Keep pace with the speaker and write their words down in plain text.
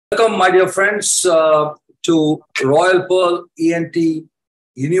Welcome, my dear friends, to Royal Pearl ENT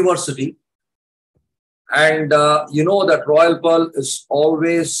University. And you know that Royal Pearl is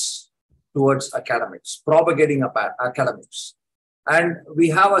always towards academics, propagating academics. And we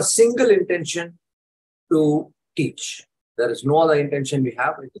have a single intention to teach. There is no other intention we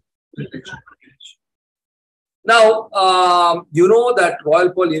have. Now, you know that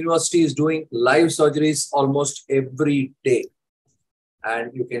Royal Pearl University is doing live surgeries almost every day.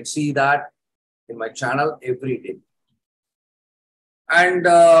 And you can see that in my channel every day. And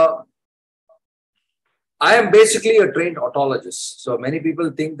I am basically a trained otologist. So many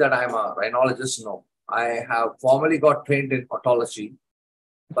people think that I am a rhinologist. No, I have formally got trained in otology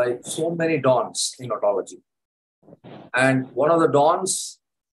by so many dons in otology. And one of the dons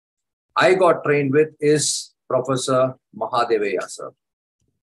I got trained with is Professor Mahadevaya, sir.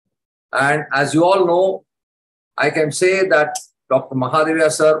 And as you all know, I can say that Dr.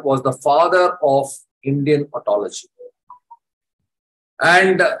 Mahadevaya, sir, was the father of Indian otology.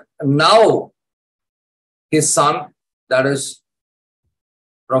 And now his son, that is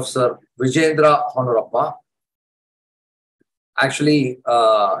Professor Vijayendra Honorappa, actually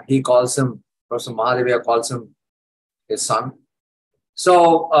he calls him, Professor Mahadevaya calls him his son.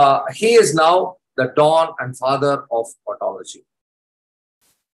 So he is now the don and father of otology.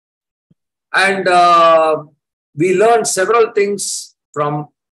 And we learned several things from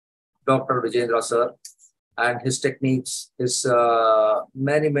Dr. Vijayendra sir and his techniques, his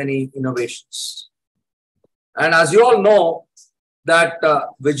many innovations. And as you all know, that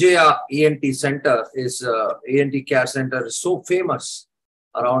Vijaya ENT Center is ENT Care Center is so famous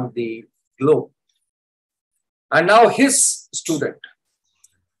around the globe. And now his student,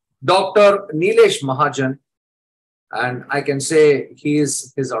 Dr. Nilesh Mahajan, and I can say he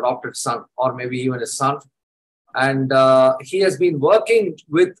is his adopted son or maybe even his son. And he has been working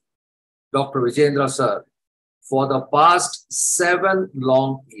with Dr. Vijayendra sir for the past 7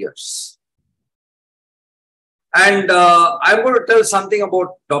 long years. And I'm going to tell something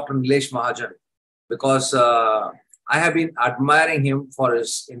about Dr. Nilesh Mahajan because I have been admiring him for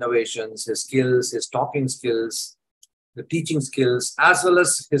his innovations, his skills, his talking skills, the teaching skills, as well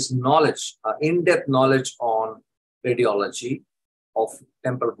as his knowledge, in-depth knowledge on radiology of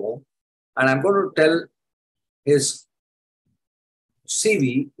temple bone. And I'm going to tell his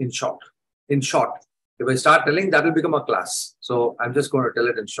CV in short. In short, if I start telling, that will become a class. So I'm just going to tell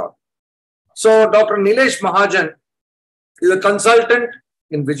it in short. So Dr. Nilesh Mahajan is a consultant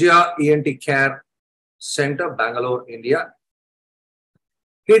in Vijaya ENT Care Center, Bangalore, India.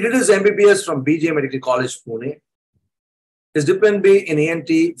 He did his MBBS from BJ Medical College, Pune. His Diploma B in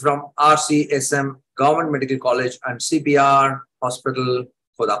ENT from RCSM Government Medical College and CPR Hospital,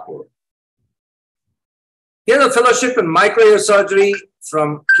 Kodapur. He has a fellowship in microear surgery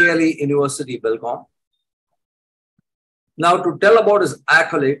from KLE University, Belgaum. Now, to tell about his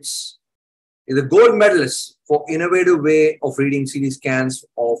accolades, he is a gold medalist for innovative way of reading CT scans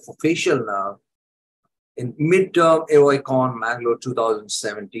of facial nerve in midterm AOICon Mangalore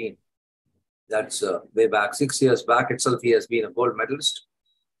 2017. That's way back, 6 years back itself, he has been a gold medalist.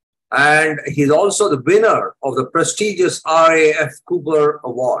 And he's also the winner of the prestigious RAF Cooper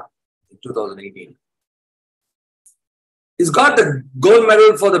Award in 2018. He's got the gold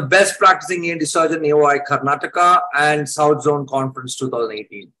medal for the best practicing ENT surgeon in AOI Karnataka and South Zone Conference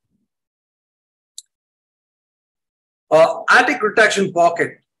 2018. Attic retraction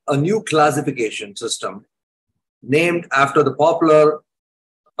pocket, a new classification system named after the popular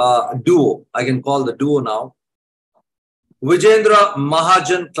duo, I can call the duo now, Vijayendra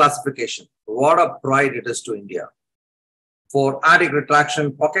Mahajan classification. What a pride it is to India. For attic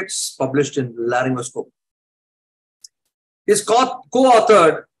retraction pockets published in Laryngoscope. He's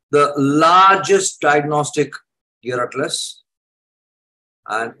co-authored the largest diagnostic ear atlas,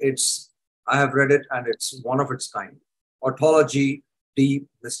 and I have read it and it's one of its kind. Otology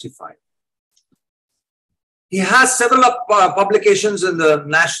Demystified. He has several publications in the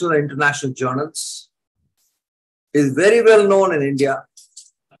national and international journals. He is very well known in India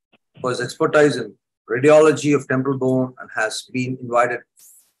for his expertise in radiology of temple bone and has been invited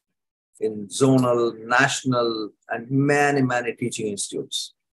in zonal, national, and many teaching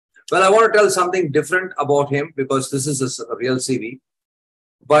institutes. Well, I want to tell something different about him because this is a real CV.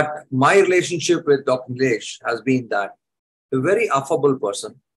 But my relationship with Dr. Nilesh has been that a very affable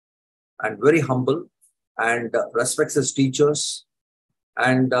person and very humble and respects his teachers.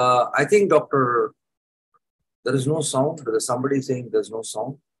 And I think there is no sound. There is somebody saying there's no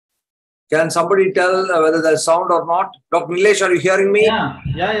sound. Can somebody tell whether there's sound or not? Dr. Nilesh, are you hearing me?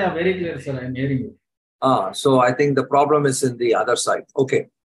 Yeah, very clear, sir. I'm hearing you. So I think the problem is in the other side. Okay.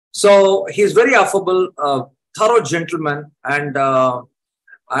 So he's very affable, thorough gentleman, and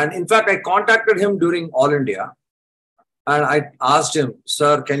in fact, I contacted him during All India, and I asked him,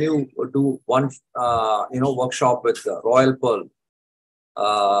 "Sir, can you do one workshop with Royal Pearl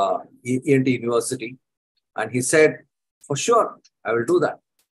ENT University?" And he said, "For sure, I will do that."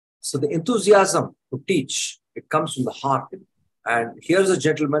 So the enthusiasm to teach, it comes from the heart. And here's a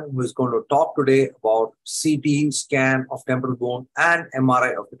gentleman who is going to talk today about CT scan of temporal bone and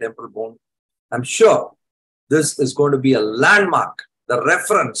MRI of the temporal bone. I'm sure this is going to be a landmark, the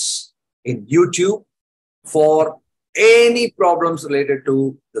reference in YouTube for any problems related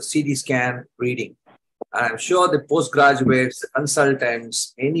to the CT scan reading. And I'm sure the postgraduates, the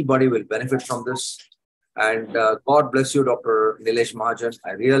consultants, anybody will benefit from this. And God bless you, Dr. Nilesh Mahajan.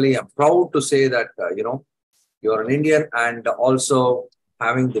 I really am proud to say that, you're an Indian and also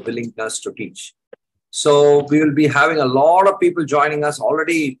having the willingness to teach. So we will be having a lot of people joining us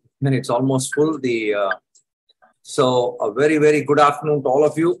already. It's almost full. So a very, very good afternoon to all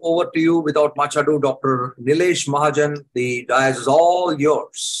of you. Over to you without much ado, Dr. Nilesh Mahajan. The dais is all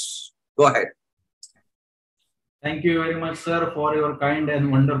yours. Go ahead. Thank you very much, sir, for your kind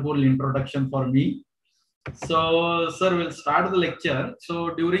and wonderful introduction for me. So, sir, we'll start the lecture.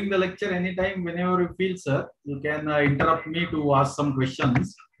 So, during the lecture, anytime, whenever you feel, sir, you can interrupt me to ask some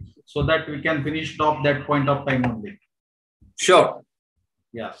questions so that we can finish off that point of time only. Sure.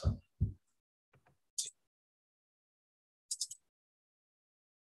 Yeah, sir.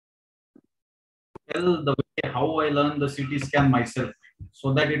 Tell the way how I learn the CT scan myself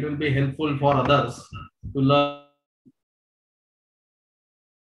so that it will be helpful for others to learn.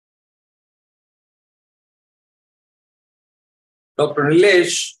 Dr.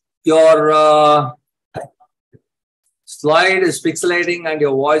 Nilesh, your slide is pixelating and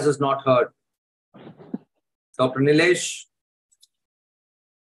your voice is not heard. Dr. Nilesh?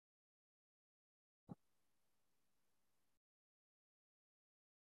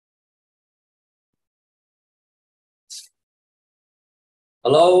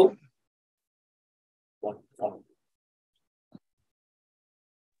 Hello?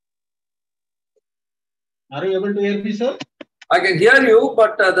 Are you able to hear me, sir? I can hear you,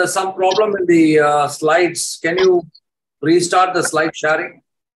 but there's some problem in the slides. Can you restart the slide sharing?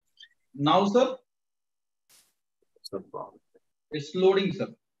 Now, sir? No problem. It's loading, sir.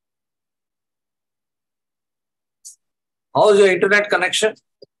 How's your internet connection?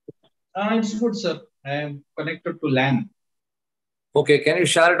 It's good, sir. I am connected to LAN. Okay, can you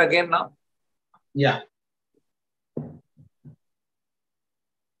share it again now? Yeah.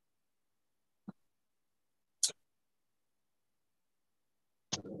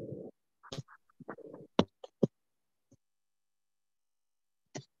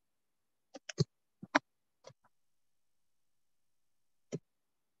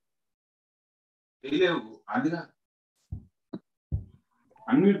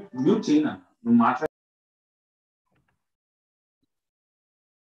 Unmute చేయనా నువ్వు మాట్లాడ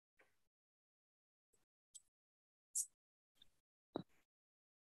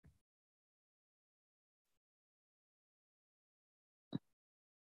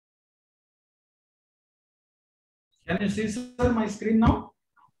Can you see, sir, my screen now?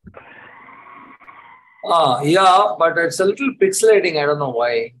 Yeah, but it's a little pixelating. I don't know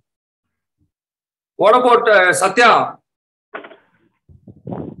why. What about Satya?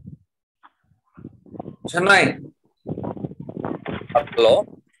 Chennai. Hello.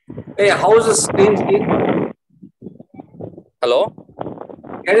 Hey, how's the screen? Hello.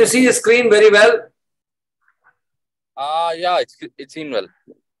 Can you see the screen very well? Yeah, it's seen well.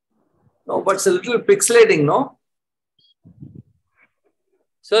 No, but it's a little pixelating, no?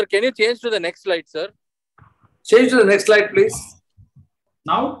 Sir, can you change to the next slide, sir? Change to the next slide, please.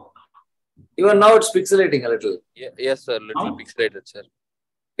 Now? Even now it's pixelating a little. Yes, sir. Little pixelated, sir.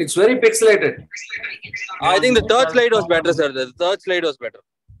 It's very pixelated. I think the third slide was better, sir. The third slide was better.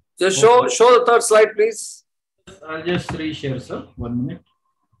 Just show the third slide, please. I'll just reshare, sir. 1 minute.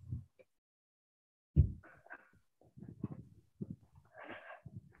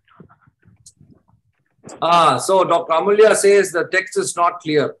 So Dr. Amulya says the text is not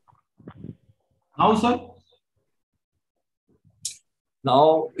clear. Now, sir?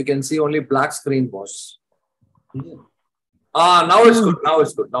 Now we can see only black screen, boss. Now it's good. Now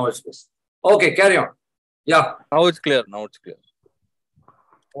it's good. Now it's good. Okay, carry on. Yeah. Now it's clear. Now it's clear.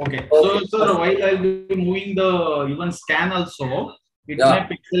 Okay. So, sir, while I'll be moving the even scan also, it may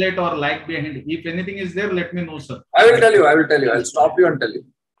pixelate or lag behind. If anything is there, let me know, sir. I will tell you. I will tell you. I'll stop you and tell you.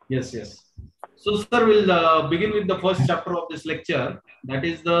 Yes, yes. So, sir, we'll begin with the first chapter of this lecture. That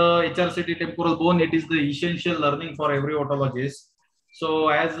is the HRCT temporal bone. It is the essential learning for every otologist. So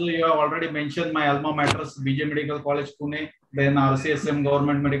as you have already mentioned, my alma mater is BJ Medical College Pune, then RCSM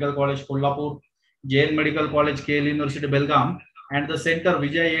Government Medical College Kolhapur, JN Medical College KL University Belgaum, and the center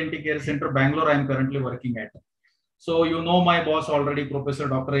Vijay ENT Care Center Bangalore I am currently working at. So you know my boss already, Professor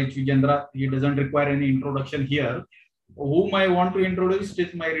Dr. H. Vijendra. He doesn't require any introduction here. Whom I want to introduce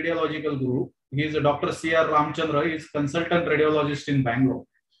is my radiological guru. He is Dr. C.R. Ramchandra. He is consultant radiologist in Bangalore.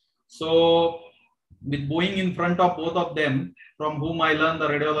 So with going in front of both of them, from whom I learned the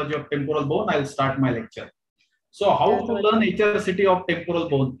radiology of temporal bone, I'll start my lecture. So how to learn HRCT of temporal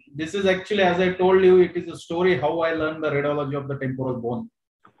bone? This is actually, as I told you, it is a story how I learned the radiology of the temporal bone.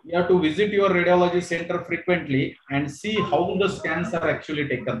 You have to visit your radiology center frequently and see how the scans are actually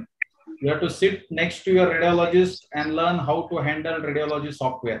taken. You have to sit next to your radiologist and learn how to handle radiology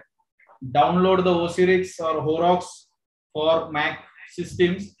software. Download the OCRX or Horrocks for Mac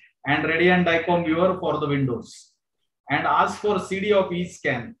systems and Radiant Dicom viewer for the Windows. And ask for CD of each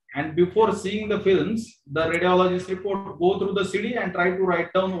scan. And before seeing the films, the radiologist report, go through the CD and try to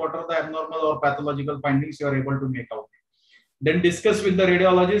write down what are the abnormal or pathological findings you are able to make out. Then discuss with the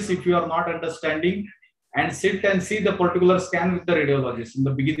radiologist if you are not understanding, and sit and see the particular scan with the radiologist in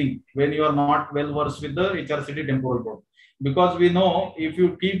the beginning when you are not well versed with the HRCT temporal bone. Because we know if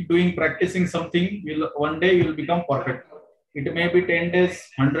you keep practicing something, one day you will become perfect. It may be 10 days,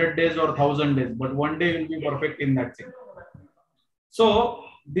 100 days or 1000 days, but one day you will be perfect in that thing. So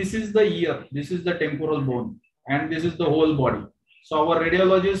this is the ear, this is the temporal bone, and this is the whole body. So our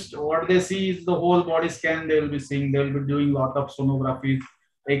radiologist, what they see is the whole body scan they will be seeing. They will be doing a lot of sonography,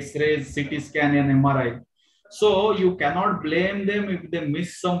 X-rays, CT scan and MRI. So you cannot blame them if they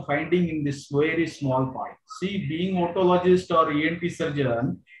miss some finding in this very small part. See, being otologist or ENT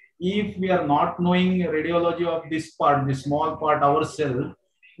surgeon, if we are not knowing radiology of this part, this small part ourselves,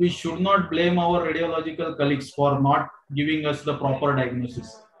 we should not blame our radiological colleagues for not giving us the proper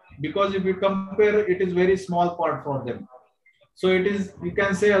diagnosis. Because if you compare, it is very small part for them. So it is, you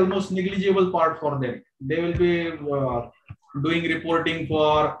can say, almost negligible part for them. They will be doing reporting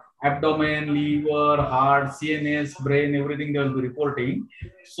for abdomen, liver, heart, CNS, brain, everything they will be reporting.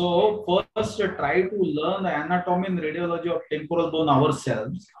 So first try to learn the anatomy and radiology of temporal bone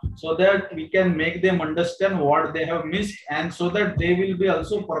ourselves, so that we can make them understand what they have missed, and so that they will be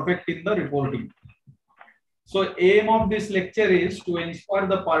also perfect in the reporting. So aim of this lecture is to inspire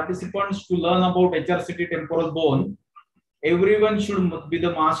the participants to learn about HRCT temporal bone. Everyone should be the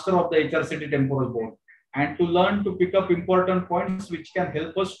master of the HRCT temporal bone, and to learn to pick up important points which can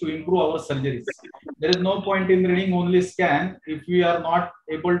help us to improve our surgeries. There is no point in reading only scan if we are not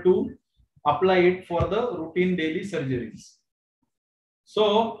able to apply it for the routine daily surgeries.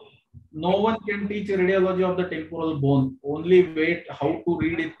 So no one can teach radiology of the temporal bone. Only way how to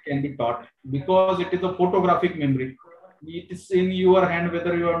read it can be taught, because it is a photographic memory. It is in your hand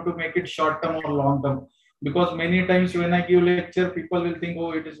whether you want to make it short term or long term. Because many times when I give lecture, people will think,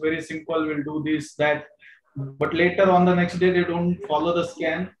 oh, it is very simple, we'll do this, that. But later on the next day, they don't follow the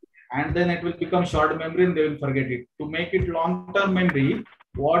scan, and then it will become short memory and they will forget it. To make it long-term memory,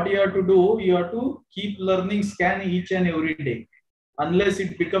 what you have to do, you have to keep learning scan each and every day, unless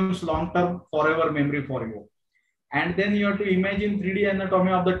it becomes long-term forever memory for you. And then you have to imagine 3D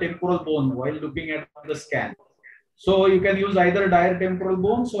anatomy of the temporal bone while looking at the scan. So you can use either dire temporal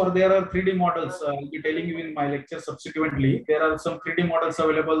bones, or there are 3D models. I'll be telling you in my lecture subsequently. There are some 3D models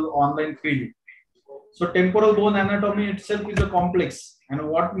available online freely. So temporal bone anatomy itself is a complex, and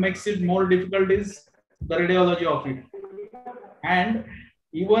what makes it more difficult is the radiology of it. And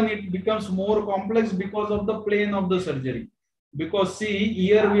even it becomes more complex because of the plane of the surgery. Because see,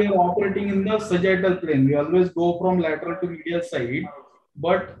 here we are operating in the sagittal plane. We always go from lateral to medial side,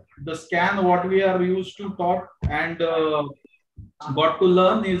 but the scan what we are used to taught and got to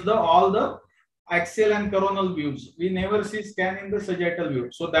learn is all the axial and coronal views. We never see scan in the sagittal view,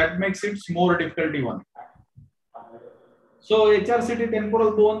 so that makes it more difficult one. So HRCT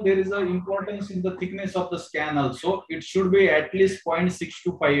temporal bone, there is an importance in the thickness of the scan also. It should be at least 0.6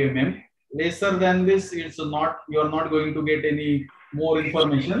 to 5 mm. Lesser than this, it's not, you are not going to get any more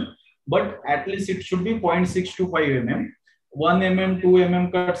information, but at least it should be 0.6 to 5 mm. 1 mm, 2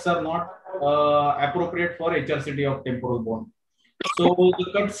 mm cuts are not appropriate for HRCT of temporal bone. So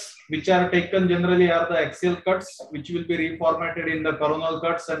the cuts which are taken generally are the axial cuts, which will be reformatted in the coronal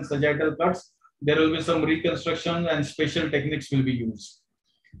cuts and sagittal cuts. There will be some reconstruction and special techniques will be used.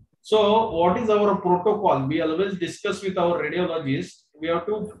 So what is our protocol? We always discuss with our radiologists. We have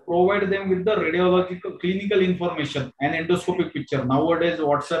to provide them with the radiological clinical information and endoscopic picture. Nowadays,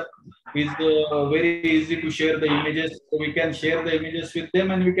 WhatsApp is very easy to share the images. So we can share the images with them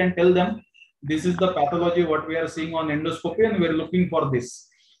and we can tell them This is the pathology what we are seeing on endoscopy, and we are looking for this,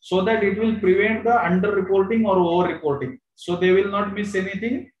 so that it will prevent the under-reporting or over-reporting. So they will not miss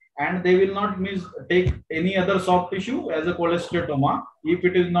anything, and they will not take any other soft tissue as a cholesteatoma if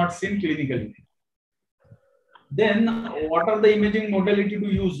it is not seen clinically. Then what are the imaging modality to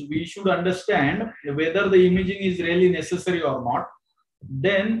use? We should understand whether the imaging is really necessary or not.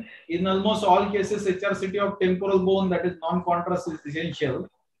 Then in almost all cases, HRCT of temporal bone, that is non-contrast, is essential.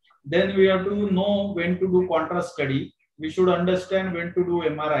 Then we have to know when to do contrast study. We should understand when to do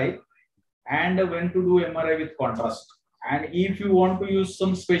MRI and when to do MRI with contrast. And if you want to use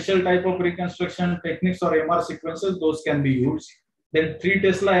some special type of reconstruction techniques or MR sequences, those can be used. Then 3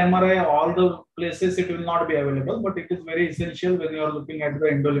 Tesla MRI, all the places it will not be available, but it is very essential when you are looking at the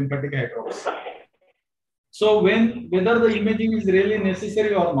endolymphatic hydrops. So whether the imaging is really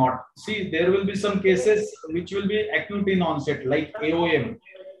necessary or not, see, there will be some cases which will be acute in onset, like AOM.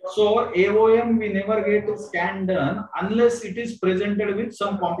 So AOM, we never get a scan done unless it is presented with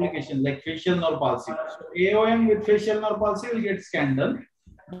some complication like facial nerve palsy. So AOM with facial nerve palsy will get scanned done,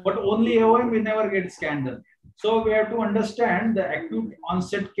 but only AOM we never get scanned done. So we have to understand the acute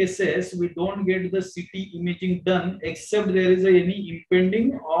onset cases, we don't get the CT imaging done except there is any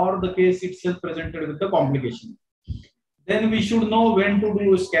impending or the case itself presented with the complication. Then we should know when to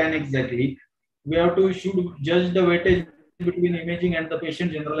do a scan exactly. We should judge the weightage between imaging and the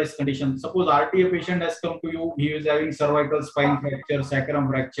patient generalized condition. Suppose RTA patient has come to you, he is having cervical spine fracture, sacrum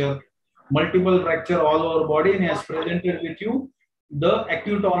fracture, multiple fracture all over body, and he has presented with you the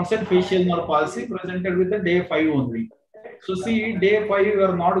acute onset facial nerve palsy presented with the day 5 only. So see, day 5 we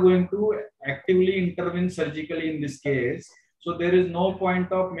are not going to actively intervene surgically in this case. So there is no point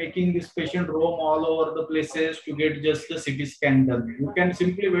of making this patient roam all over the places to get just the CT scan done. You can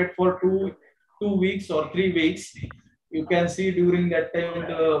simply wait for two weeks or 3 weeks. You can see during that time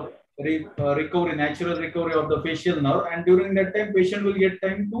the recovery, natural recovery of the facial nerve, and during that time patient will get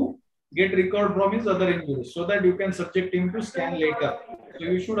time to get recovered from his other injuries, so that you can subject him to scan later. So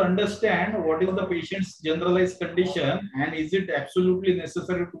you should understand what is the patient's generalized condition and is it absolutely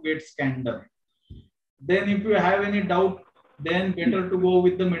necessary to get scanned done. Then if you have any doubt, then better to go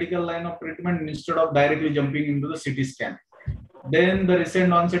with the medical line of treatment instead of directly jumping into the CT scan. Then the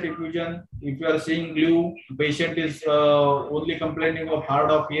recent onset effusion, if you are seeing glue, patient is only complaining of hard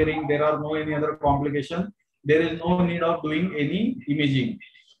of hearing, there are no any other complication, there is no need of doing any imaging.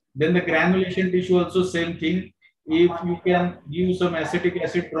 Then the granulation tissue also same thing. If you can give some acetic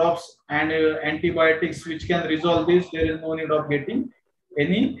acid drops and antibiotics which can resolve this, there is no need of getting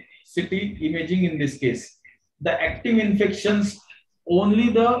any CT imaging in this case. The active infections, only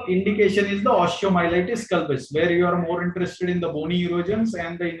the indication is the osteomyelitis skull base, where you are more interested in the bony erosions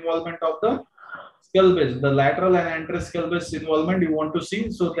and the involvement of the skull base, the lateral and anterior skull base involvement you want to see.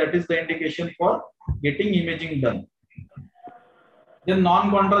 So that is the indication for getting imaging done. Then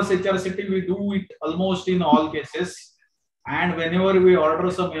non-contrast HRCT, we do it almost in all cases. And whenever we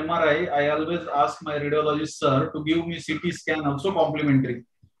order some MRI, I always ask my radiologist sir to give me CT scan also complimentary,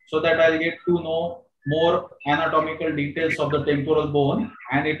 so that I'll get to know more anatomical details of the temporal bone,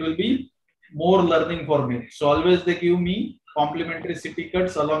 and it will be more learning for me. So always they give me complimentary CT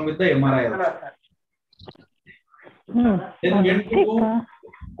cuts along with the MRI also. Then when to do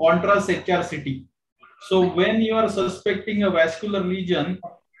contrast HRCT. So when you are suspecting a vascular lesion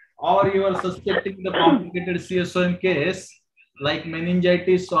or you are suspecting the complicated CSOM case like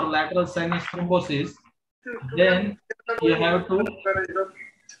meningitis or lateral sinus thrombosis, then you have to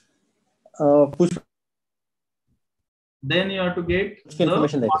get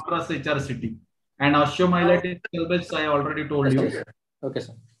the contrast HRCT. And osteomyelitis skull base I already told you. Okay,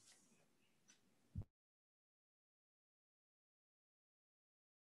 sir.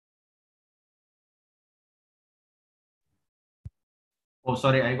 Oh,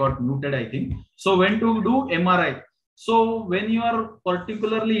 sorry, I got muted, I think. So when to do MRI? So when you are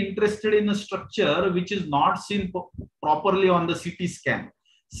particularly interested in a structure which is not seen properly on the CT scan.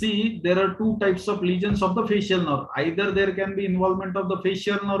 See, there are 2 types of lesions of the facial nerve. Either there can be involvement of the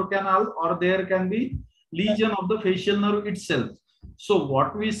facial nerve canal or there can be lesion of the facial nerve itself. So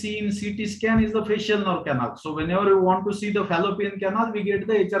what we see in CT scan is the facial nerve canal. So whenever you want to see the fallopian canal, we get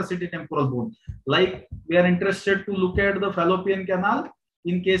the HRCT temporal bone. Like we are interested to look at the fallopian canal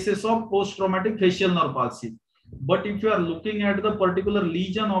in cases of post-traumatic facial nerve palsy. But if you are looking at the particular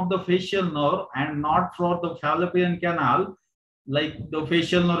lesion of the facial nerve and not for the fallopian canal, like the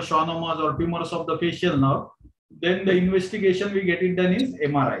facial nerve schwannomas or tumors of the facial nerve, then the investigation we get it done is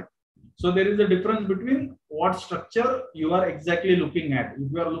MRI. So there is a difference between what structure you are exactly looking at.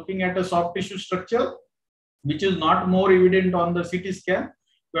 If you are looking at a soft tissue structure, which is not more evident on the CT scan,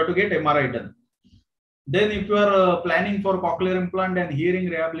 you have to get MRI done. Then if you are planning for cochlear implant and hearing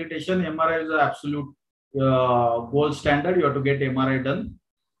rehabilitation, MRI is the absolute gold standard. You have to get MRI done.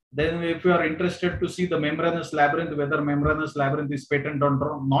 Then if you are interested to see the membranous labyrinth, whether membranous labyrinth is patent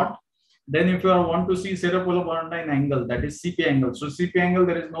or not, then if you want to see cerebellobondine angle, that is CP angle. So CP angle,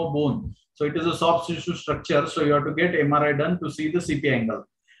 there is no bone. So it is a soft tissue structure. So you have to get MRI done to see the CP angle.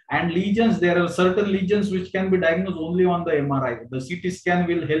 And lesions, there are certain lesions which can be diagnosed only on the MRI. The CT scan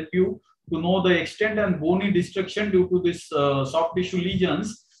will help you to know the extent and bony destruction due to this soft tissue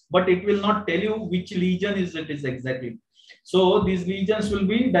lesions, but it will not tell you which lesion it is exactly. So these lesions will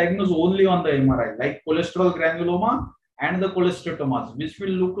be diagnosed only on the MRI, like cholesterol granuloma and the cholesteatomas, which will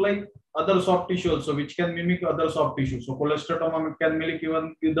look like other soft tissue also, which can mimic other soft tissue. So cholesteatoma can mimic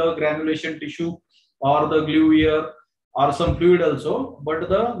even the granulation tissue or the glue ear or some fluid also, but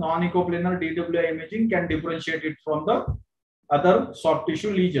the non-echoplanar DWI imaging can differentiate it from the other soft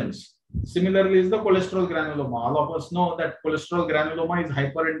tissue lesions. Similarly is the cholesterol granuloma. All of us know that cholesterol granuloma is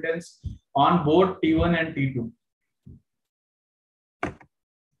hyperintense on both T1 and T2.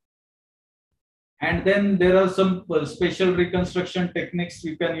 And then there are some special reconstruction techniques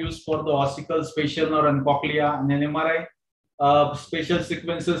you can use for the ossicle, spatial nerve and cochlea and an MRI. Special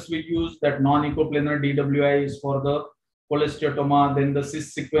sequences we use, that non-echoplanar DWI is for the cholesteatoma, then the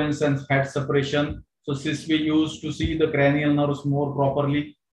cis sequence and fat separation. So cis we use to see the cranial nerves more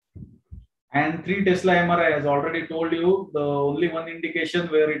properly. And 3 Tesla MRI, as already told you, the only one indication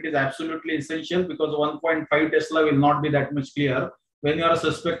where it is absolutely essential, because 1.5 Tesla will not be that much clear when you are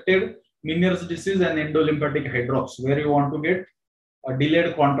suspected Meniere's disease and endolymphatic hydrops, where you want to get a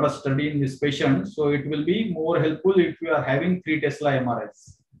delayed contrast study in this patient. So it will be more helpful if you are having 3 Tesla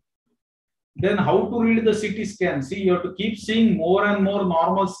MRIs. Then how to read the CT scan? See, you have to keep seeing more and more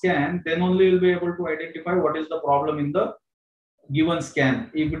normal scan, then only you'll be able to identify what is the problem in the given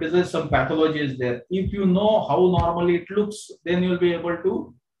scan. If it is some pathology is there, if you know how normally it looks, then you'll be able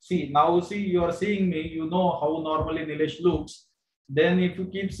to see. Now see, you are seeing me, you know how normally Nilesh looks. Then if you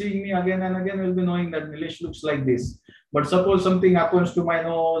keep seeing me again and again, you'll be knowing that Nilesh looks like this. But suppose something happens to my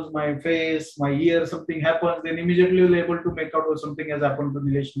nose, my face, my ear, something happens, then immediately you'll be able to make out what something has happened to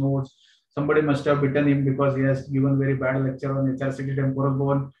Nilesh's nose. Somebody must have bitten him because he has given very bad lecture on HRCT temporal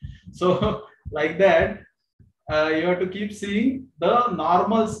bone. So like that, you have to keep seeing the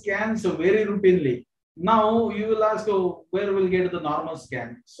normal scans very routinely. Now you will ask, oh, where will get the normal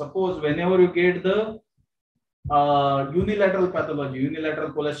scan? Suppose whenever you get the unilateral pathology,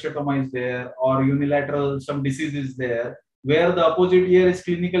 unilateral cholesteatoma is there, or unilateral some disease is there, where the opposite ear is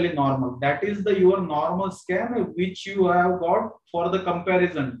clinically normal, that is the your normal scan which you have got for the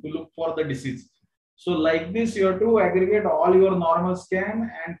comparison to look for the disease. So like this, you have to aggregate all your normal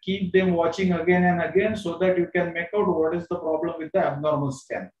scan and keep them watching again and again, so that you can make out what is the problem with the abnormal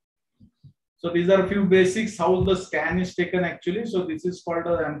scan. So these are a few basics how the scan is taken actually. So this is called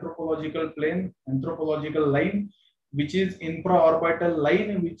an anthropological plane, anthropological line, which is infraorbital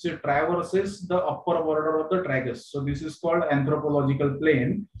line which traverses the upper border of the tragus. So this is called anthropological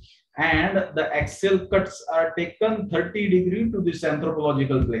plane, and the axial cuts are taken 30 degrees to this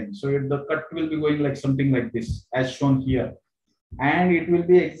anthropological plane. So the cut will be going like something like this, as shown here, and it will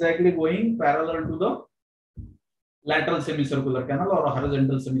be exactly going parallel to the lateral semicircular canal or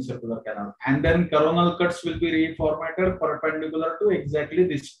horizontal semicircular canal, and then coronal cuts will be reformatted perpendicular to exactly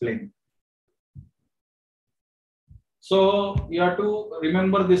this plane. So you have to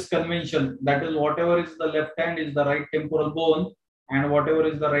remember this convention, that is whatever is the left hand is the right temporal bone, and whatever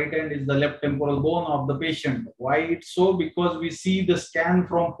is the right hand is the left temporal bone of the patient. Why it's so? Because we see the scan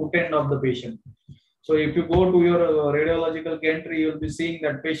from foot end of the patient. So if you go to your radiological gantry, you'll be seeing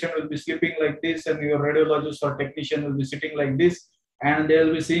that patient will be sleeping like this, and your radiologist or technician will be sitting like this, and they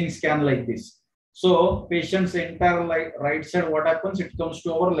will be seeing scan like this. So patient's entire right side, what happens? It comes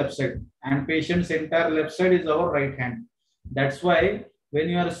to our left side, and patient's entire left side is our right hand. That's why when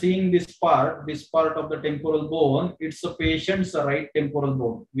you are seeing this part of the temporal bone, it's a patient's right temporal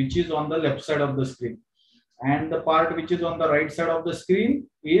bone, which is on the left side of the screen. And the part which is on the right side of the screen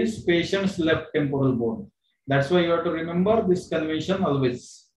is patient's left temporal bone. That's why you have to remember this convention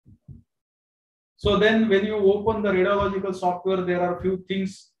always. So then when you open the radiological software, there are a few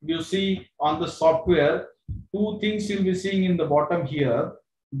things you see on the software. Two things you'll be seeing in the bottom here,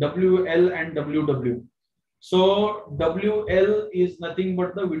 WL and WW. So WL is nothing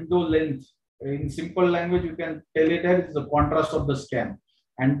but the window length. In simple language, you can tell it as the contrast of the scan.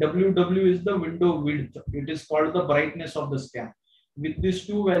 And WW is the window width. It is called the brightness of the scan. With these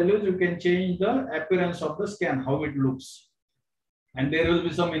two values, you can change the appearance of the scan, how it looks. And there will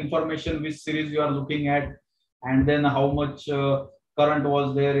be some information which series you are looking at, and then how much current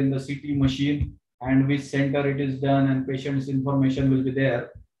was there in the CT machine and which center it is done, and patient's information will be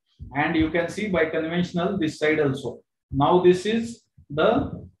there. And you can see by conventional this side also. Now this is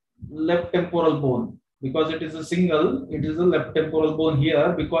the left temporal bone. Because it is a single, it is a left temporal bone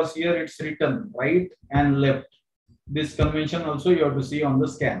here, because here it's written right and left. This convention also you have to see on the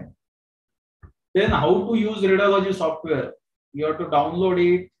scan. Then how to use radiology software? You have to download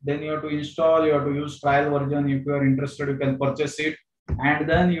it, then you have to install, you have to use trial version. If you are interested, you can purchase it, and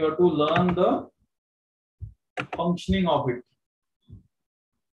then you have to learn the functioning of it.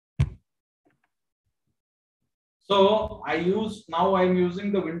 So now I'm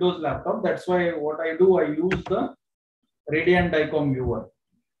using the Windows laptop. That's why what I do, I use the Radiant DICOM viewer.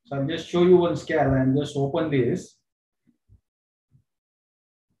 So I'll just show you one scan and just open this.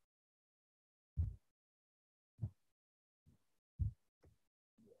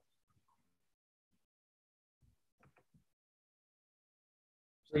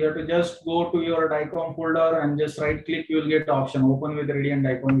 So you have to just go to your DICOM folder and just right click, you will get the option open with Radiant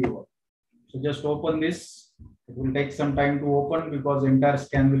DICOM viewer. So just open this. It will take some time to open because the entire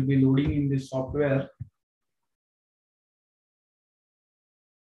scan will be loading in this software.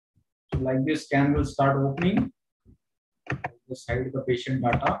 So like this, scan will start opening. Just hide the patient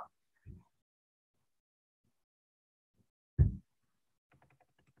data.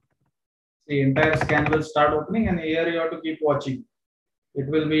 The entire scan will start opening, and here you have to keep watching. It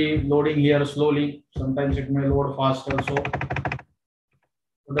will be loading here slowly. Sometimes it may load fast also.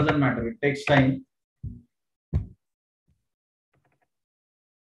 It doesn't matter. It takes time.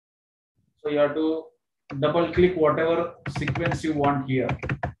 So you have to double click whatever sequence you want here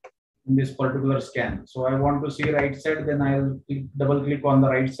in this particular scan. So I want to see right side, then I'll double click on the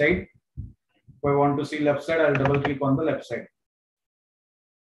right side. If I want to see left side, I'll double click on the left side.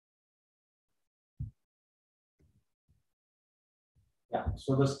 Yeah,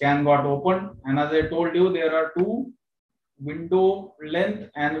 so the scan got opened, and as I told you, there are two window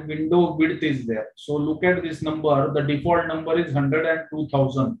length and window width is there. So look at this number. The default number is 100 and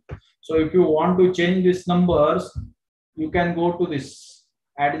 2000. So if you want to change these numbers, you can go to this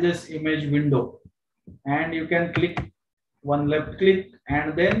adjust image window, and you can click one left click,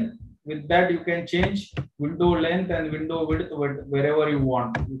 and then with that you can change window length and window width wherever you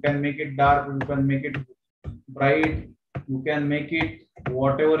want. You can make it dark, you can make it bright, you can make it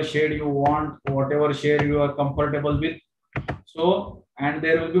whatever shade you want, whatever shade you are comfortable with. So, and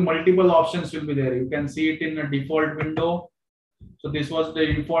there will be multiple options will be there. You can see it in a default window. So this was the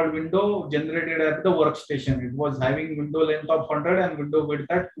default window generated at the workstation. It was having window length of 100 and window width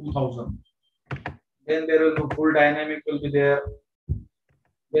at 2000. Then there will be full dynamic will be there.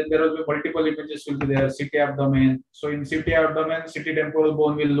 Then there will be multiple images will be there. CT abdomen. So in CT abdomen, CT temporal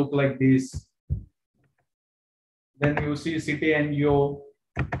bone will look like this. Then you see CT angio.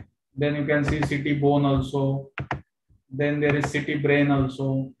 Then you can see CT bone also. Then there is CT brain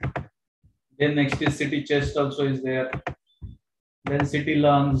also. Then next is CT chest also is there. Then CT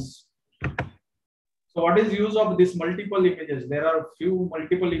lungs. So what is use of this multiple images? There are few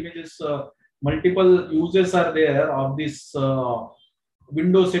multiple images, multiple uses are there of this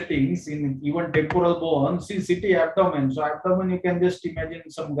window settings in even temporal bone. See CT abdomen. So abdomen, you can just imagine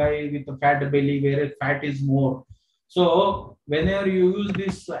some guy with a fat belly where fat is more. So whenever you use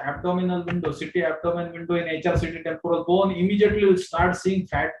this abdominal window, CT abdomen window in HR-CT temporal bone, immediately you will start seeing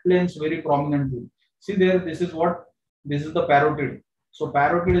fat planes very prominently. See there, this is the parotid. So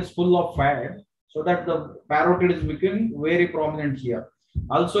parotid is full of fat, so that the parotid is becoming very prominent here.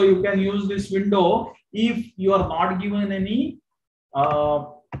 Also, you can use this window if you are not given any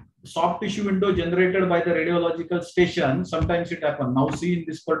soft tissue window generated by the radiological station. Sometimes it happens. Now see in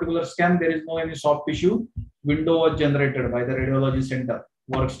this particular scan, there is no any soft tissue window was generated by the radiology center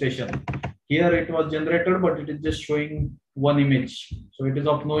workstation. Here it was generated, but it is just showing one image. So it is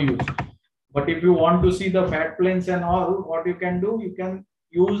of no use. But if you want to see the fat planes and all, what you can do, you can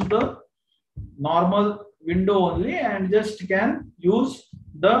use the normal window only and just can use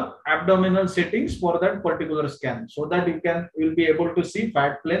the abdominal settings for that particular scan, so that will be able to see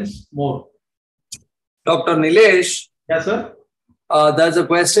fat planes more. Dr. Nilesh. Yes, sir. There's a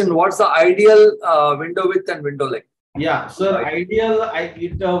question. What's the ideal window width and window length? Yeah, sir. Ideal,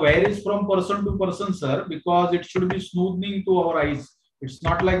 it varies from person to person, sir, because it should be smoothing to our eyes. It's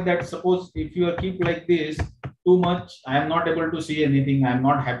not like that. Suppose if you keep like this too much, I am not able to see anything. I am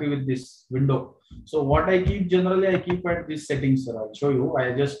not happy with this window. So what I keep generally, I keep at this setting, sir. I'll show you.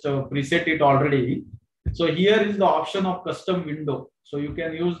 I just preset it already. So here is the option of custom window. So you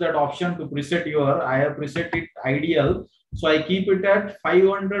can use that option to preset your. I have preset it ideal. So I keep it at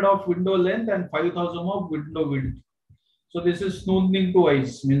 500 of window length and 5000 of window width. So this is smoothing to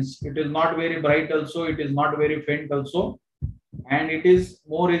eyes, means it is not very bright also, it is not very faint also, and it is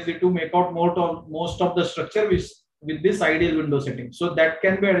more easy to make out most of the structure with this ideal window setting. So that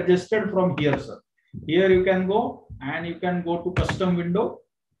can be adjusted from here, sir. Here you can go and you can go to custom window,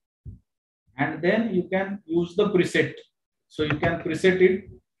 and then you can use the preset. So you can preset it,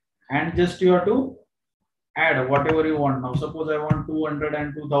 and just you have to add whatever you want. Now suppose I want 200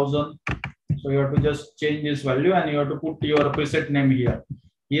 and 2000. So you have to just change this value and you have to put your preset name here.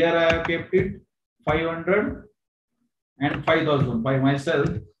 Here I have kept it 500 and 5000 by myself,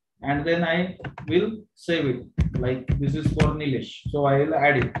 and then I will save it. Like this is for Nilesh. So I will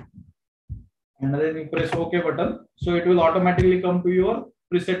add it. And then you press OK button. So it will automatically come to your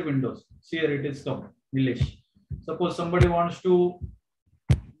preset windows. See here it is come, Nilesh. Suppose somebody wants to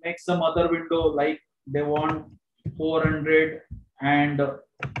make some other window, like they want 400 and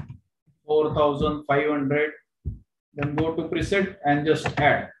 4500, then go to preset and just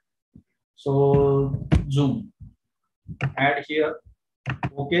add. So zoom, add here,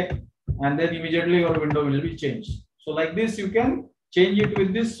 okay, and then immediately your window will be changed. So like this you can change it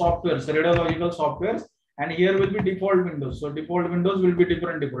with this softwares, radiological softwares, and here will be default windows. So default windows will be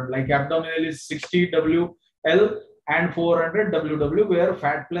different, like abdominal is 60 WL and 400 WW, where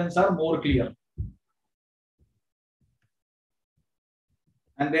fat planes are more clear.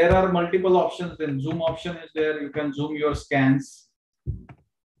 And there are multiple options. Then zoom option is there. You can zoom your scans.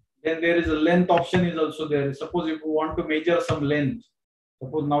 Then there is a length option is also there. Suppose if you want to measure some length.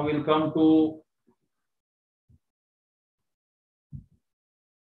 Suppose now we'll come to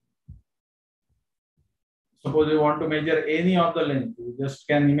suppose you want to measure any of the length. You just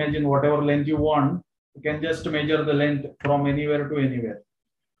can imagine whatever length you want. You can just measure the length from anywhere to anywhere.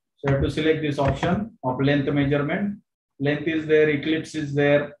 So you have to select this option of length measurement. Length is there, eclipse is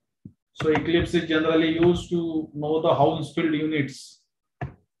there. So eclipse is generally used to know the Hounsfield units.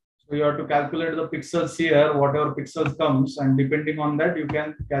 So you have to calculate the pixels here, whatever pixels comes, and depending on that, you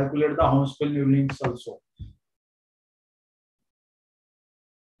can calculate the Hounsfield units also.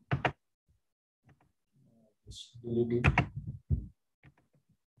 Just delete it.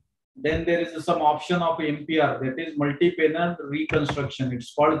 Then there is some option of MPR, that is multi-panel reconstruction.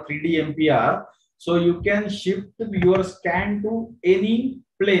 It's called 3D MPR. So you can shift your scan to any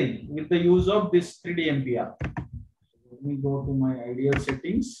plane with the use of this 3D MPR. Let me go to my ideal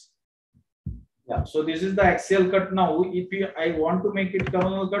settings. Yeah, so this is the axial cut now. If I want to make it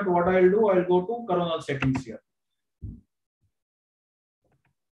coronal cut, what I'll do, I'll go to coronal settings here.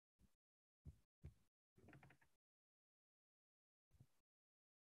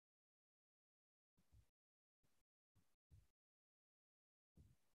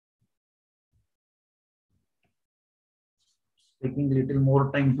 Taking a little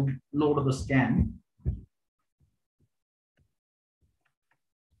more time to load the scan.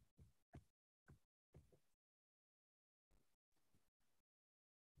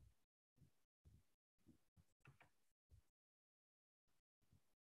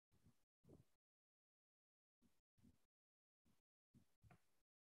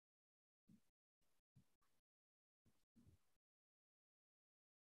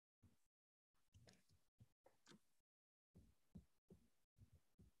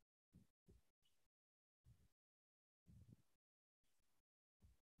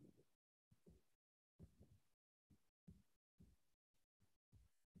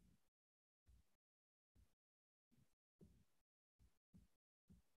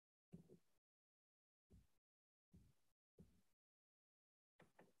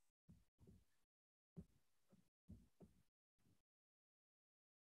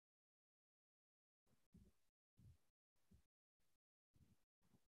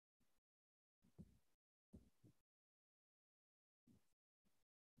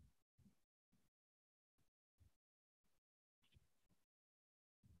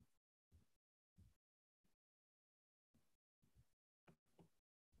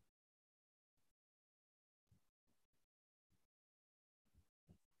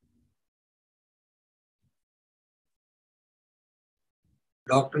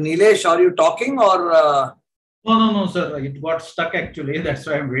 Dr. Nilesh, are you talking or? No, sir. It got stuck actually. That's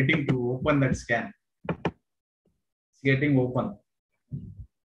why I'm waiting to open that scan. It's getting open.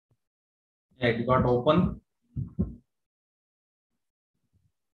 Yeah, it got open.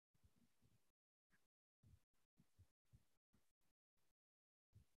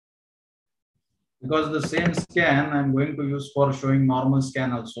 Because the same scan I'm going to use for showing normal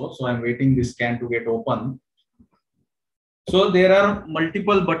scan also. So I'm waiting this scan to get open. So there are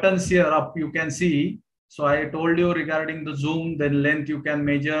multiple buttons here up, you can see. So I told you regarding the zoom, then length you can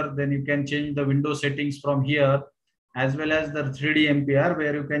measure, then you can change the window settings from here. as well as the 3D MPR,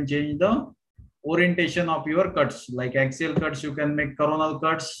 where you can change the orientation of your cuts. Like axial cuts, you can make coronal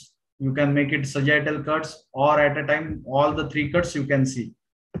cuts, you can make it sagittal cuts, or at a time, all the 3 cuts you can see.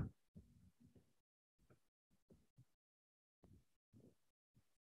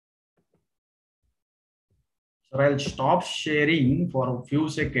 So I'll stop sharing for a few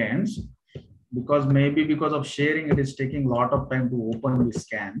seconds, because maybe because of sharing, it is taking a lot of time to open the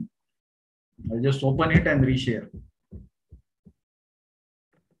scan. I'll just open it and reshare.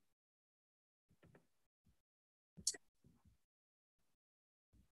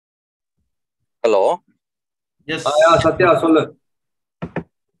 Hello. Yes. Yeah, Satya, sollu.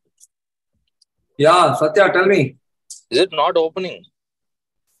 Yeah, Satya, tell me. Is it not opening?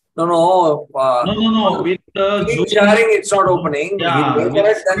 No. No. With Screen sharing, it's not opening. Yeah, We'll with wait for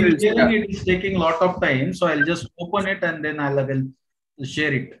it, then screen we'll sharing, share. it is taking a lot of time. So I'll just open it and then I'll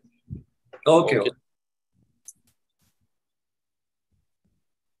share it. Okay.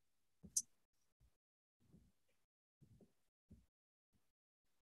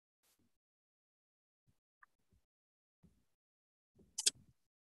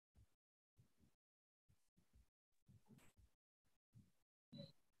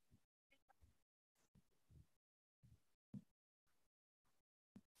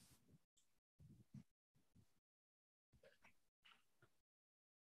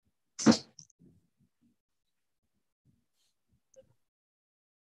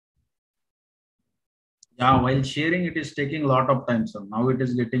 Yeah, while sharing, it is taking a lot of time. So now it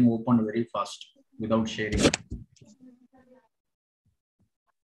is getting opened very fast without sharing.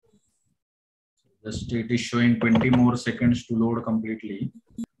 Just it is showing 20 more seconds to load completely.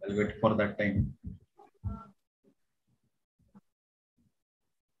 I'll wait for that time.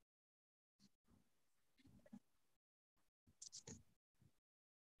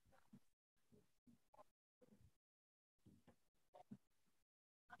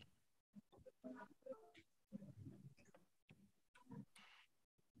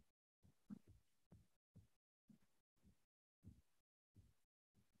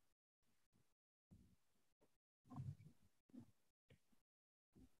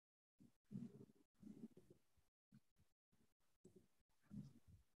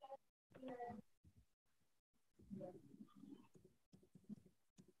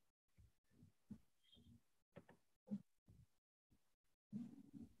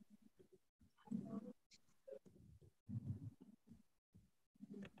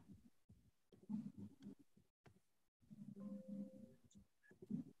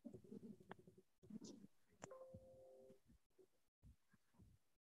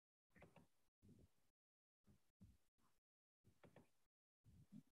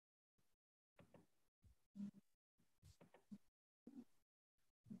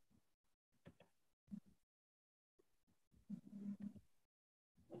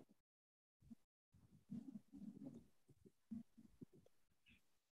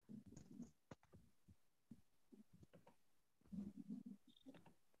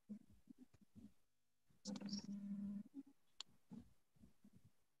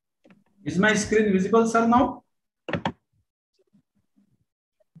 Is my screen visible, sir, now?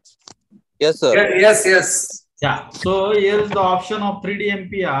 Yes, sir. Yes. Yeah. So here is the option of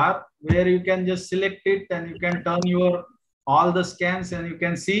 3D MPR, where you can just select it and you can turn your all the scans and you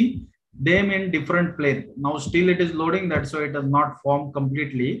can see them in different plane. Now still it is loading that, so it does not form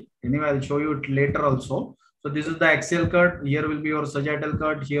completely. Anyway, I'll show you it later also. So this is the axial cut. Here will be your sagittal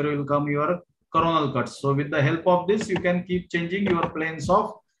cut. Here will come your coronal cuts. So with the help of this, you can keep changing your planes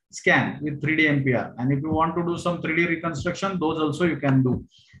of scan with 3D MPR. And if you want to do some 3D reconstruction, those also you can do.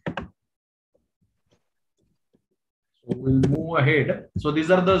 So we'll move ahead. So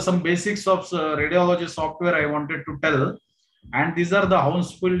these are some basics of radiology software I wanted to tell. And these are the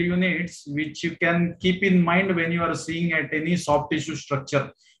Hounsfield units which you can keep in mind when you are seeing at any soft tissue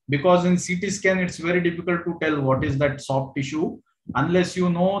structure. Because in CT scan, it's very difficult to tell what is that soft tissue unless you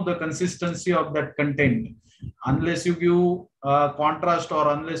know the consistency of that content. Unless you give contrast,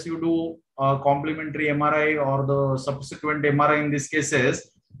 or unless you do complementary MRI or the subsequent MRI in these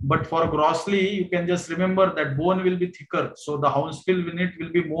cases. But for grossly, you can just remember that bone will be thicker. So the Hounsfield unit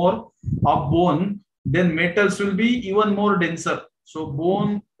will be more of bone. Then metals will be even more denser. So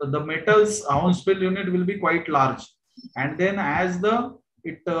bone, the metals Hounsfield unit will be quite large. And then as the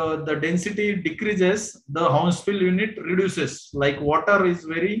density decreases, the Hounsfield unit reduces. Like water is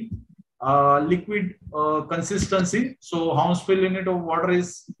very liquid consistency. So Hounsfield unit of water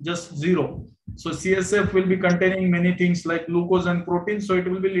is just 0. So CSF will be containing many things like glucose and protein. So it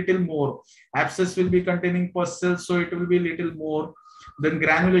will be little more. Abscess will be containing pus cells. So it will be little more. Then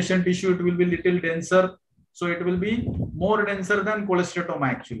granulation tissue, it will be little denser. So it will be more denser than cholesteatoma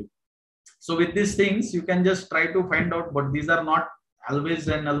actually. So with these things, you can just try to find out, but these are not always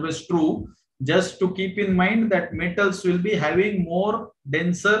and always true. Just to keep in mind that metals will be having more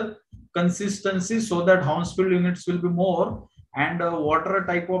denser consistency so that Hounsfield units will be more, and water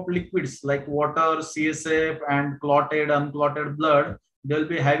type of liquids like water, CSF and clotted, unclotted blood, they will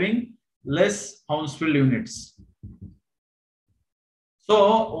be having less Hounsfield units.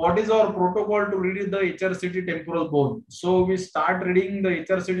 So what is our protocol to read the HRCT temporal bone? So we start reading the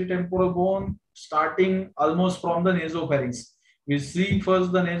HRCT temporal bone starting almost from the nasopharynx. We see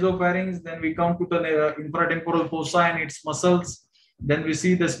first the nasopharynx, then we come to the infratemporal fossa and its muscles. Then we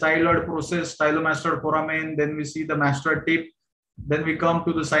see the styloid process, stylomastoid foramen. Then we see the mastoid tip. Then we come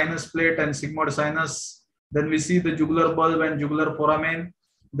to the sinus plate and sigmoid sinus. Then we see the jugular bulb and jugular foramen.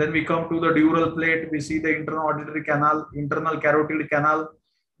 Then we come to the dural plate. We see the internal auditory canal, internal carotid canal.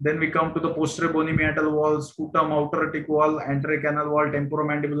 Then we come to the posterior bony meatal wall, scutum, outer retic wall, anterior canal wall,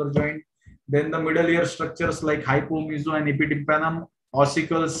 temporomandibular joint. Then the middle ear structures like hypo, meso, and epitympanum,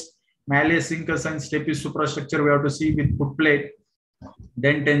 ossicles, malleus incus, and stapes suprastructure we have to see with foot plate.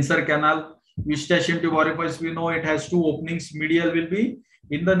 Then tensor canal, eustachian tube orifice, we know it has two openings. Medial will be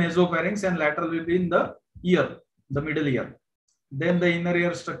in the nasopharynx and lateral will be in the ear, the middle ear. Then the inner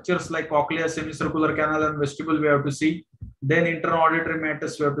ear structures like cochlea, semicircular canal, and vestibule we have to see. Then internal auditory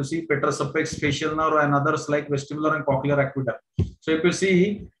matrix we have to see, petrous apex, facial nerve, and others like vestibular and cochlear aqueduct. So if you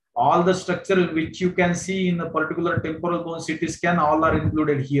see all the structure which you can see in a particular temporal bone CT scan, all are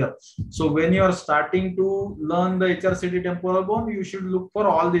included here. So when you are starting to learn the HRCT temporal bone, you should look for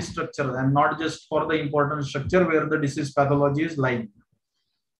all these structures and not just for the important structure where the disease pathology is lying.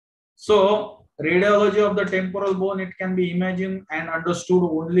 So radiology of the temporal bone, it can be imagined and understood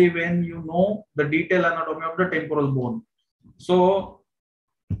only when you know the detailed anatomy of the temporal bone. So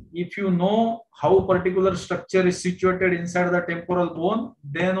if you know how particular structure is situated inside the temporal bone,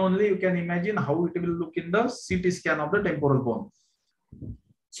 then only you can imagine how it will look in the CT scan of the temporal bone.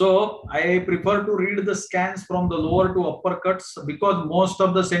 So I prefer to read the scans from the lower to upper cuts because most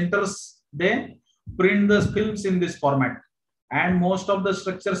of the centers, they print the films in this format. And most of the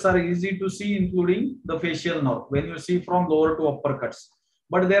structures are easy to see, including the facial nerve when you see from lower to upper cuts.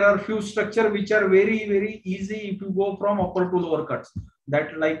 But there are few structures which are very, very easy if you go from upper to lower cuts.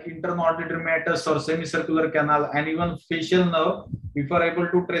 That like internal auditory matrix or semicircular canal and even facial nerve. If you are able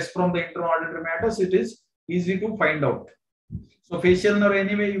to trace from the internal auditory matrix, it is easy to find out. So facial nerve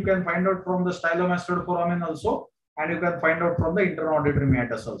anyway, you can find out from the stylomastoid foramen also, and you can find out from the internal auditory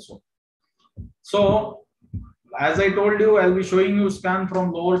matrix also. So as I told you, I'll be showing you scan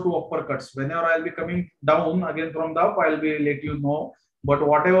from lower to upper cuts. Whenever I'll be coming down again from the up, I'll be let you know. But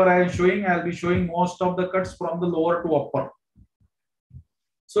whatever I am showing, I'll be showing most of the cuts from the lower to upper.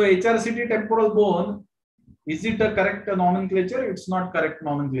 So HRCT temporal bone, is it a correct nomenclature? It's not correct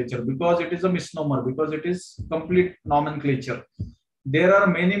nomenclature because it is a misnomer, because it is complete nomenclature. There are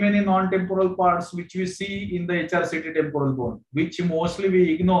many, many non-temporal parts which we see in the HRCT temporal bone, which mostly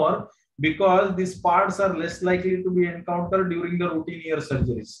we ignore because these parts are less likely to be encountered during the routine ear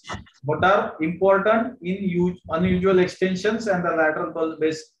surgeries, but are important in unusual extensions and the lateral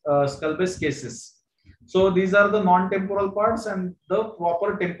skull base cases. So these are the non-temporal parts and the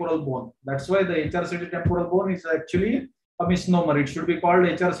proper temporal bone. That's why the HRCT temporal bone is actually a misnomer. It should be called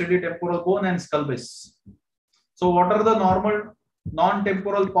HRCT temporal bone and skull base. So what are the normal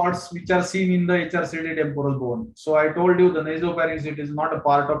non-temporal parts which are seen in the HRCT temporal bone? So I told you the nasopharynx, it is not a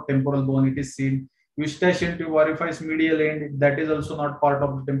part of temporal bone, it is seen. Eustachian tube orifice medial end, that is also not part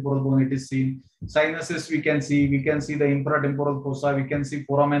of the temporal bone, it is seen. Sinuses we can see the infratemporal fossa, we can see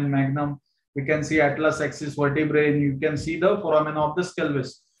foramen magnum, we can see atlas axis vertebrae, you can see the foramen of the skull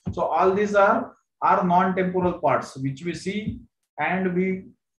base. So all these are non-temporal parts which we see and we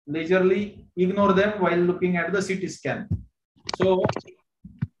leisurely ignore them while looking at the CT scan. So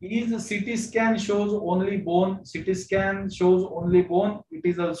is CT scan shows only bone, CT scan shows only bone, it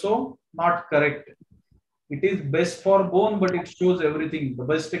is also not correct. It is best for bone, but it shows everything. The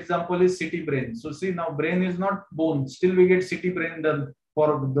best example is CT brain. So see, now brain is not bone, still we get CT brain done.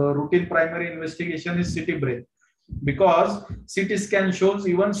 For the routine primary investigation is CT brain, because CT scan shows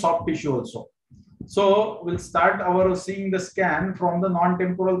even soft tissue also. So we'll start our seeing the scan from the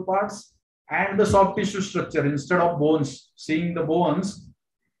non-temporal parts and the soft tissue structure instead of bones. Seeing the bones,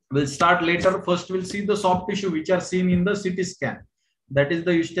 we'll start later. First we'll see the soft tissue which are seen in the CT scan. That is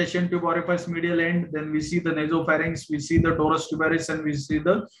the eustachian tube orifice medial end. Then we see the nasopharynx, we see the torus tuberous, and we see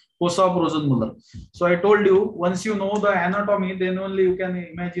the fossa of Rosenmuller. So I told you, once you know the anatomy, then only you can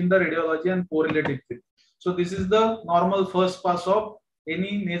imagine the radiology and correlate it with. So this is the normal first pass of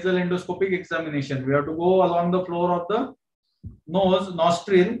any nasal endoscopic examination. We have to go along the floor of the nose,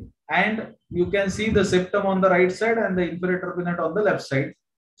 nostril, and you can see the septum on the right side and the inferior turbinate on the left side.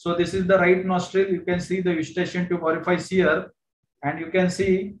 So this is the right nostril. You can see the eustachian tube orifice here, and you can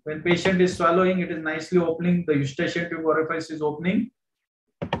see when patient is swallowing, it is nicely opening. The eustachian tube orifice is opening.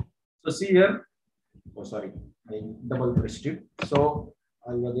 So see here. Oh, sorry, I double pressed it. So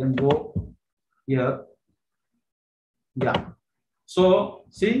I will again go here. Yeah. So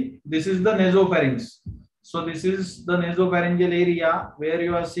see, this is the nasopharynx. So this is the nasopharyngeal area where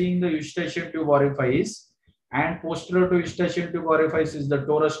you are seeing the eustachian tube orifice, and posterior to eustachian tube orifice is the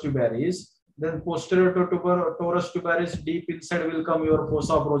torus tubaris. Then posterior to torus tubaris, deep inside will come your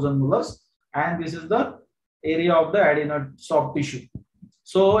fossa of Rosenmüller's, and this is the area of the adenoid soft tissue.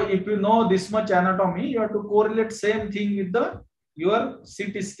 So if you know this much anatomy, you have to correlate same thing with the your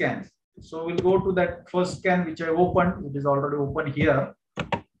CT scan. So we'll go to that first scan which I opened. It is already open here.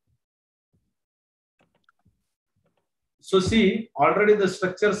 So see, already the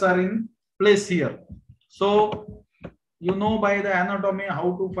structures are in place here. So you know by the anatomy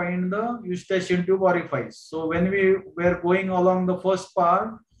how to find the eustachian tube orifice. So when we were going along the first pass,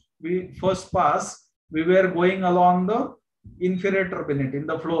 we were going along the inferior turbinate in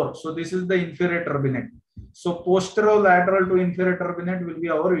the floor. So this is the inferior turbinate. So posterolateral to inferior turbinate will be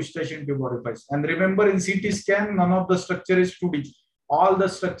our eustachian tube orifice. And remember, in CT scan, none of the structure is 2D. All the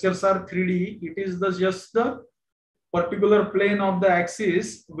structures are 3D. It is just the particular plane of the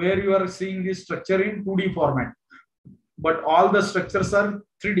axis where you are seeing this structure in 2D format. But all the structures are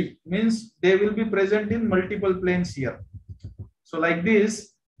 3D, means they will be present in multiple planes here. So like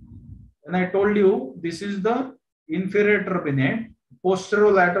this, and I told you this is the inferior turbinate.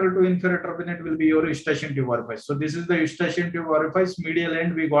 Posterolateral to inferior turbinate will be your eustachian tube orifice. So this is the eustachian tube orifice, medial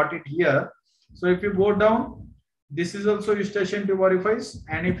end, we got it here. So if you go down, this is also eustachian tube orifice,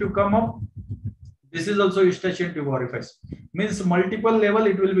 and if you come up, this is also eustachian tube orifice. Means multiple level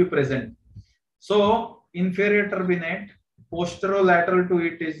it will be present. So inferior turbinate, posterolateral to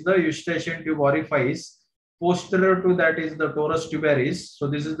it is the eustachian tube orifice. Posterior to that is the torus tubaris. So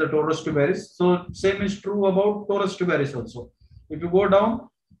this is the torus tubaris. So same is true about torus tubaris also. If you go down,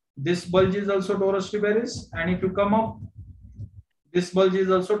 this bulge is also torus tubaris, and if you come up, this bulge is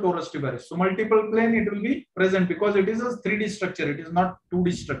also torus tubaris. So multiple plane it will be present because it is a 3D structure. It is not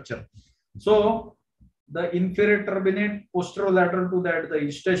 2D structure. So the inferior turbinate, posterolateral to that the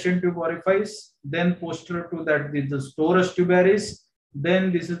eustachian tube orifice, then posterior to that is the torus tubaris,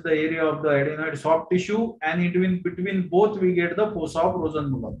 then this is the area of the adenoid soft tissue, and in between both we get the fossa of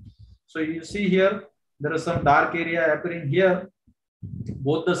Rosenmüller. So you see here there is some dark area appearing here,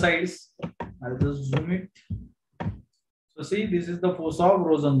 both the sides. I'll just zoom it. So see, this is the fossa of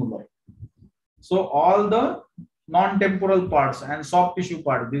Rosenmüller. So all the non-temporal parts and soft tissue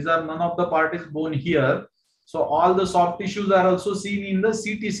part, these are none of the part is bone here. So all the soft tissues are also seen in the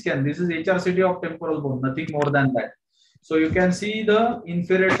CT scan. This is HRCT of temporal bone, nothing more than that. So you can see the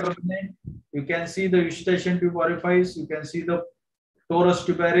inferior turbinate, you can see the eustachian tube orifice, you can see the torus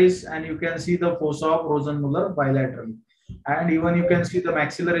tubaris, and you can see the fossa of Rosenmüller bilaterally. And even you can see the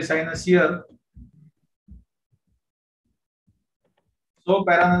maxillary sinus here. So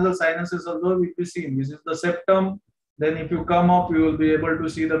paranasal sinuses also will be seen. This is the septum. Then if you come up, you will be able to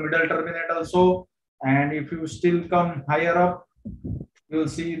see the middle turbinate also. And if you still come higher up, you will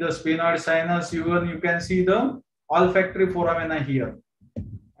see the sphenoid sinus. Even you can see the olfactory foramina here.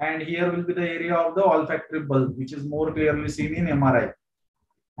 And here will be the area of the olfactory bulb, which is more clearly seen in MRI.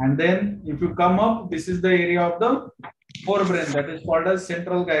 And then if you come up, this is the area of the forebrain, that is called as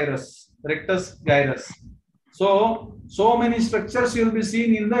central gyrus, rectus gyrus. So many structures you will be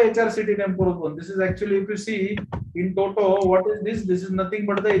seen in the HRCT temporal bone. This is actually, if you see in toto, what is this? This is nothing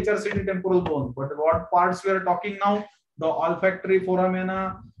but the HRCT temporal bone. But what parts we are talking now? The olfactory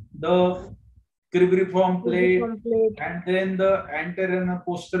foramina, the cribriform plate, and then the anterior and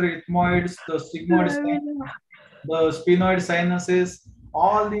posterior ethmoids, the sigmoid sinus, the sphenoid sinuses.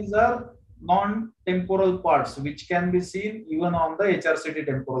 All these are non-temporal parts which can be seen even on the HRCT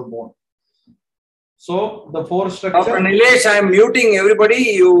temporal bone. So the four structures. Dr. Nilesh, I am muting everybody.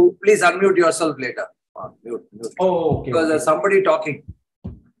 You please unmute yourself later. Mute. Oh, okay. Because there's somebody talking.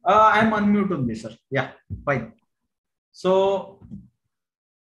 I'm unmuted only, sir. Yeah, fine. So,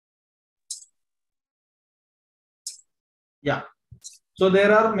 yeah. So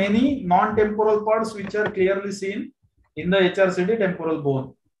there are many non-temporal parts which are clearly seen in the HRCT temporal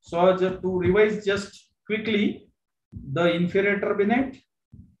bone. So just to revise just quickly, the inferior turbinate,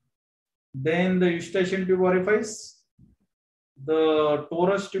 then the eustachian tube orifice, the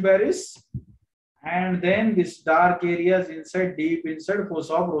torus tubaris, And then this dark areas inside, deep inside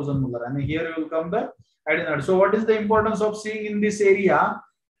fossa of Rosenmuller. And here you will come the adenoid. So what is the importance of seeing in this area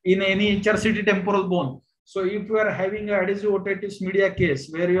in any HRCT temporal bone? So if you are having a adhesive otitis media case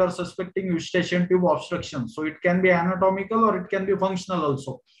where you are suspecting eustachian tube obstruction, so it can be anatomical or it can be functional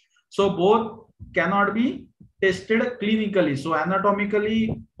also. So both cannot be tested clinically. So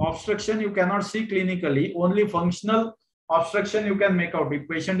anatomically obstruction you cannot see clinically, only functional obstruction you can make out. If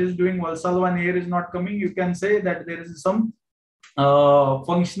patient is doing Valsalva and air is not coming, you can say that there is some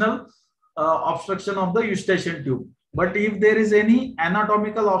functional obstruction of the eustachian tube. But if there is any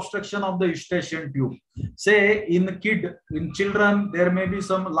anatomical obstruction of the eustachian tube, say in children, there may be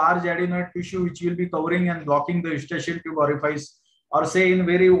some large adenoid tissue which will be covering and blocking the eustachian tube orifice, or say in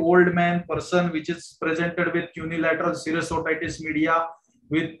very old man person which is presented with unilateral serous otitis media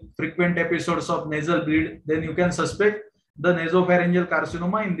with frequent episodes of nasal bleed, then you can suspect the nasopharyngeal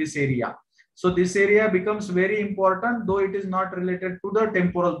carcinoma in this area. So this area becomes very important, though it is not related to the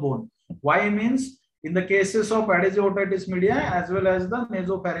temporal bone. Why means in the cases of adhesive otitis media as well as the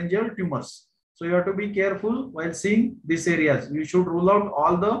nasopharyngeal tumors. So you have to be careful while seeing these areas. You should rule out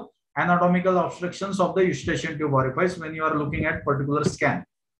all the anatomical obstructions of the eustachian tube orifice when you are looking at particular scan.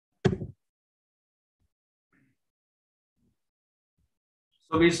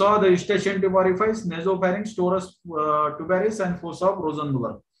 So we saw the eustachian tube orifice, nasopharynx, torus tuberis, and fossa of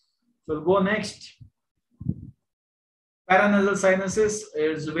Rosenmuller. So we'll go next. Paranasal sinuses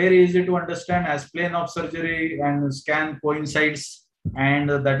is very easy to understand as plane of surgery and scan coincides, and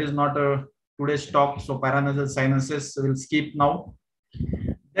that is not today's talk. So paranasal sinuses we'll skip now.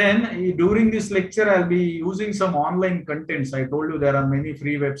 Then during this lecture, I'll be using some online contents. I told you there are many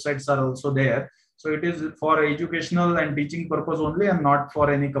free websites are also there. So it is for educational and teaching purpose only and not for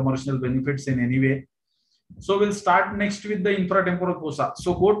any commercial benefits in any way. So we'll start next with the infratemporal fossa.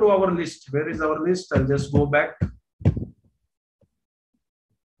 So go to our list. Where is our list? I'll just go back.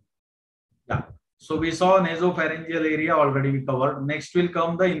 Yeah. So we saw nasopharyngeal area already we covered. Next will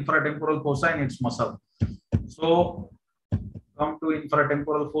come the infratemporal fossa and its muscle. So come to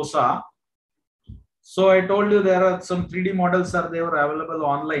infratemporal fossa. So I told you there are some 3D models they were available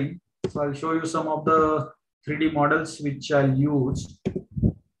online. So I'll show you some of the 3D models which I'll use.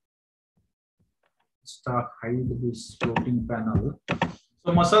 Hide this floating panel.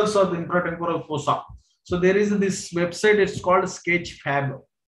 So muscles of the infratemporal fossa. So there is this website, it's called Sketchfab.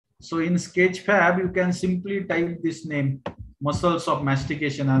 So in Sketchfab, you can simply type this name, muscles of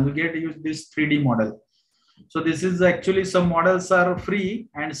mastication, and you get use this 3D model. So this is actually some models are free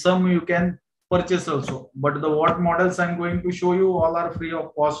and some you can purchase also. But the what models I'm going to show you all are free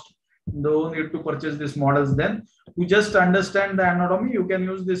of cost. No need to purchase these models. Then to just understand the anatomy, you can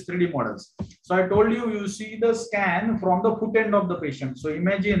use these 3D models. So I told you, you see the scan from the foot end of the patient. So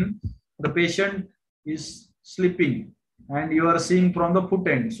imagine the patient is sleeping and you are seeing from the foot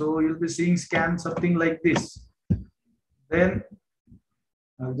end. So you'll be seeing scan something like this. Then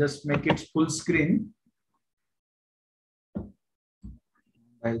I'll just make it full screen.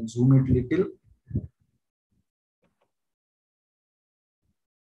 I'll zoom it little.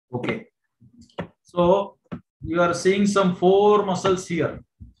 Okay. So you are seeing some 4 muscles here.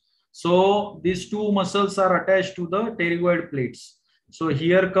 So these 2 muscles are attached to the pterygoid plates. So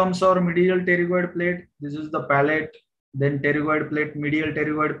here comes our medial pterygoid plate. This is the palate. Then pterygoid plate, medial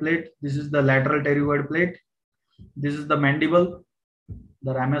pterygoid plate. This is the lateral pterygoid plate. This is the mandible,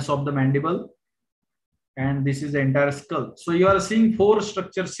 the ramus of the mandible. And this is the entire skull. So you are seeing 4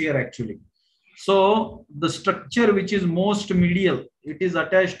 structures here actually. So the structure which is most medial, it is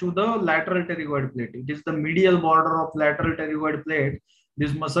attached to the lateral pterygoid plate. It is the medial border of lateral pterygoid plate.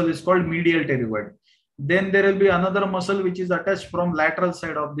 This muscle is called medial pterygoid. Then there will be another muscle which is attached from lateral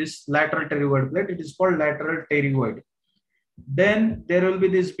side of this lateral pterygoid plate. It is called lateral pterygoid. Then there will be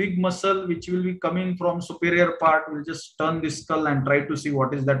this big muscle which will be coming from superior part. We'll just turn this skull and try to see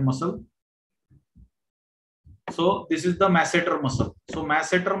what is that muscle. So this is the masseter muscle. So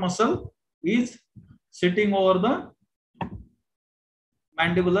masseter muscle is sitting over the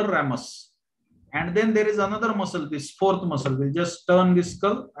mandibular ramus. And then there is another muscle, this 4th muscle. We'll just turn this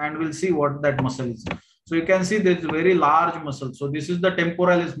skull and we'll see what that muscle is. So you can see there is a very large muscle. So this is the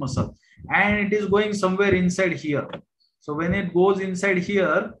temporalis muscle and it is going somewhere inside here. So when it goes inside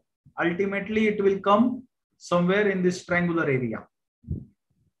here, ultimately it will come somewhere in this triangular area.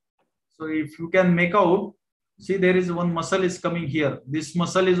 So if you can make out, see there is one muscle is coming here. This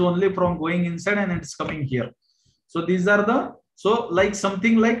muscle is only from going inside and it's coming here. So these are the, so like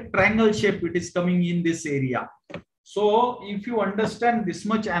something like triangle shape, it is coming in this area. So if you understand this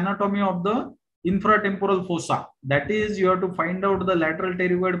much anatomy of the infratemporal fossa. That is, you have to find out the lateral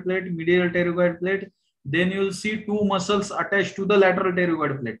pterygoid plate, medial pterygoid plate. Then you will see two muscles attached to the lateral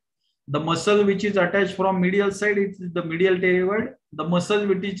pterygoid plate. The muscle which is attached from medial side is the medial pterygoid. The muscle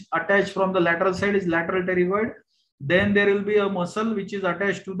which is attached from the lateral side is lateral pterygoid. Then there will be a muscle which is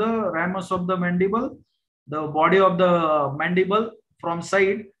attached to the ramus of the mandible, the body of the mandible from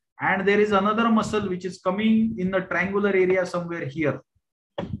side. And there is another muscle which is coming in the triangular area somewhere here.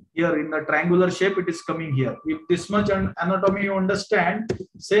 Here in the triangular shape, it is coming here. If this much anatomy you understand,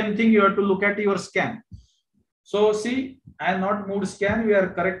 same thing you have to look at your scan. So see, I have not moved scan. We are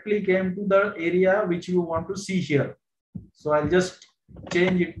correctly came to the area which you want to see here. So I'll just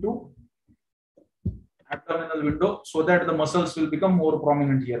change it to abdominal window so that the muscles will become more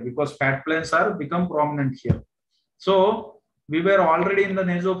prominent here, because fat planes are become prominent here. So we were already in the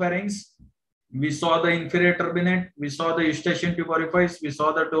nasopharynx. We saw the inferior turbinate, we saw the eustachian tube orifice, we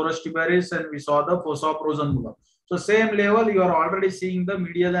saw the torus tubaris, and we saw the fossa prosungular. So same level, you are already seeing the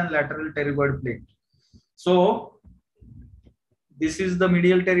medial and lateral pterygoid plate. So this is the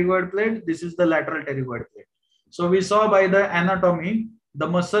medial pterygoid plate, this is the lateral pterygoid plate. So we saw by the anatomy, the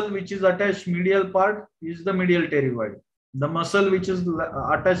muscle which is attached medial part is the medial pterygoid. The muscle which is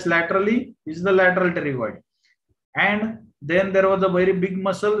attached laterally is the lateral pterygoid. And then there was a very big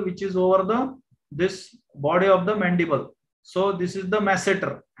muscle which is over this body of the mandible. So this is the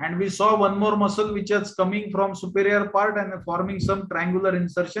masseter. And we saw one more muscle which is coming from superior part and forming some triangular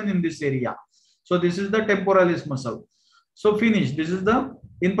insertion in this area. So this is the temporalis muscle. So finish. This is the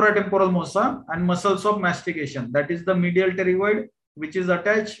infratemporal fossa and muscles of mastication. That is the medial pterygoid which is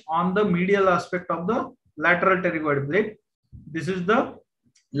attached on the medial aspect of the lateral pterygoid plate. This is the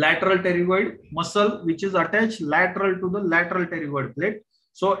lateral pterygoid muscle which is attached lateral to the lateral pterygoid plate.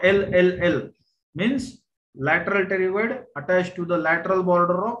 So LLL means lateral pterygoid attached to the lateral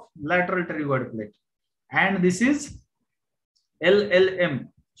border of lateral pterygoid plate. And this is LLM.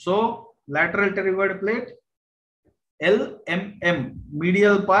 So lateral pterygoid plate, LMM,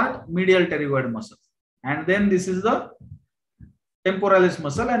 medial part, medial pterygoid muscle. And then this is the temporalis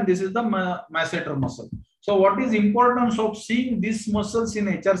muscle and this is the masseter muscle. So what is importance of seeing these muscles in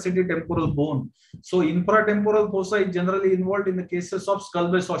HRCT temporal bone? So infratemporal fossa is generally involved in the cases of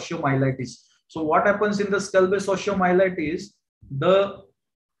skull base osteomyelitis. So what happens in the skull base osteomyelitis? The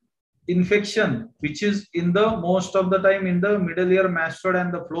infection which is in the most of the time in the middle ear mastoid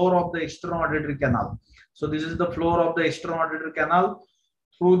and the floor of the external-auditory canal. So this is the floor of the external-auditory canal.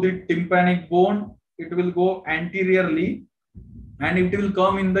 Through the tympanic bone, it will go anteriorly and it will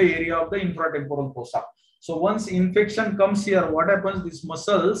come in the area of the infratemporal fossa. So once infection comes here, what happens? These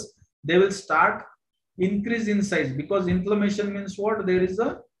muscles, they will start increase in size, because inflammation means what? There is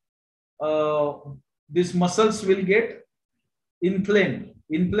a, these muscles will get inflamed.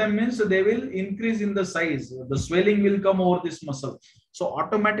 Inflamed means they will increase in the size. The swelling will come over this muscle. So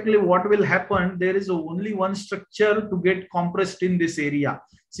automatically what will happen? There is only one structure to get compressed in this area.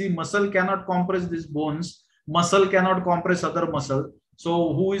 See, muscle cannot compress these bones. Muscle cannot compress other muscle.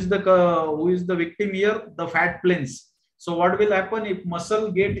 So who is the victim here? The fat planes. So what will happen if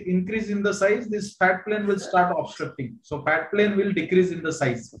muscle get increase in the size? This fat plane will start obstructing. So fat plane will decrease in the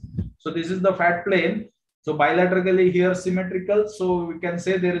size. So this is the fat plane. So bilaterally here symmetrical. So we can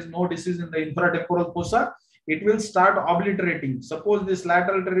say there is no disease in the infratemporal fossa. It will start obliterating. Suppose this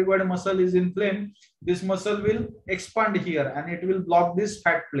lateral pterygoid muscle is inflamed. This muscle will expand here and it will block this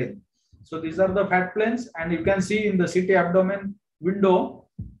fat plane. So these are the fat planes, and you can see in the CT abdomen window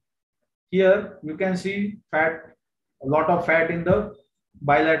here you can see fat, a lot of fat in the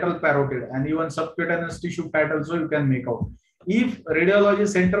bilateral parotid, and even subcutaneous tissue fat also you can make out. If radiology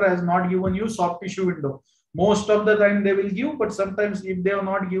center has not given you soft tissue window, most of the time they will give, but sometimes if they have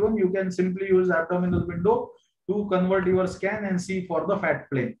not given, you can simply use abdominal window to convert your scan and see for the fat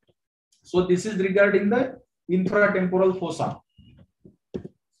plane. So this is regarding the infratemporal fossa.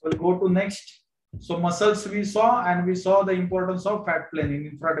 We'll go to next. So muscles we saw, and we saw the importance of fat plane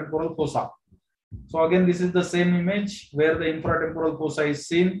in infratemporal fossa. So again, this is the same image where the infratemporal fossa is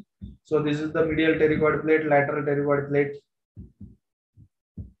seen. So this is the medial pterygoid plate, lateral pterygoid plate.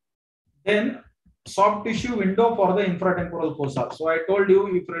 Then soft tissue window for the infratemporal fossa. So I told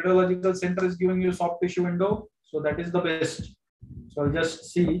you, if radiological center is giving you soft tissue window, so that is the best. So I'll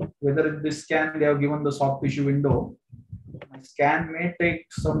just see whether in this scan they have given the soft tissue window. My scan may take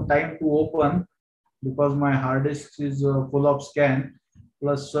some time to open because my hard disk is full of scan.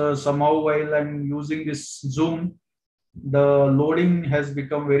 Plus somehow while I'm using this Zoom, the loading has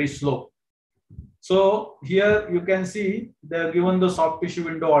become very slow. So here you can see they have given the soft tissue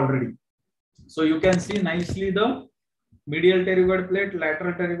window already. So you can see nicely the medial pterygoid plate,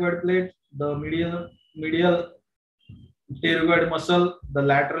 lateral pterygoid plate, the medial pterygoid muscle, the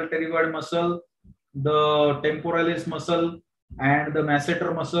lateral pterygoid muscle, the temporalis muscle, and the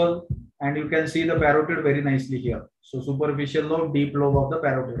masseter muscle, and you can see the parotid very nicely here. So superficial lobe, deep lobe of the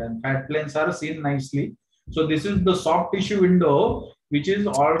parotid, and fat planes are seen nicely. So this is the soft tissue window which is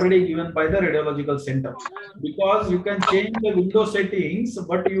already given by the radiological center, because you can change the window settings,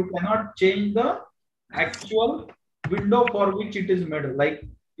 but you cannot change the actual window for which it is made. Like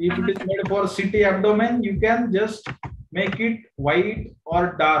if it is made for CT abdomen, you can just make it white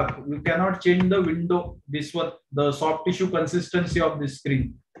or dark. You cannot change the window, this one, the soft tissue consistency of this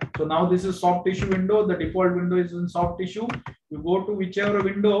screen. So now this is soft tissue window. The default window is in soft tissue. You go to whichever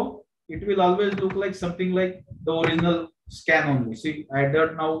window, it will always look like something like the original scan only. See, I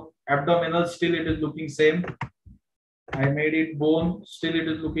did now abdominal, still it is looking same. I made it bone, still it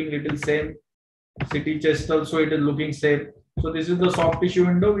is looking little same. CT chest also it is looking same. So this is the soft tissue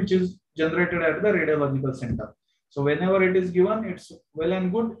window which is generated at the radiological center. So whenever it is given, it's well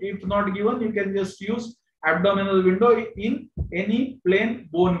and good. If not given, you can just use abdominal window in any plain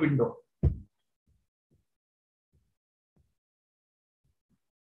bone window.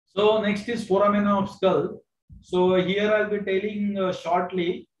 So next is foramina of skull. So here I'll be telling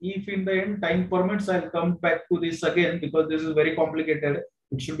shortly. If in the end time permits, I'll come back to this again, because this is very complicated.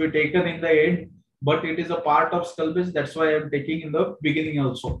 It should be taken in the end, but it is a part of skull base. That's why I'm taking in the beginning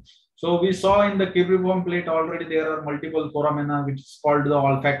also. So we saw in the cubiform plate already there are multiple foramina, which is called the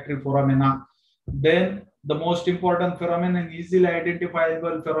olfactory foramina. Then the most important foramen and easily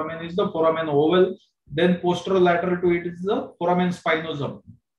identifiable foramen is the foramen oval. Then posterolateral to it is the foramen spinosum.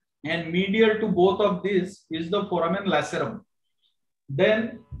 And medial to both of these is the foramen lacerum.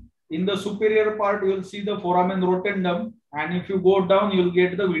 Then in the superior part, you will see the foramen rotundum. And if you go down, you will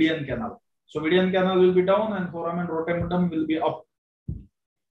get the Vidian canal. So Vidian canal will be down and foramen rotundum will be up.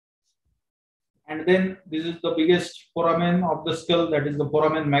 And then this is the biggest foramen of the skull, that is the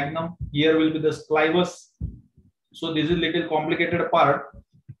foramen magnum. Here will be the sclivus. So this is little complicated part.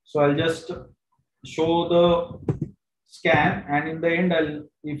 So I'll just show the scan, and in the end,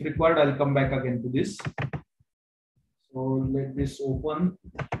 if required, I'll come back again to this. So let this open.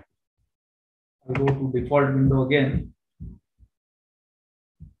 I'll go to default window again.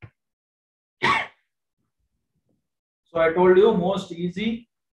 So I told you most easy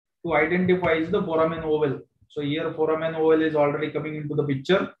to identify is the foramen oval. So here foramen oval is already coming into the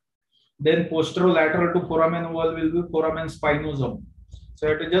picture. Then posterolateral to foramen oval will be foramen spinosum. So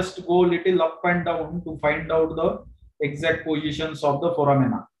you have to just go little up and down to find out the exact positions of the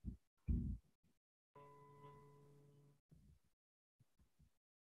foramina.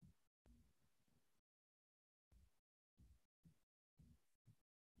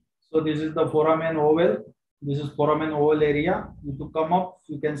 So this is the foramen oval. This is foramen oval area. If you come up,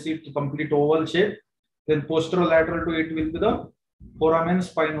 you can see it complete oval shape. Then posterolateral to it will be the foramen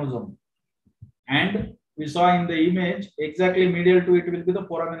spinosum. And we saw in the image, exactly medial to it will be the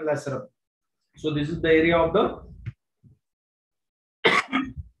foramen lacerum. So this is the area of the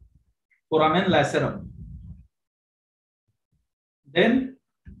foramen lacerum. Then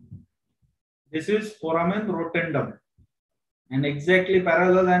this is foramen rotundum, and exactly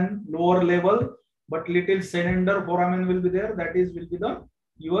parallel and lower level, but little cylinder foramen will be there. That is will be the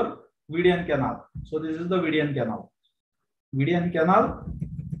your Vidian canal. So this is the Vidian canal. Vidian canal,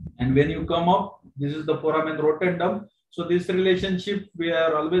 and when you come up, this is the foramen rotundum. So this relationship we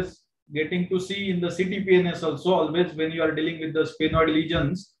are always getting to see in the CTPNS also, always when you are dealing with the sphenoid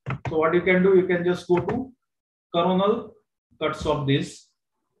lesions. So what you can do, you can just go to coronal cuts of this.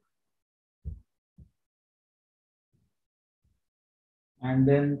 And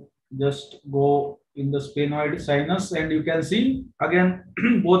then just go in the sphenoid sinus, and you can see again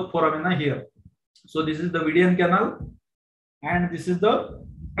both foramina here. So this is the Vidian canal, and this is the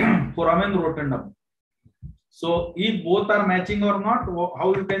foramen rotundum. So if both are matching or not,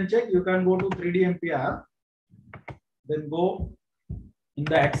 how you can check? You can go to 3D MPR, then go in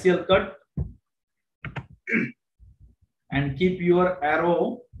the axial cut and keep your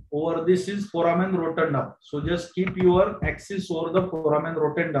arrow over this is foramen rotundum. So just keep your axis over the foramen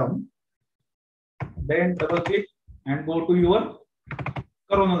rotundum, then double click and go to your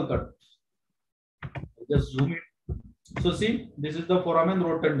coronal cut. Just zoom it. So see, this is the foramen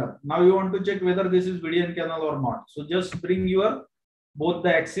rotundum. Now you want to check whether this is Vidian canal or not. So just bring your both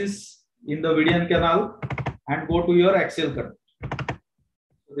the axis in the Vidian canal and go to your axial cut.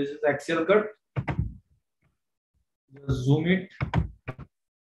 So this is axial cut. Just zoom it.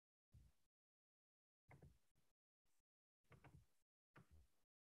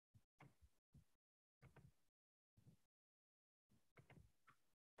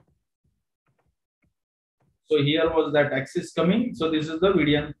 So here was that axis coming. So this is the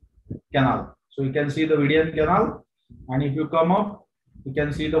Vidian canal. So you can see the Vidian canal, and if you come up, you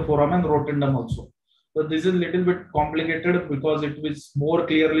can see the foramen rotundum also. So this is a little bit complicated because it is more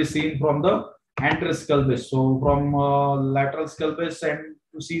clearly seen from the anterior skull base. So from lateral skull base and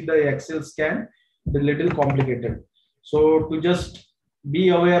to see the axial scan, it's a little complicated. So to just be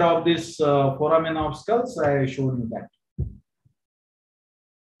aware of this foramen of skulls, I showed you that.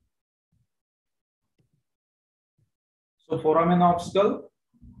 So foramen of skull,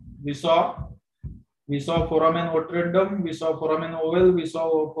 we saw foramen rotundum, we saw foramen ovale, we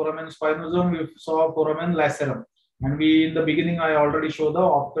saw foramen spinosum, we saw foramen lacerum, and we in the beginning I already showed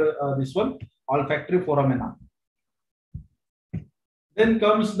the this one olfactory foramina. Then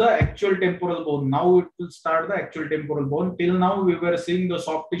comes the actual temporal bone. Now it will start the actual temporal bone. Till now we were seeing the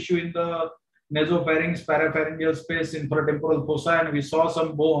soft tissue in the nasopharynx, parapharyngeal space, infratemporal fossa, and we saw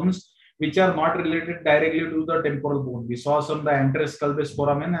some bones which are not related directly to the temporal bone. We saw some the anterior skull base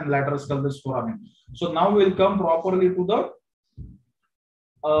foramen and lateral skull base foramen. So now we'll come properly to the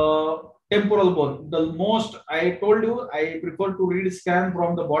temporal bone. The most, I told you, I prefer to read scan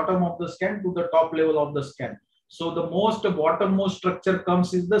from the bottom of the scan to the top level of the scan. So the most bottommost structure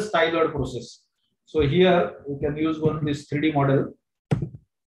comes is the styloid process. So here we can use this 3D model.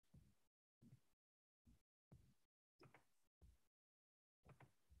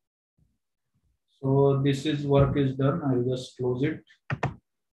 So this is work is done. I will just close it.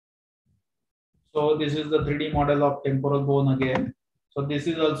 So this is the 3D model of temporal bone again. So this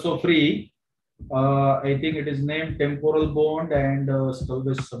is also free. I think it is named temporal bone and skull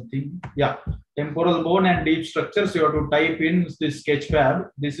base something. Yeah, temporal bone and deep structures. You have to type in this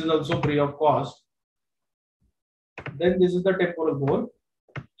sketchpad. This is also free of cost. Then this is the temporal bone.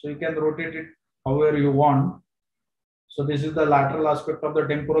 So you can rotate it however you want. So this is the lateral aspect of the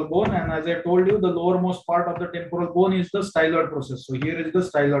temporal bone, and as I told you, the lowermost part of the temporal bone is the styloid process. So here is the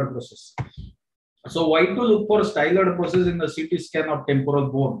styloid process. So why to look for styloid process in the CT scan of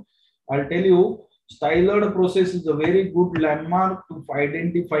temporal bone? I'll tell you, styloid process is a very good landmark to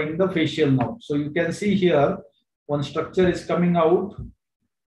identifying the facial nerve. So you can see here, one structure is coming out.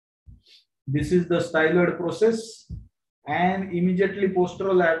 This is the styloid process, and immediately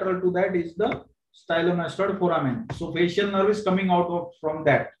posterolateral to that is the stylomastoid foramen. So facial nerve is coming out from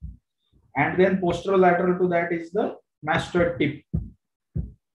that, and then posterolateral to that is the mastoid tip.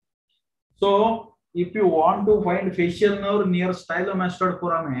 So if you want to find facial nerve near stylomastoid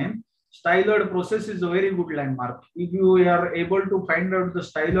foramen, styloid process is a very good landmark. If you are able to find out the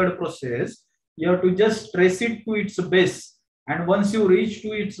styloid process, you have to just trace it to its base, and once you reach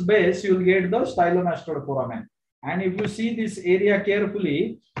to its base, you will get the stylomastoid foramen. And if you see this area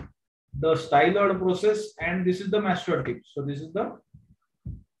carefully, the styloid process, and this is the mastoid tip. So this is the,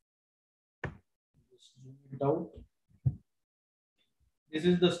 zoom it out. This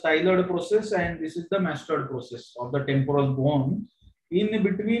is the styloid process, and this is the mastoid process of the temporal bone. In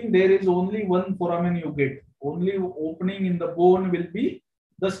between, there is only one foramen you get. Only opening in the bone will be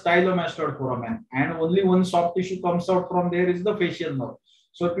the stylomastoid foramen, and only one soft tissue comes out from there is the facial nerve.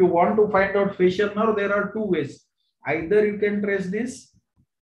 So if you want to find out facial nerve, there are two ways. Either you can trace this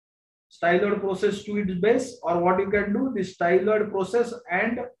styloid process to its base, or what you can do, the styloid process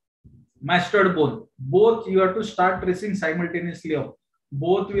and mastoid bone, both you have to start tracing simultaneously up.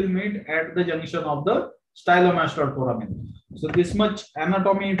 Both will meet at the junction of the stylomastoid foramen. So this much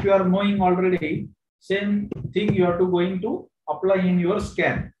anatomy, if you are knowing already, same thing you are to going to apply in your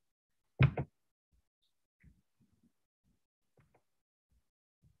scan.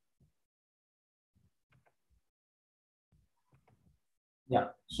 Yeah,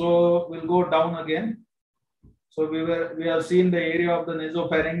 so we'll go down again. So we have seen the area of the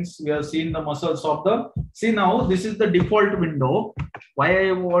nasopharynx. We have seen the muscles of the. See now, this is the default window. Why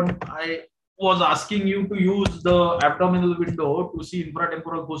I was asking you to use the abdominal window to see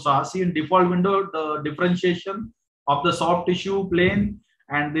infratemporal fossa. See in default window, the differentiation of the soft tissue plane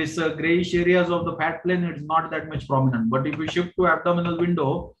and this grayish areas of the fat plane, it's not that much prominent. But if we shift to abdominal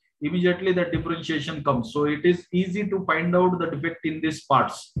window, immediately the differentiation comes. So it is easy to find out the defect in these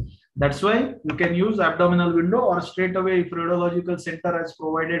parts. That's why you can use abdominal window, or straight away if radiological center has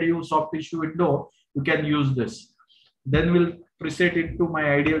provided you soft tissue window, you can use this. Then we'll preset it to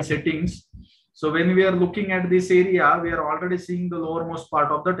my ideal settings. So when we are looking at this area, we are already seeing the lowermost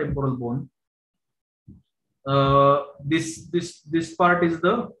part of the temporal bone. This part is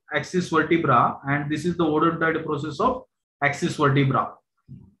the axis vertebra, and this is the odontoid process of axis vertebra.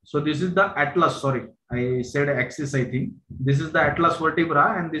 So this is the atlas, sorry, I said axis, I think. This is the atlas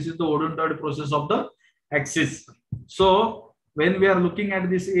vertebra, and this is the odontoid process of the axis. So when we are looking at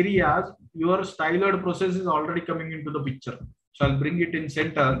these areas, your styloid process is already coming into the picture. So I'll bring it in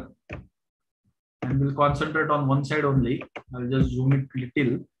center and we'll concentrate on one side only. I'll just zoom it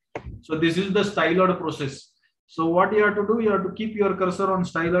little. So this is the styloid process. So what you have to do, you have to keep your cursor on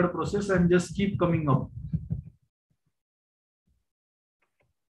styloid process and just keep coming up.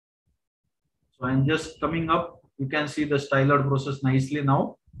 So I'm just coming up. You can see the styloid process nicely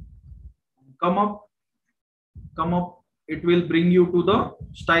now. Come up. It will bring you to the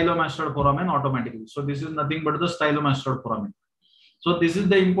stylomastoid foramen automatically. So this is nothing but the stylomastoid foramen. So this is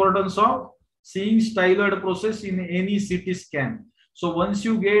the importance of seeing styloid process in any CT scan. So once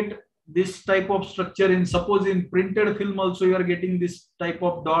you get this type of structure in, suppose in printed film also you are getting this type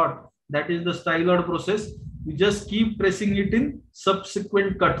of dot, that is the styloid process. You just keep pressing it in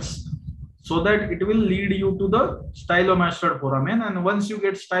subsequent cuts so that it will lead you to the stylomastoid foramen. And once you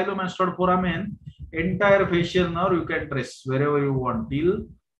get stylomastoid foramen, entire facial nerve you can trace wherever you want till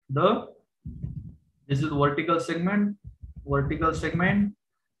the, this is vertical segment,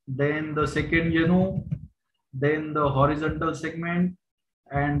 then the second genu, then the horizontal segment,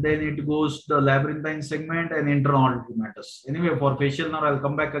 and then it goes the labyrinthine segment and internal auditory matters. Anyway, for facial nerve, I'll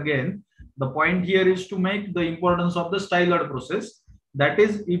come back again. The point here is to make the importance of the styloid process. That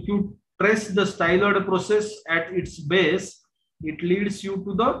is, if you trace the styloid process at its base, it leads you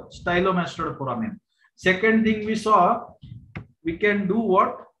to the stylomastoid foramen. Second thing we saw, we can do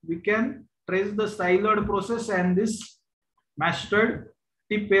what? We can trace the styloid process and this mastoid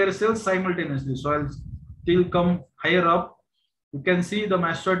tip pair cells simultaneously. So I'll still come higher up. You can see the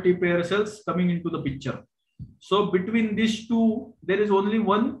mastoid tip pair cells coming into the picture. So between these two, there is only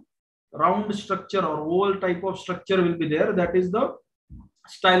one round structure or oval type of structure will be there. That is the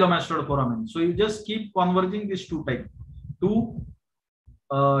stylomastoid foramen. So you just keep converging these two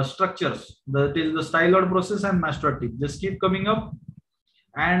structures. That is the styloid process and mastoid tip. Just keep coming up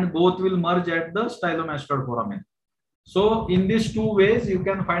and both will merge at the stylomastoid foramen. So in these two ways, you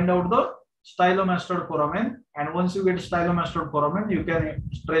can find out the stylomastoid foramen, and once you get stylomastoid foramen, you can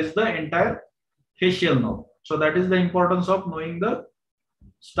trace the entire facial nerve. So that is the importance of knowing the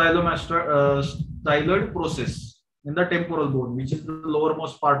styloid process in the temporal bone, which is the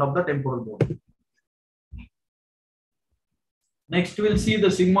lowermost part of the temporal bone. Next, we'll see the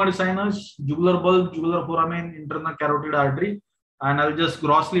sigmoid sinus, jugular bulb, jugular foramen, internal carotid artery, and I'll just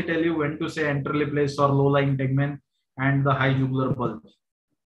grossly tell you when to say enterally placed or low-lying tegmen and the high jugular bulb.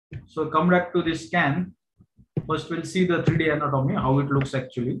 So come back to this scan. First, we'll see the 3D anatomy, how it looks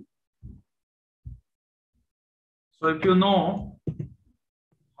actually. So if you know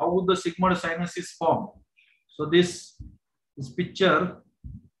how the sigmoid sinus is formed, so this picture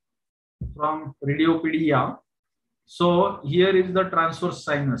from Radiopedia. So here is the transverse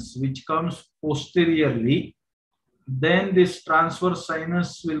sinus which comes posteriorly. Then this transverse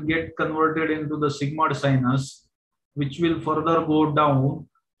sinus will get converted into the sigmoid sinus, which will further go down.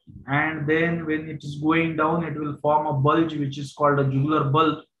 And then when it is going down, it will form a bulge which is called a jugular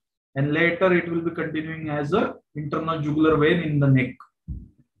bulb. And later it will be continuing as a internal jugular vein in the neck.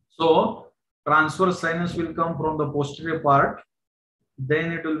 So transverse sinus will come from the posterior part.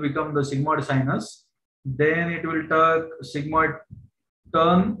 Then it will become the sigmoid sinus. Then it will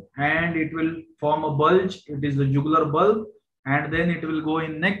turn and it will form a bulge. It is the jugular bulb, and then it will go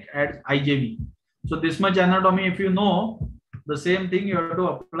in neck as IJV. So this much anatomy, if you know, the same thing you have to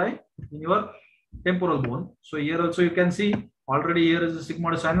apply in your temporal bone. So here also you can see already here is the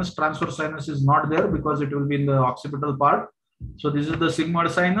sigmoid sinus. Transverse sinus is not there because it will be in the occipital part. So this is the sigmoid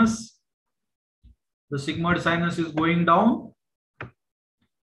sinus. The sigmoid sinus is going down.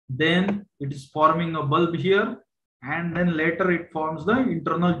 Then it is forming a bulb here, and then later it forms the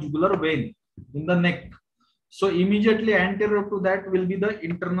internal jugular vein in the neck. So immediately anterior to that will be the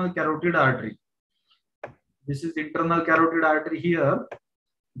internal carotid artery. This is internal carotid artery here.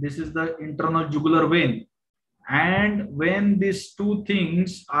 This is the internal jugular vein. And when these two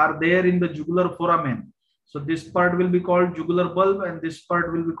things are there in the jugular foramen, so this part will be called jugular bulb and this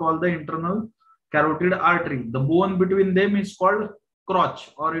part will be called the internal carotid artery. The bone between them is called crotch,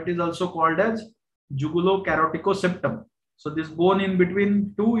 or it is also called as jugulocarotidoseptum. So this bone in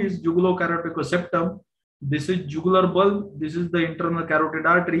between two is jugulocarotidoseptum. This is jugular bulb. This is the internal carotid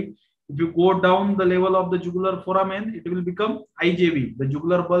artery. If you go down the level of the jugular foramen, it will become IJV. The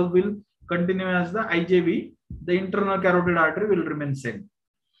jugular bulb will continue as the IJV. The internal carotid artery will remain same.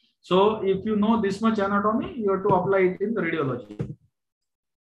 So if you know this much anatomy, you have to apply it in the radiology.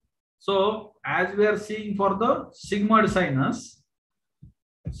 So as we are seeing for the sigmoid sinus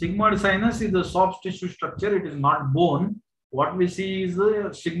is a soft tissue structure. It is not bone. What we see is the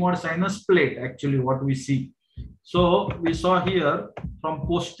sigmoid sinus plate, actually what we see. So we saw here from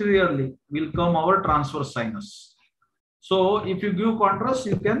posteriorly will come our transverse sinus. So if you give contrast,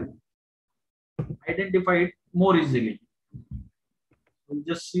 you can identify it more easily. We'll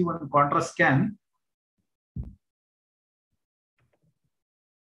just see one contrast scan.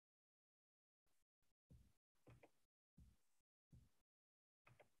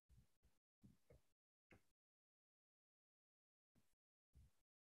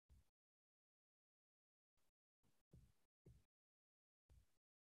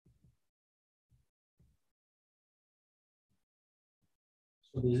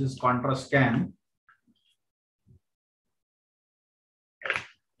 So this is contrast scan.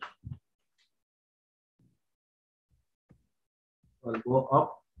 I'll go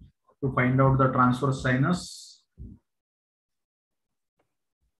up to find out the transverse sinus.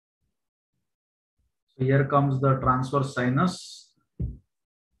 So here comes the transverse sinus.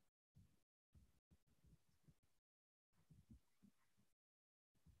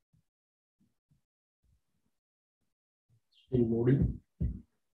 Still loading.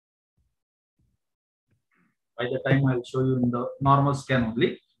 By the time I'll show you in the normal scan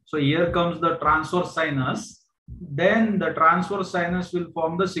only. So here comes the transverse sinus. Then the transverse sinus will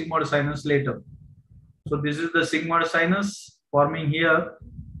form the sigmoid sinus later. So this is the sigmoid sinus forming here.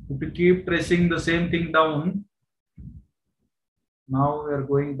 If you keep tracing the same thing down, now we are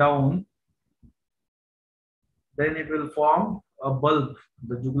going down, then it will form a bulb,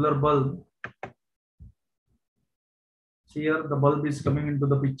 the jugular bulb. See here, the bulb is coming into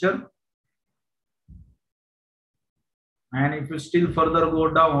the picture. And if you still further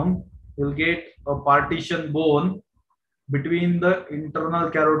go down, you'll get a partition bone between the internal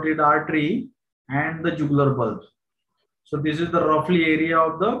carotid artery and the jugular bulb. So this is the roughly area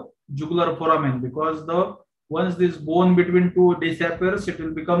of the jugular foramen, because once this bone between two disappears, it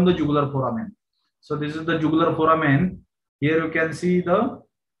will become the jugular foramen. So this is the jugular foramen. Here you can see the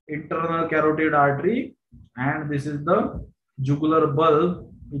internal carotid artery, and this is the jugular bulb.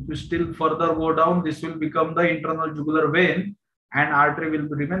 If you still further go down, this will become the internal jugular vein, and artery will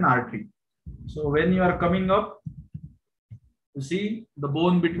remain artery. So when you are coming up, you see the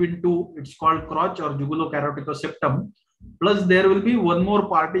bone between two, it's called crotch or jugulocarotic septum. Plus there will be one more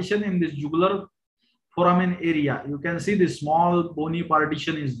partition in this jugular foramen area. You can see this small bony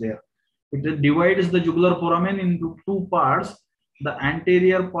partition is there. It divides the jugular foramen into two parts. The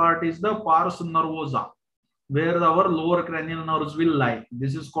anterior part is the pars nervosa, where our lower cranial nerves will lie.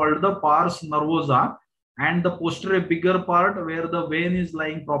 This is called the pars nervosa. And the posterior bigger part where the vein is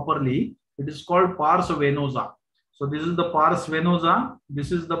lying properly, it is called pars venosa. So this is the pars venosa,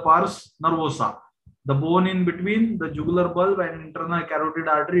 this is the pars nervosa. The bone in between the jugular bulb and internal carotid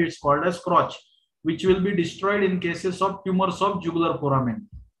artery is called as crotch, which will be destroyed in cases of tumors of jugular foramen.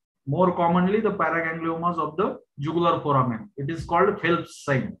 More commonly, the paragangliomas of the jugular foramen. It is called Phelps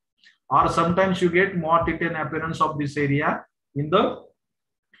sign. Or sometimes you get moth-eaten appearance of this area in the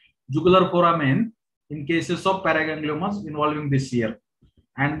jugular foramen in cases of paragangliomas involving this ear.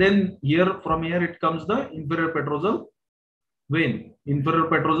 And then from here it comes the inferior petrosal vein. Inferior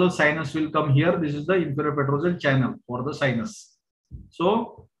petrosal sinus will come here. This is the inferior petrosal channel for the sinus.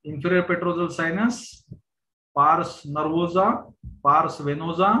 So inferior petrosal sinus, pars nervosa, pars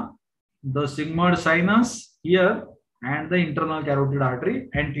venosa, the sigmoid sinus here, and the internal carotid artery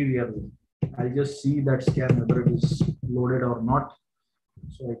anteriorly. I'll just see that scan whether it is loaded or not.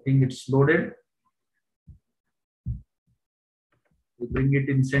 So I think it's loaded. We bring it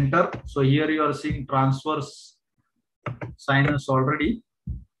in center. So here you are seeing transverse sinus already.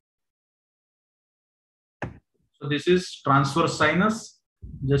 So this is transverse sinus.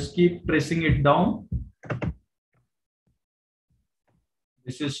 Just keep pressing it down.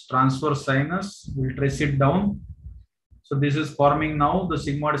 This is transverse sinus. We'll trace it down. So this is forming now the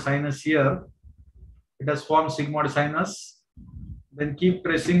sigmoid sinus here. It has formed sigmoid sinus. Then keep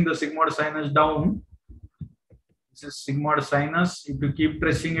tracing the sigmoid sinus down. This is sigmoid sinus. If you keep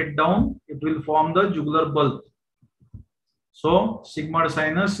pressing it down, it will form the jugular bulb. So sigmoid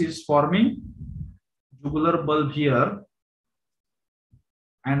sinus is forming jugular bulb here.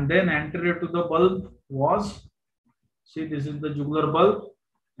 And then anterior to the bulb was, see, this is the jugular bulb,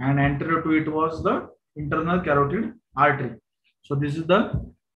 and anterior to it was the internal carotid artery. So this is the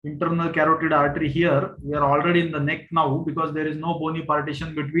internal carotid artery here. We are already in the neck now because there is no bony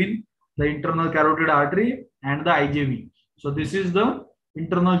partition between the internal carotid artery and the IJV. So this is the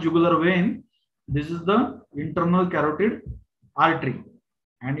internal jugular vein. This is the internal carotid artery.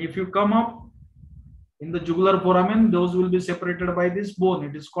 And if you come up in the jugular foramen, those will be separated by this bone.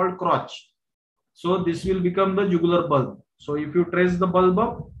 It is called crotch. So this will become the jugular bulb. So if you trace the bulb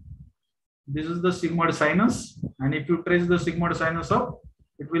up, This is the sigmoid sinus, and if you trace the sigmoid sinus up,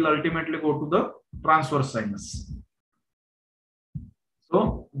 it will ultimately go to the transverse sinus.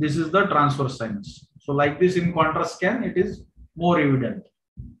 So this is the transverse sinus. So like this in contrast scan, it is more evident.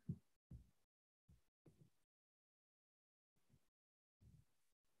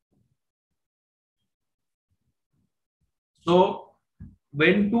 So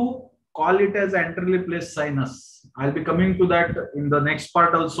when to call it as anteriorly placed sinus, I'll be coming to that in the next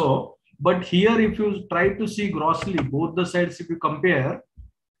part also. But here, if you try to see grossly both the sides, if you compare,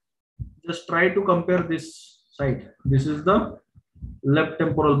 just try to compare this side. This is the left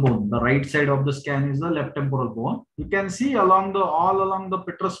temporal bone. The right side of the scan is the left temporal bone. You can see along the all along the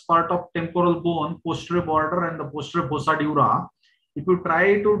petrous part of temporal bone, posterior border and the posterior fossa dura. If you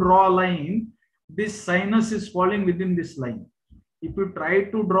try to draw a line, this sinus is falling within this line. If you try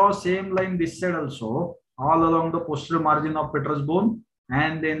to draw same line this side also, all along the posterior margin of petrous bone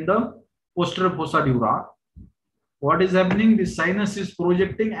and then the posterior fossa dura, what is happening? This sinus is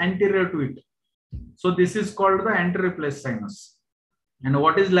projecting anterior to it. So this is called the anterior placed sinus. And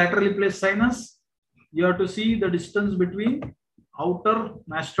what is laterally placed sinus? You have to see the distance between outer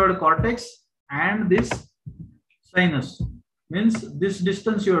mastoid cortex and this sinus. Means this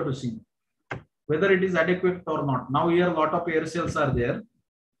distance you have to see whether it is adequate or not. Now here a lot of air cells are there.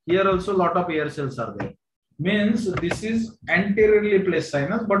 Here also a lot of air cells are there. Means this is anteriorly placed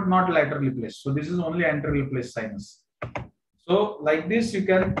sinus but not laterally placed. So this is only anteriorly placed sinus. So like this you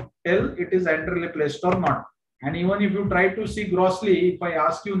can tell it is anteriorly placed or not. And even if you try to see grossly, if I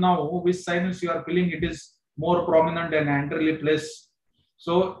ask you now which sinus you are feeling it is more prominent and anteriorly placed.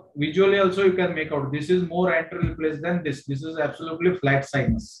 So visually also you can make out this is more anteriorly placed than this. This is absolutely flat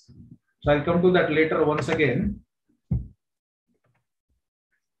sinus. So I'll come to that later once again.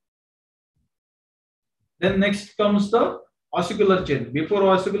 Then next comes the ossicular chain. Before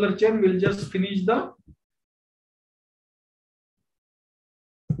ossicular chain, we'll just finish the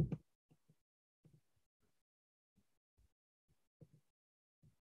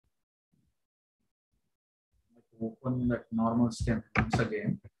open that normal scan once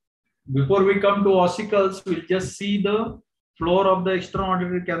again. Before we come to ossicles, we'll just see the floor of the external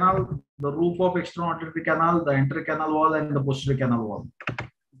auditory canal, the roof of external auditory canal, the anterior canal wall, and the posterior canal wall.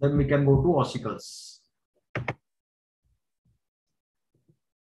 Then we can go to ossicles.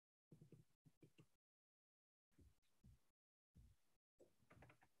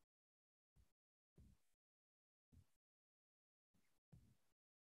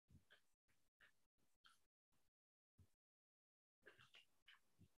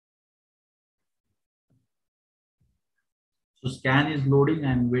 So scan is loading.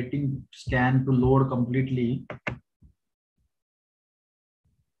 I'm waiting scan to load completely.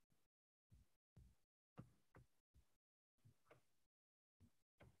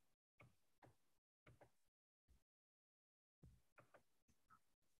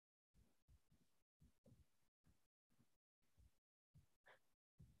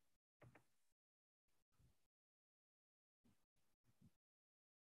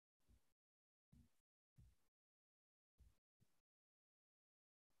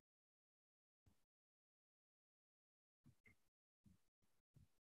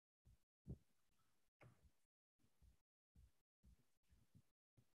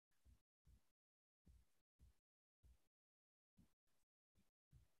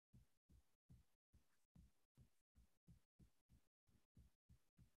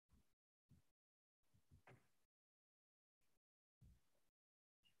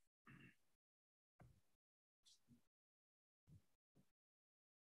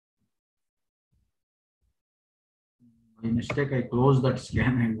 By mistake, I closed that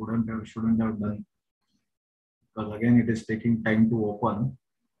scan. I shouldn't have done, because again it is taking time to open.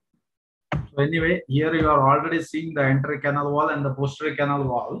 So anyway, here you are already seeing the anterior canal wall and the posterior canal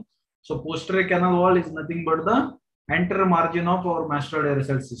wall. So posterior canal wall is nothing but the anterior margin of our mastoid air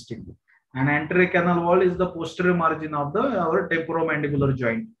cell system, and anterior canal wall is the posterior margin of our temporomandibular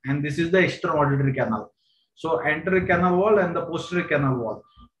joint, and this is the external auditory canal. So anterior canal wall and the posterior canal wall.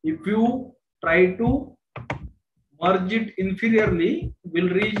 If you try to merge it inferiorly, will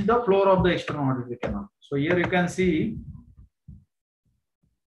reach the floor of the external auditory canal. So here you can see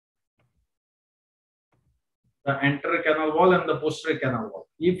the anterior canal wall and the posterior canal wall.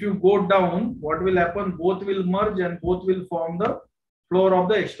 If you go down, what will happen? Both will merge and both will form the floor of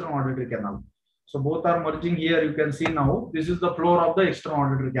the external auditory canal. So both are merging here. You can see now this is the floor of the external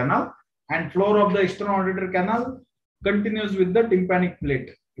auditory canal, and floor of the external auditory canal continues with the tympanic plate.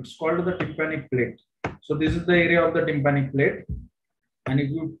 It's called the tympanic plate. So this is the area of the tympanic plate, and if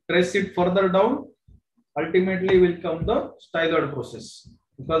you trace it further down, ultimately will come the styloid process.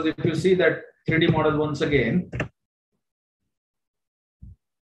 Because if you see that 3D model once again,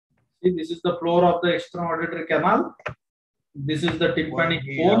 see, this is the floor of the external auditory canal. This is the tympanic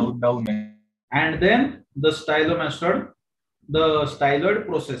bone, and then the stylomastoid, the styloid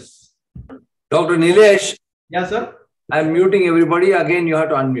process. Dr. Nilesh, Yes, sir. I'm muting everybody. Again, you have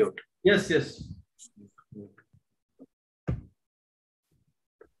to unmute. Yes, yes.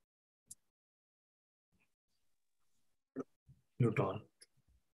 Mute on.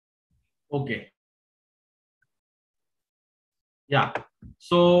 Okay. Yeah.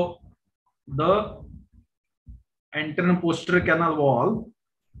 So the anterior and posterior canal wall,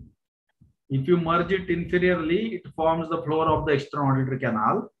 if you merge it inferiorly, it forms the floor of the external auditory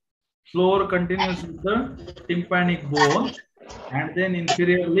canal. Floor continues with the tympanic bone, and then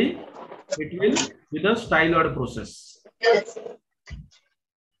inferiorly it will be the styloid process.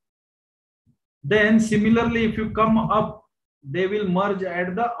 Then similarly, if you come up, they will merge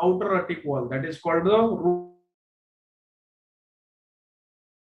at the outer atic wall. That is called the roof.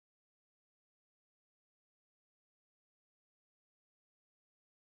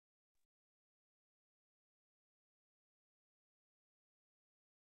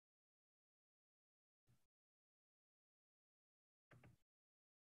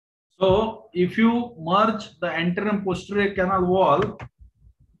 So if you merge the anterior and posterior canal wall,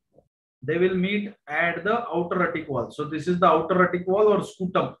 they will meet at the outer atic wall. So this is the outer atic wall or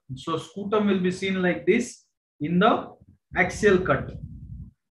scutum. So scutum will be seen like this in the axial cut.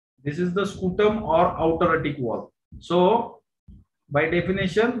 This is the scutum or outer atic wall. So by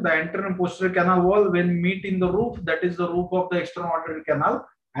definition, the anterior and posterior canal wall when meet in the roof, that is the roof of the external auditory canal,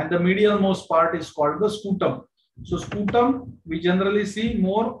 and the medial most part is called the scutum. So scutum we generally see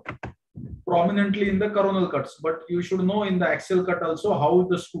more prominently in the coronal cuts, but you should know in the axial cut also how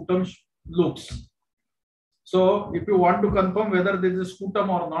the scutum looks. So if you want to confirm whether this is scutum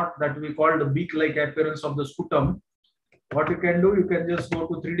or not, that we call the beak-like appearance of the scutum, what you can do, you can just go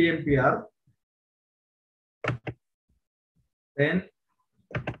to 3D MPR. Then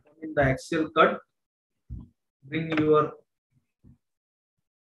in the axial cut, bring your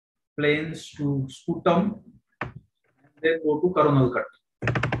planes to scutum, and then go to coronal cut.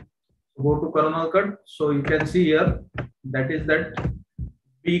 Go to coronal cut. So you can see here, that is that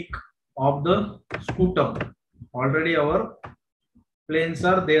peak of the scutum. Already our planes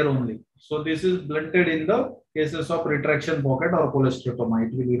are there only. So this is blunted in the cases of retraction pocket or cholesteatoma.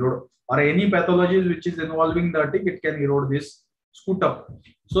 It will erode, or any pathologies which is involving the atic, it can erode this scutum.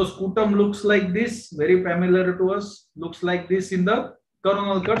 So scutum looks like this, very familiar to us, looks like this in the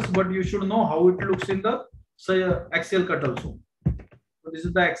coronal cuts, but you should know how it looks in the axial cut also. So this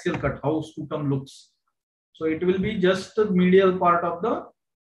is the axial cut, how scutum looks. So it will be just the medial part of the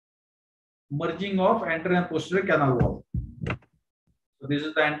merging of anterior and posterior canal wall. So this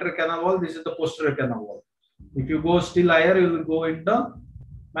is the anterior canal wall, this is the posterior canal wall. If you go still higher, you will go in the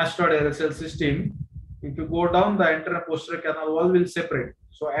mastoid aerosol system. If you go down, the anterior and posterior canal wall will separate.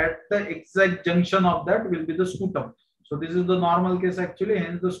 So at the exact junction of that will be the scutum. So this is the normal case actually,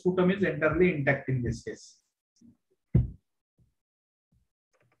 hence the scutum is entirely intact in this case.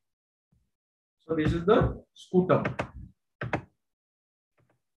 So this is the scutum.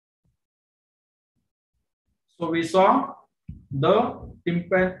 So we saw the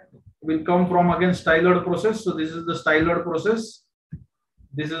tympan will come from again styloid process. So this is the styloid process.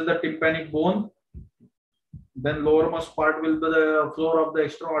 This is the tympanic bone. Then lowermost part will be the floor of the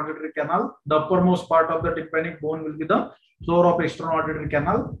external auditory canal. The uppermost part of the tympanic bone will be the floor of external auditory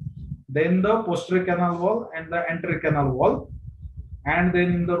canal. Then the posterior canal wall and the anterior canal wall. And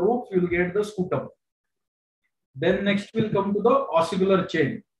then in the roof you will get the scutum. Then next will come to the ossicular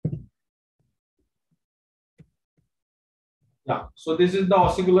chain. Yeah, so this is the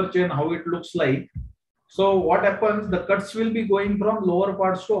ossicular chain, how it looks like. So what happens, the cuts will be going from lower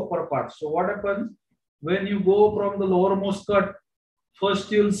parts to upper parts. So what happens, when you go from the lowermost cut,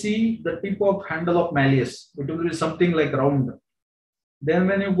 first you'll see the tip of handle of malleus. It will be something like round. Then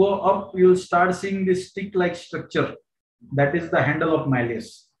when you go up, you'll start seeing this stick-like structure. That is the handle of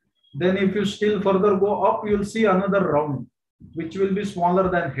malleus. Then if you still further go up, you'll see another round, which will be smaller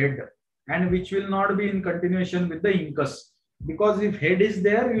than head and which will not be in continuation with the incus. Because if head is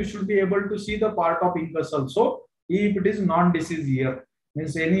there, you should be able to see the part of incus also, if it is non-disease here.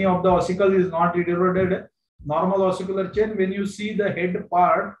 Means any of the ossicle is not eroded. Normal ossicular chain, when you see the head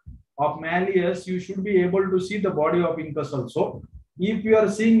part of malleus, you should be able to see the body of incus also. If you are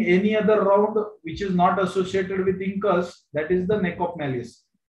seeing any other round which is not associated with incus, that is the neck of malleus.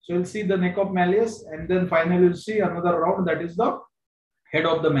 So you'll see the neck of malleus, and then finally you'll see another round, that is the head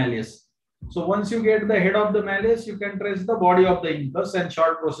of the malleus. So once you get the head of the malleus, you can trace the body of the incus and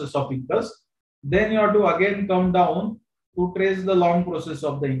short process of incus. Then you have to again come down to trace the long process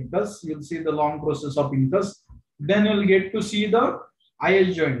of the incus. You'll see the long process of incus. Then you'll get to see the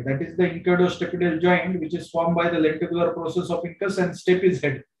IH joint, that is the incudostapedial joint, which is formed by the lenticular process of incus and stapes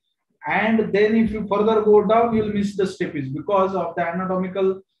head. And then if you further go down, you'll miss the stapes because of the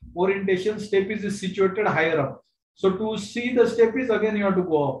anatomical orientation. Stapes is situated higher up. So to see the stapes, again you have to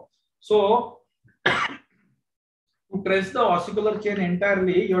go up. So to trace the ossicular chain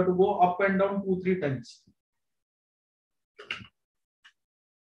entirely, you have to go up and down 2-3 times.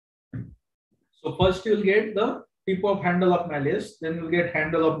 So first you'll get the tip of handle of malleus, then you'll get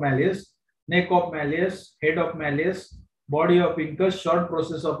handle of malleus, neck of malleus, head of malleus, body of incus, short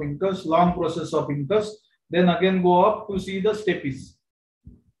process of incus, long process of incus, then again go up to see the stapes.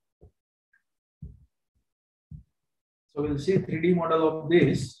 So we'll see 3D model of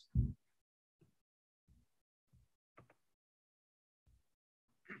this.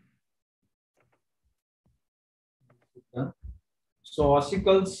 So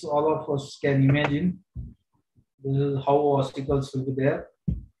ossicles, all of us can imagine. This is how ossicles will be there.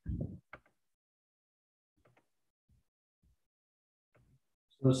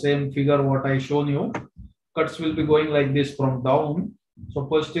 So same figure what I shown you. Cuts will be going like this from down. So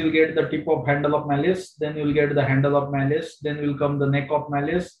first you'll get the tip of handle of malleus, then you'll get the handle of malleus, then will come the neck of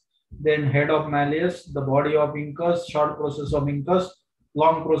malleus, then head of malleus, the body of incus, short process of incus,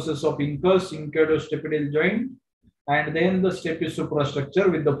 long process of incus, incudostapedial joint, and then the stapes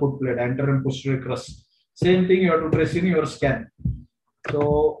suprastructure with the foot plate, anterior and posterior crust. Same thing you have to trace in your scan.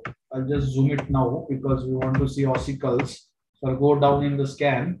 So I'll just zoom it now because we want to see ossicles. So I'll go down in the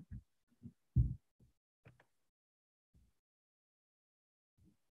scan.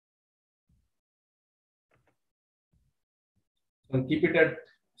 I'll keep it at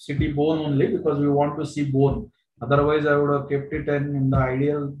city bone only because we want to see bone. Otherwise, I would have kept it in the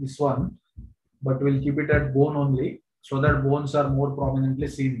ideal this one, but we'll keep it at bone only so that bones are more prominently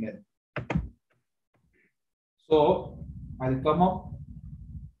seen there. So I'll come up.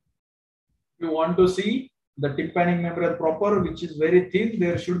 You want to see the tympanic membrane proper, which is very thin.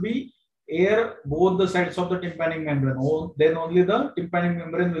 There should be air both the sides of the tympanic membrane. Then only the tympanic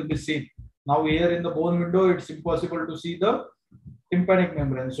membrane will be seen. Now here in the bone window, it's impossible to see the tympanic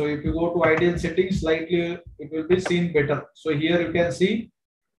membrane. So if you go to ideal settings, slightly it will be seen better. So here you can see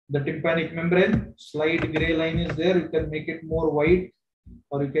the tympanic membrane, slight gray line is there. You can make it more white,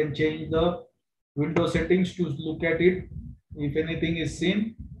 or you can change the window settings to look at it if anything is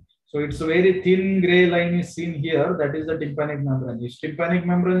seen. So it's a very thin gray line is seen here. That is the tympanic membrane. If tympanic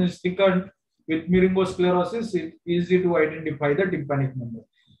membrane is thickened with meringosclerosis, it's easy to identify the tympanic membrane.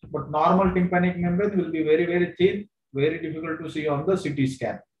 But normal tympanic membrane will be very, very thin, very difficult to see on the CT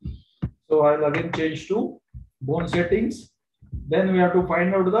scan. So I'll again change to bone settings. Then we have to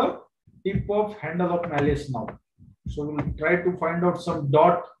find out the tip of handle of malleus now. So we'll try to find out some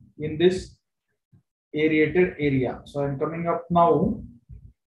dot in this aerated area. So I'm coming up now.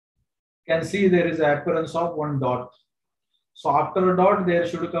 Can see there is an appearance of one dot. So after a dot, there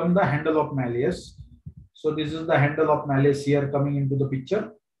should come the handle of malleus. So this is the handle of malleus here coming into the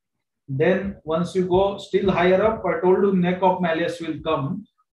picture. Then once you go still higher up, I told you neck of malleus will come.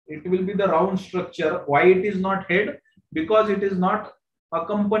 It will be the round structure. Why it is not head? Because it is not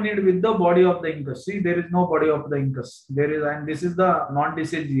accompanied with the body of the incus. See, there is no body of the incus. There is, and this is the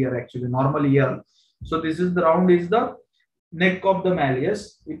non-diseased ear actually, normal ear. So this is the round is the neck of the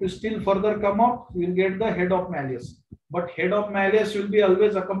malleus. If you still further come up, you will get the head of malleus. But head of malleus will be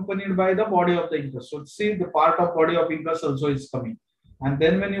always accompanied by the body of the incus. So see, the part of body of incus also is coming. And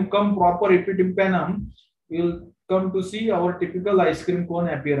then when you come proper epitympanum, you will come to see our typical ice cream cone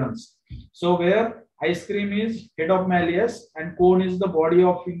appearance. So where ice cream is head of malleus and cone is the body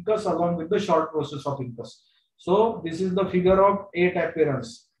of incus along with the short process of incus. So this is the figure of 8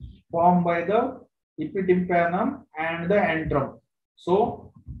 appearance formed by the epitympanum and the antrum.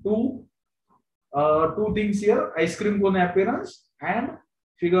 So two things here, ice cream cone appearance and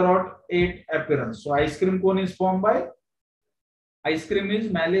figure out 8 appearance. So ice cream cone is formed by ice cream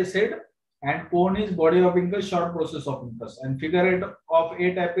is malleus head and cone is body of incus, short process of incus, and figure of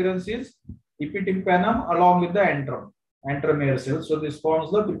 8 appearance is epitympanum along with the antrum hair cells. So this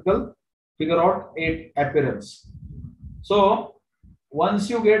forms the typical figure out 8 appearance. So once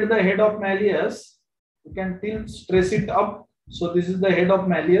you get the head of malleus, you can trace it up. So this is the head of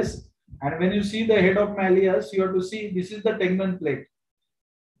malleus, and when you see the head of malleus, you have to see this is the tegment plate.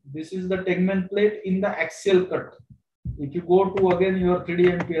 This is the tegment plate in the axial cut. If you go to again your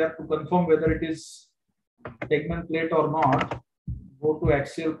 3D MPR to confirm whether it is tegment plate or not, go to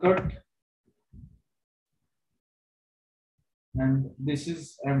axial cut. And this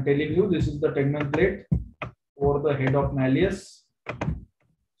is, I am telling you, this is the tegment plate over the head of malleus.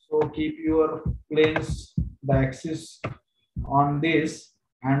 So keep your planes, the axis on this,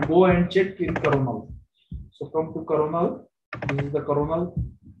 and go and check in coronal. So come to coronal. This is the coronal.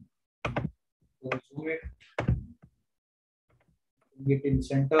 Zoom it. Get in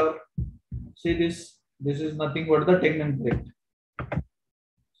center. See this. This is nothing but the tegment plate.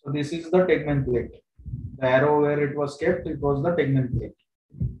 So this is the tegment plate. The arrow where it was kept, it was the tegment plate.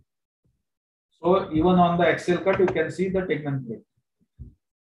 So even on the axial cut, you can see the tegment plate.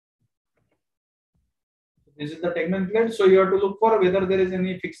 This is the tegment plate. So you have to look for whether there is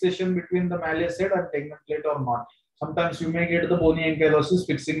any fixation between the malleus head and tegment plate or not. Sometimes you may get the bony ankylosis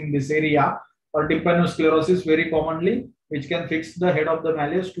fixing in this area, or tympanosclerosis very commonly, which can fix the head of the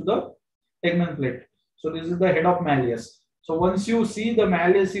malleus to the tegment plate. So this is the head of malleus. So once you see the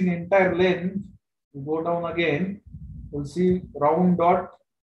malleus in entire length, you go down again, you'll see round dot.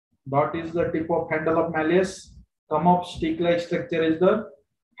 Dot is the tip of handle of malleus. Come up, stick-like structure is the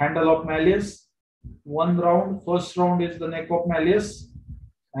handle of malleus. One round, first round is the neck of malleus,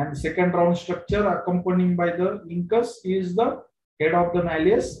 and second round structure accompanying by the incus is the head of the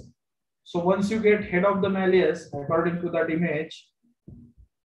malleus. So once you get head of the malleus, according to that image,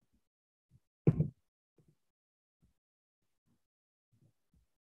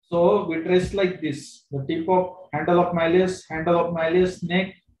 so we trace like this: the tip of handle of malleus,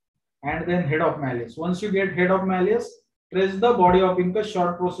 neck, and then head of malleus. Once you get head of malleus, trace the body of incus,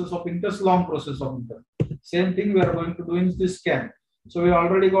 short process of incus, long process of incus. Same thing we are going to do in this scan. So we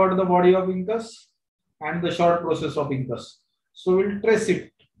already got the body of incus and the short process of incus. So we'll trace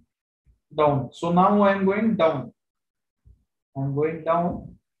it down. So now I am going down. I'm going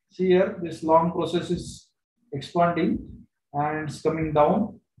down. See here, this long process is expanding and it's coming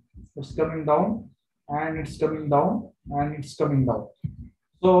down. It's coming down and it's coming down and it's coming down.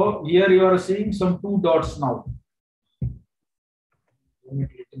 So here you are seeing some two dots now. Let me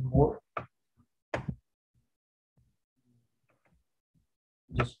get it more.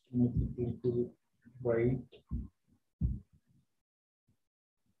 Just make it a little bright.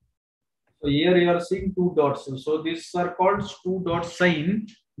 So here you are seeing two dots. So these are called two dot sign,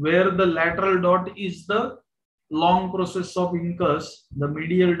 where the lateral dot is the long process of incus, the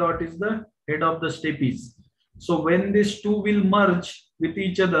medial dot is the head of the stapes. So when these two will merge with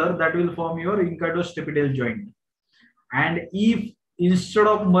each other, that will form your incudostapedial joint. And if instead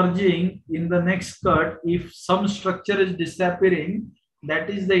of merging in the next cut, if some structure is disappearing,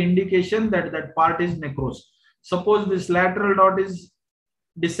 that is the indication that that part is necrosed. Suppose this lateral dot is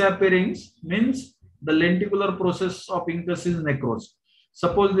disappearing, means the lenticular process of incus is necrosed.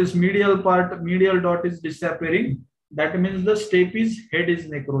 Suppose this medial dot is disappearing, that means the stapes head is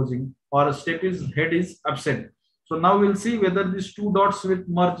necrosing or stapes head is absent. So now we'll see whether these two dots will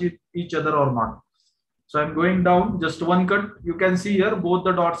merge with each other or not. So I'm going down, just one cut. You can see here both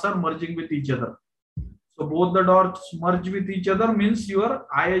the dots are merging with each other. So both the dots merge with each other means your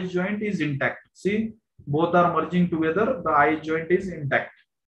IH joint is intact. See, both are merging together, the IH joint is intact.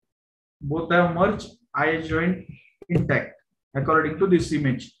 Both have merged, IH joint intact according to this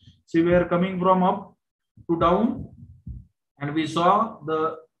image. See, we are coming from up to down and we saw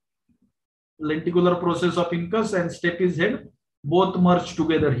the lenticular process of incus and stapes head both merge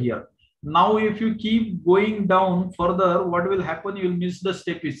together here. Now if you keep going down further, what will happen? You will miss the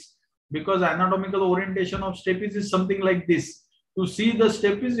stapes, because anatomical orientation of stapes is something like this. To see the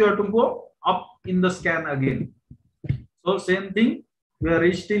stapes, you have to go up in the scan again. So same thing, we are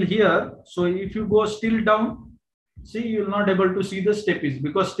reached till here. So if you go still down, see, you will not able to see the stapes,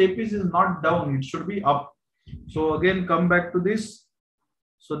 because stapes is not down, it should be up. So again, come back to this.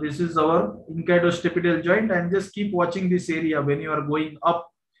 So this is our incudostapedial joint, and just keep watching this area when you are going up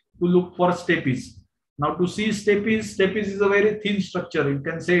to look for stapes. Now to see stapes is a very thin structure. You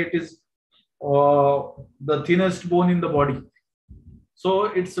can say it is the thinnest bone in the body. So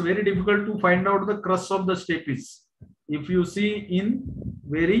it's very difficult to find out the crust of the stapes. If you see in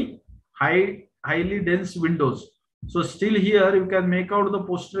very highly dense windows. So still here you can make out the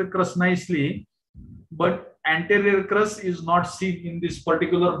posterior crust nicely, but anterior crust is not seen in this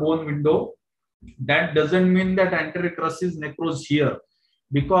particular bone window. That doesn't mean that anterior crust is necrosed here,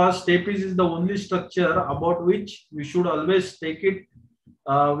 because stapes is the only structure about which we should always take it.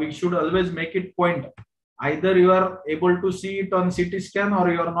 We should always make it point. Either you are able to see it on CT scan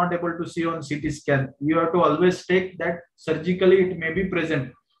or you are not able to see on CT scan. You have to always take that surgically it may be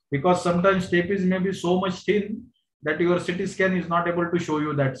present, because sometimes stapes may be so much thin that your CT scan is not able to show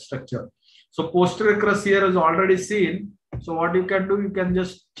you that structure. So posterior crust here is already seen. So what you can do, you can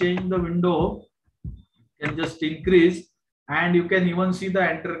just change the window, you can just increase, and you can even see the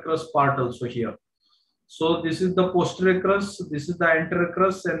anterior crust part also here. So this is the posterior crust, this is the anterior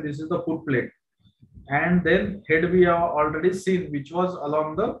crust, and this is the foot plate. And then head we have already seen, which was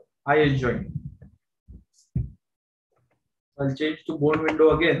along the IS joint. I'll change to bone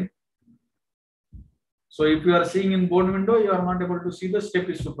window again. So if you are seeing in bone window, you are not able to see the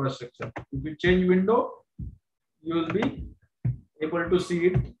stapes superstructure. If you change window, you will be able to see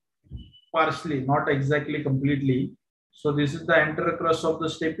it partially, not exactly completely. So this is the anterior crust of the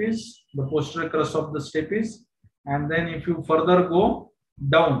stapes, the posterior crust of the stapes, and then if you further go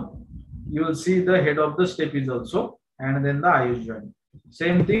down, you will see the head of the stapes also, and then the IS joint.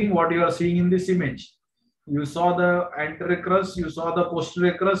 Same thing what you are seeing in this image. You saw the anterior crust, you saw the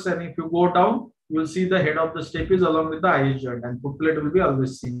posterior crust, and if you go down, you will see the head of the stapes along with the IS joint, and foot plate will be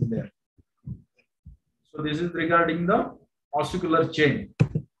always seen there. So this is regarding the ossicular chain.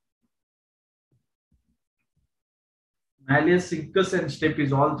 Malleus, incus, and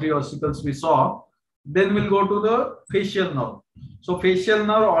stapes, all three ossicles we saw. Then we'll go to the facial nerve. So facial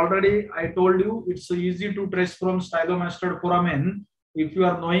nerve, already I told you, it's easy to trace from stylomastoid foramen if you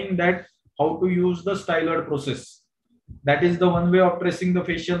are knowing that how to use the styloid process. That is the one way of tracing the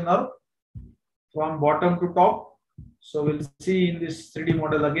facial nerve from bottom to top. So we'll see in this 3D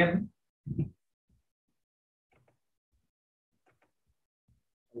model again.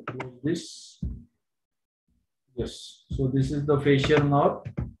 I'll close this. Yes, so this is the facial nerve.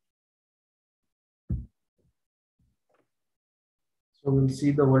 So we'll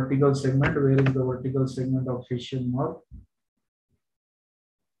see the vertical segment. Where is the vertical segment of facial nerve?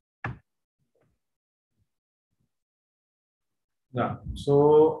 Yeah,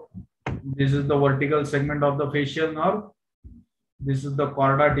 so this is the vertical segment of the facial nerve. This is the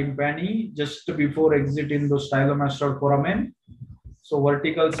chorda tympani just before exiting the stylomastoid foramen. So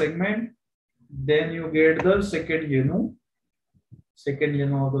vertical segment. Then you get the second genu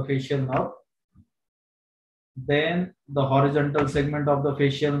of the facial nerve. Then the horizontal segment of the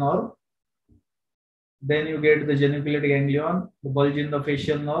facial nerve. Then you get the geniculate ganglion, the bulge in the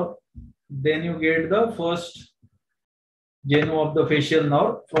facial nerve. Then you get the first genu of the facial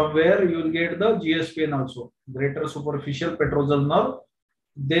nerve, from where you will get the GSPN also, greater superficial petrosal nerve.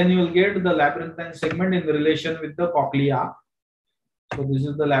 Then you will get the labyrinthine segment in relation with the cochlea. So this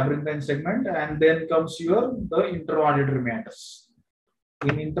is the labyrinthine segment, and then comes your the interauditory meatus.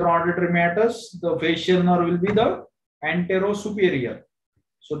 In interauditory meatus, the facial nerve will be the antero-superior.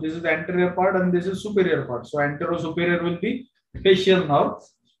 So this is the anterior part and this is superior part. So antero-superior will be facial nerve.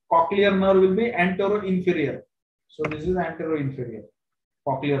 Cochlear nerve will be antero-inferior. So this is antero-inferior,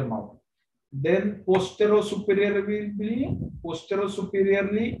 cochlear nerve. Then postero-superiorly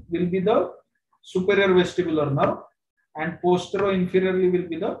will be the superior vestibular nerve, and postero-inferiorly will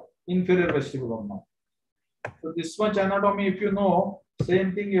be the inferior vestibular nerve. So this much anatomy, if you know,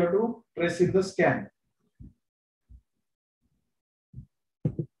 same thing you have to trace in the scan.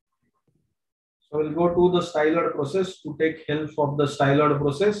 So we'll go to the styloid process to take help of the styloid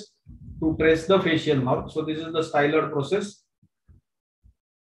process to trace the facial nerve. So this is the styloid process.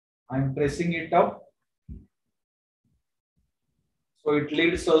 I'm tracing it up. So it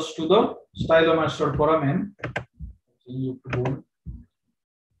leads us to the stylomastoid foramen.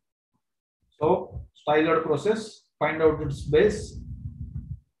 So styloid process, find out its base.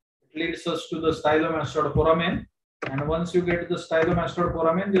 It leads us to the stylomastoid foramen, and once you get the stylomastoid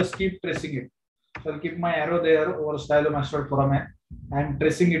foramen, just keep tracing it. So I'll keep my arrow there over stylomastoid foramen. I'm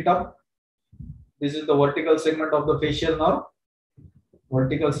tracing it up. This is the vertical segment of the facial nerve.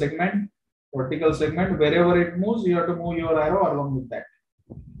 Vertical segment, vertical segment. Wherever it moves, you have to move your arrow along with that.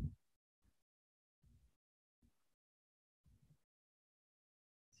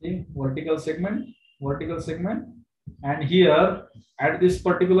 See, vertical segment, and here at this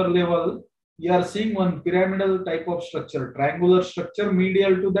particular level, you are seeing one pyramidal type of structure, triangular structure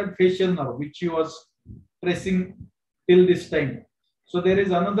medial to that facial nerve, which you was tracing till this time. So there is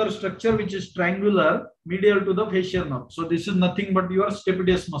another structure which is triangular medial to the facial nerve. So this is nothing but your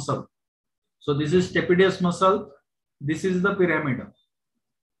stapedius muscle. So this is stapedius muscle. This is the pyramid,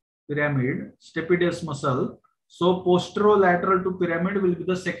 stapedius muscle. So posterolateral to pyramid will be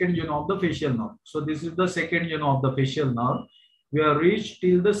the second genu of the facial nerve. So this is the second genu of the facial nerve. We have reached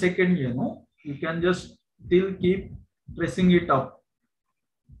till the second genu. You can just still keep tracing it up.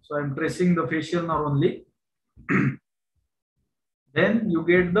 So I'm tracing the facial nerve only. Then you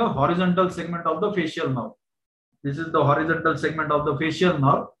get the horizontal segment of the facial nerve. This is the horizontal segment of the facial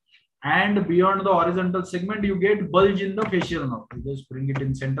nerve. And beyond the horizontal segment, you get bulge in the facial nerve. You just bring it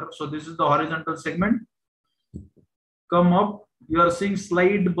in center. So this is the horizontal segment. Come up, you are seeing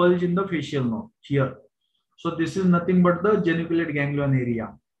slight bulge in the facial nerve here. So this is nothing but the geniculate ganglion area.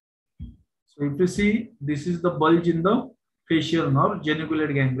 So if you see, this is the bulge in the facial nerve,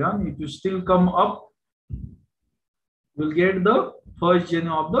 geniculate ganglion. If you still come up, you will get the first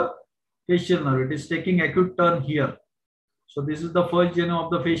genu of the facial nerve. It is taking acute turn here. So this is the first genu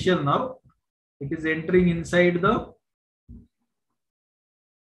of the facial nerve. It is entering inside the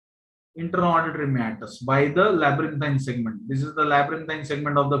internal auditory meatus by the labyrinthine segment. This is the labyrinthine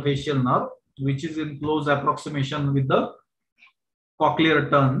segment of the facial nerve, which is in close approximation with the cochlear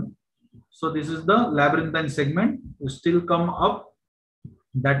turn. So this is the labyrinthine segment. You still come up,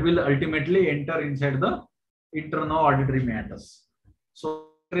 that will ultimately enter inside the internal auditory meatus. So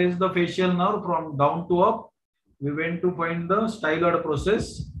trace the facial nerve from down to up. We went to find the styloid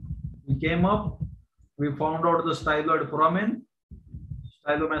process. We came up, we found out the styloid foramen,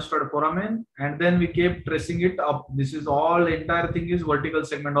 stylomastoid foramen, and then we kept tracing it up. This is all, entire thing is vertical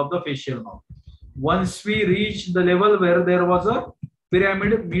segment of the facial nerve. Once we reached the level where there was a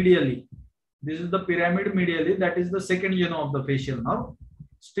pyramid medially, this is the pyramid medially, that is the second genu of the facial nerve.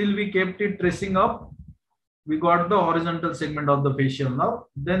 Still we kept it tracing up. We got the horizontal segment of the facial nerve.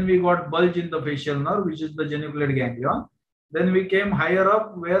 Then we got bulge in the facial nerve, which is the geniculate ganglion. Then we came higher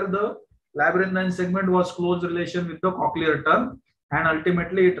up where the labyrinthine segment was close relation with the cochlear turn, and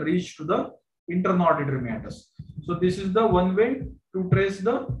ultimately it reached to the internal auditory meatus. So this is the one way to trace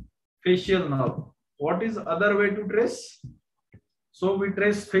the facial nerve. What is other way to trace? So we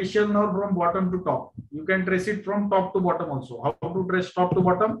trace facial nerve from bottom to top. You can trace it from top to bottom also. How to trace top to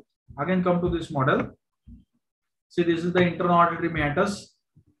bottom? Again, come to this model. See, this is the internal auditory meatus.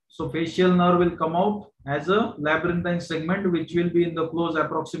 So facial nerve will come out as a labyrinthine segment, which will be in the close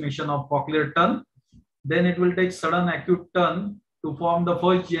approximation of cochlear turn. Then it will take sudden acute turn to form the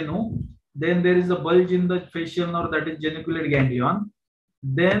first genu. Then there is a bulge in the facial nerve, that is geniculate ganglion.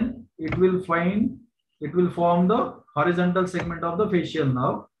 Then it will form the horizontal segment of the facial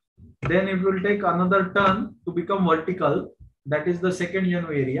nerve. Then it will take another turn to become vertical, that is the second genu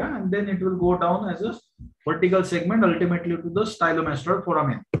area, and then it will go down as a vertical segment ultimately to the stylomastoid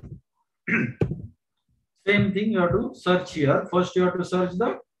foramen. Same thing you have to search here. First you have to search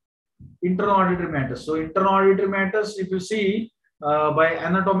the internal auditory meatus. So internal auditory meatus, if you see by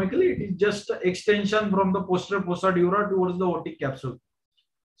anatomically, it is just extension from the posterior fossa dura towards the otic capsule.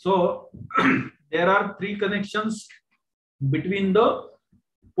 So there are three connections between the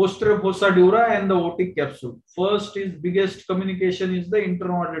posterior fossa dura and the otic capsule. First is biggest communication is the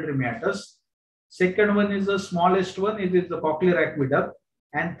internal auditory meatus. Second one is the smallest one, it is the cochlear aqueduct.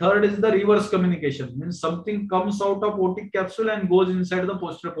 And third is the reverse communication, means something comes out of otic capsule and goes inside the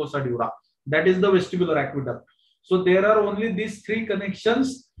posterior fossa dura. That is the vestibular aqueduct. So there are only these three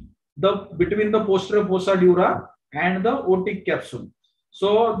connections between the posterior fossa dura and the otic capsule.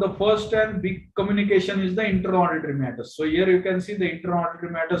 So the first and big communication is the internal auditory meatus. So here you can see the internal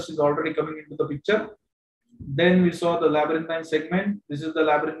auditory meatus is already coming into the picture. Then we saw the labyrinthine segment. This is the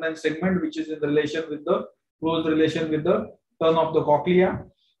labyrinthine segment, which is in relation with the close relation with the turn of the cochlea.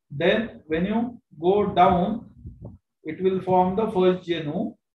 Then when you go down, it will form the first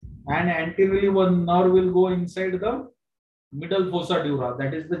genu, and anteriorly one nerve will go inside the middle fossa dura,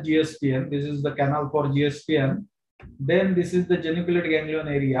 that is the GSPN. This is the canal for GSPN. Then this is the geniculate ganglion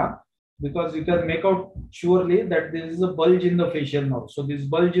area, because you can make out surely that this is a bulge in the facial nerve. So this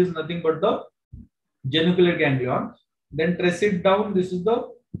bulge is nothing but the geniculate ganglion. Then trace it down. This is the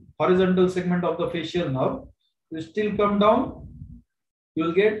horizontal segment of the facial nerve. You still come down, you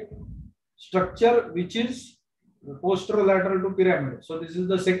will get structure which is posterolateral to pyramid. So this is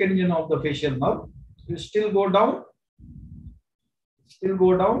the second genu of the facial nerve. You still go down.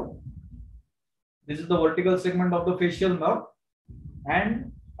 This is the vertical segment of the facial nerve,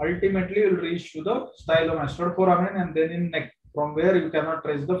 and ultimately you will reach to the stylomastoid foramen, and then in neck, from where you cannot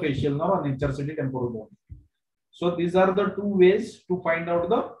trace the facial nerve on intercity temporal bone. So these are the two ways to find out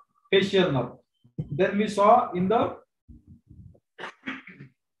the facial nerve. Then we saw in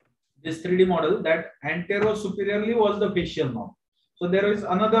this 3D model that antero-superiorly was the facial nerve. So there is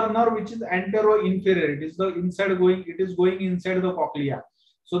another nerve which is antero-inferior. It is the inside going. It is going inside the cochlea.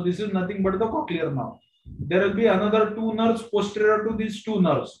 So this is nothing but the cochlear nerve. There will be another two nerves posterior to these two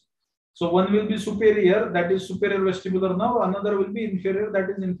nerves. So one will be superior, that is superior vestibular nerve. Another will be inferior, that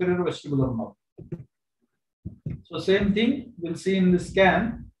is inferior vestibular nerve. So same thing we'll see in the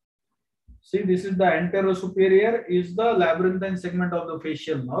scan. See, this is the antero-superior is the labyrinthine segment of the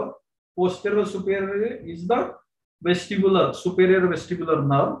facial nerve. Posterior-superior is the superior vestibular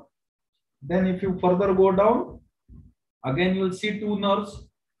nerve. Then if you further go down, again you will see two nerves.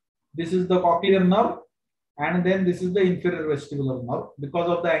 This is the cochlear nerve, and then this is the inferior vestibular nerve. Because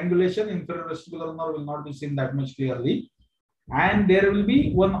of the angulation, inferior vestibular nerve will not be seen that much clearly. And there will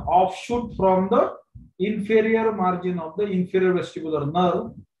be one offshoot from the inferior margin of the inferior vestibular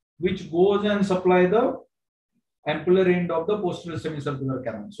nerve, which goes and supply the ampullary end of the posterior semicircular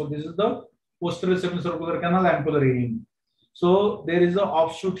canal. So this is the posterior semicircular canal ampullary end. So there is an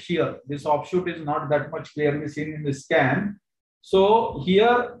offshoot here. This offshoot is not that much clearly seen in the scan. So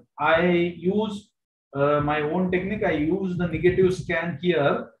here I use my own technique. I use the negative scan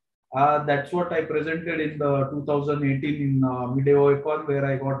here. That's what I presented in the 2018 in Mideo where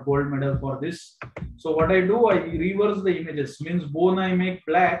I got gold medal for this. So what I do, I reverse the images. Means bone I make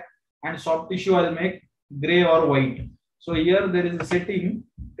black and soft tissue I'll make gray or white. So here there is a setting.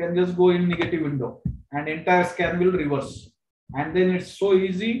 You can just go in negative window and entire scan will reverse. And then it's so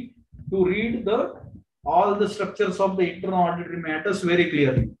easy to read all the structures of the internal auditory matters very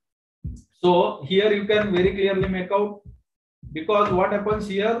clearly. So here you can very clearly make out, because what happens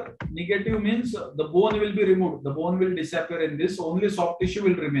here, negative means the bone will be removed. The bone will disappear in this, only soft tissue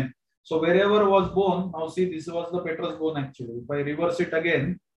will remain. So wherever was bone, now see this was the petrous bone actually. If I reverse it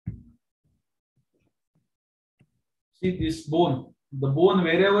again, see this bone. The bone,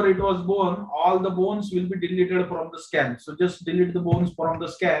 wherever it was bone, all the bones will be deleted from the scan. So just delete the bones from the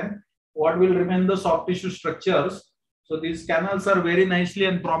scan. What will remain? The soft tissue structures. So these canals are very nicely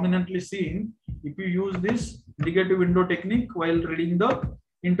and prominently seen if you use this negative window technique while reading the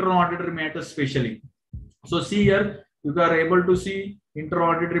internal auditory matters spatially. So see here, you are able to see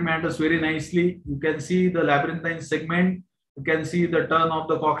internal auditory matters very nicely. You can see the labyrinthine segment. You can see the turn of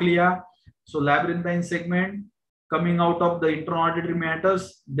the cochlea. So labyrinthine segment coming out of the internal auditory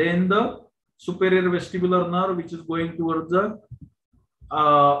matters, then the superior vestibular nerve, which is going towards the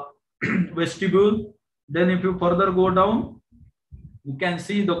vestibule. Then if you further go down, you can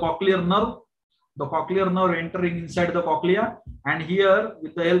see the cochlear nerve entering inside the cochlea. And here,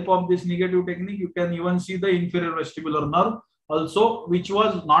 with the help of this negative technique, you can even see the inferior vestibular nerve also, which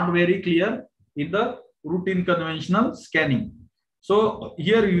was not very clear in the routine conventional scanning. So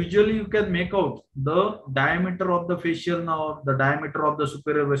here usually you can make out the diameter of the facial nerve, the diameter of the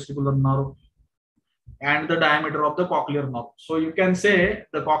superior vestibular nerve, and the diameter of the cochlear nerve. So you can say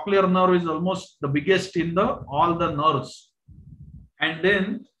the cochlear nerve is almost the biggest in all the nerves. And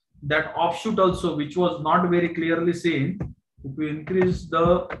then that offshoot also, which was not very clearly seen, if you increase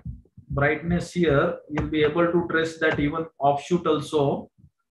the brightness here, you'll be able to trace that even offshoot also.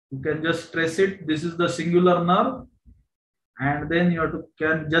 You can just trace it. This is the singular nerve. And then you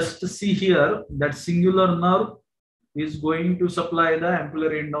can just see here that singular nerve is going to supply the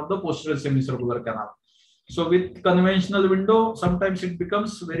ampullary end of the posterior semicircular canal. So with conventional window, sometimes it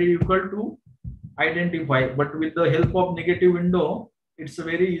becomes very difficult to identify. But with the help of negative window, it's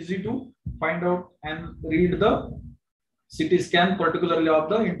very easy to find out and read the CT scan, particularly of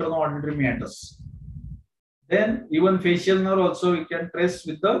the internal auditory matters. Then even facial nerve also we can trace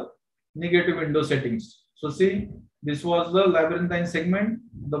with the negative window settings. So see, this was the labyrinthine segment,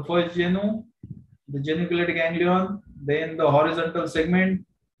 the first genu, the geniculate ganglion, then the horizontal segment,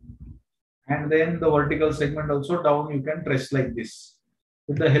 and then the vertical segment also down you can trace like this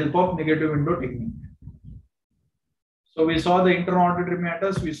with the help of negative window technique. So we saw the internal auditory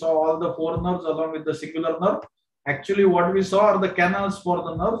matters, we saw all the four nerves along with the singular nerve. Actually, what we saw are the canals for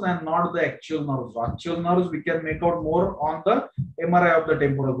the nerves and not the actual nerves. Actual nerves we can make out more on the MRI of the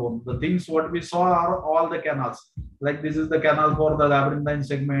temporal bone. The things what we saw are all the canals. Like this is the canal for the labyrinthine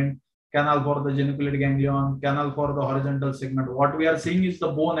segment, canal for the geniculate ganglion, canal for the horizontal segment. What we are seeing is the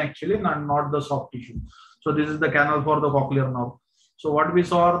bone actually, and not the soft tissue. So this is the canal for the cochlear nerve. So what we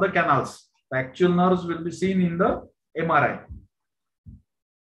saw are the canals. The actual nerves will be seen in the MRI.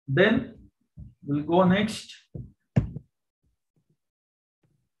 Then we'll go next.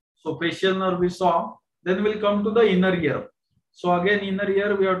 So facial nerve we saw. Then we'll come to the inner ear. So again, inner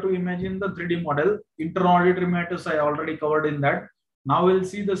ear we have to imagine the 3D model. Internal auditory matters I already covered in that. Now we'll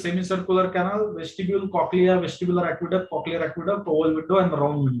see the semicircular canal, vestibule, cochlea, vestibular aqueduct, cochlear aqueduct, oval window, and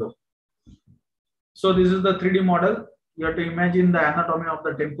round window. So this is the 3D model. You have to imagine the anatomy of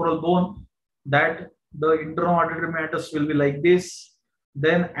the temporal bone, that the internal auditory matters will be like this.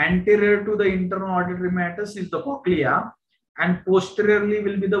 Then anterior to the internal auditory matters is the cochlea, and posteriorly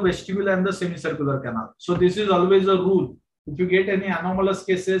will be the vestibule and the semicircular canal. So this is always a rule. If you get any anomalous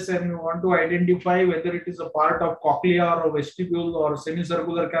cases and you want to identify whether it is a part of cochlea or vestibule or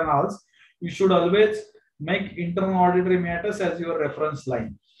semicircular canals, you should always make internal auditory matters as your reference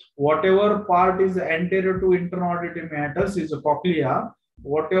line. Whatever part is anterior to internal auditory matters is a cochlea.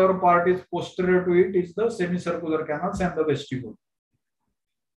 Whatever part is posterior to it is the semicircular canals and the vestibule.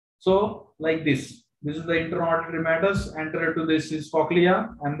 So like this. This is the internal auditory matters. Anterior to this is cochlea,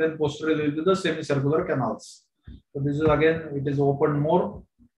 and then posterior will be the semicircular canals. So this is again, it is opened more.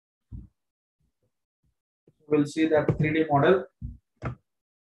 We'll see that 3D model.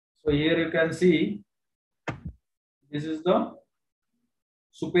 So here you can see this is the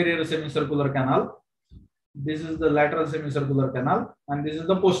superior semicircular canal. This is the lateral semicircular canal, and this is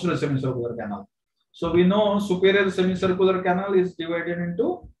the posterior semicircular canal. So we know superior semicircular canal is divided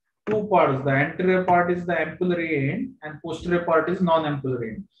into two parts. The anterior part is the ampullary end, and posterior part is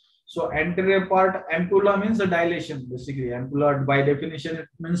non-ampullary end. So anterior part, ampulla means a dilation. Basically, ampulla by definition it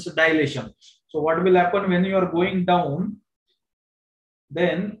means dilation. So what will happen when you are going down?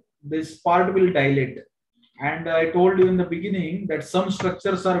 Then this part will dilate. And I told you in the beginning that some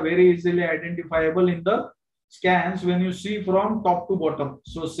structures are very easily identifiable in the scans when you see from top to bottom.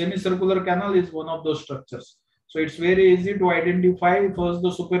 So semicircular canal is one of those structures. So it's very easy to identify first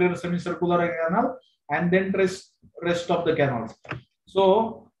the superior semicircular canal and then rest of the canals.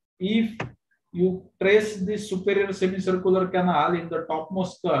 So if you trace this superior semicircular canal in the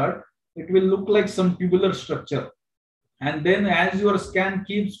topmost cut, it will look like some tubular structure. And then as your scan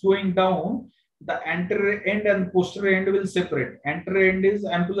keeps going down, the anterior end and posterior end will separate. Anterior end is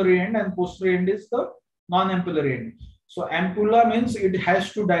ampullary end and posterior end is the non-ampullary end. So ampulla means it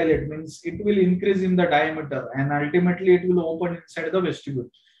has to dilate, means it will increase in the diameter and ultimately it will open inside the vestibule.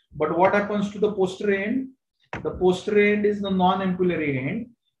 But what happens to the posterior end? The posterior end is the non-ampullary end.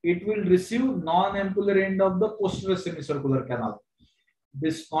 It will receive non-ampullary end of the posterior semicircular canal.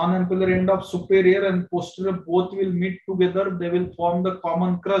 This non-ampullary end of superior and posterior both will meet together. They will form the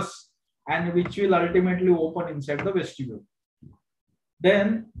common crus, and which will ultimately open inside the vestibule.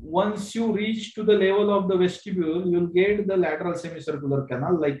 Then once you reach to the level of the vestibule, you will get the lateral semicircular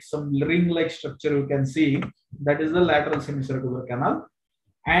canal, like some ring-like structure you can see. That is the lateral semicircular canal.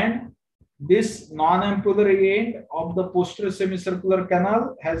 And this non-ampullary end of the posterior semicircular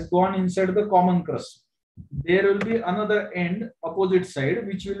canal has gone inside the common crus. There will be another end opposite side,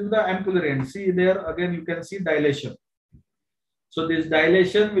 which will be the ampullary end. See there again, you can see dilation. So this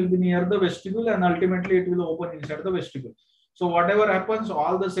dilation will be near the vestibule and ultimately it will open inside the vestibule. So whatever happens,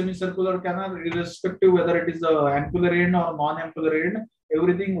 all the semicircular canal, irrespective whether it is the ampullary end or non-ampullary end,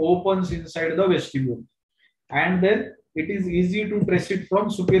 everything opens inside the vestibule. And then it is easy to trace it from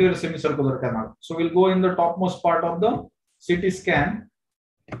superior semicircular canal. So we'll go in the topmost part of the CT scan.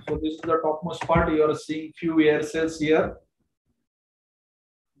 So this is the topmost part. You are seeing few air cells here.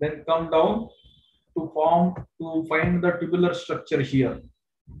 Then come down to find the tubular structure here.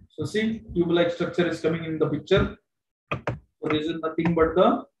 So see, tube-like structure is coming in the picture. So this is nothing but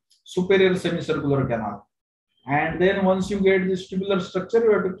the superior semicircular canal. And then once you get this tubular structure,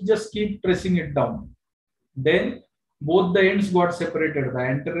 you have to just keep pressing it down. Then both the ends got separated, the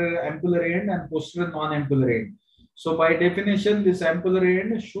anterior ampullary end and posterior non-ampullary end. So by definition, this ampullary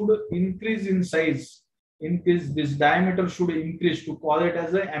end should increase in size. This diameter should increase to call it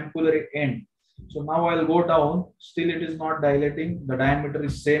as an ampullary end. So now I'll go down. Still it is not dilating. The diameter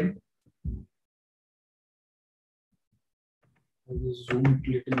is same. I'll just zoom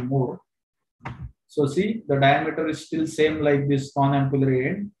it a little more. So see, the diameter is still same like this non-ampullary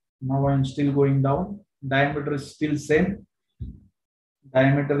end. Now I'm still going down. Diameter is still same.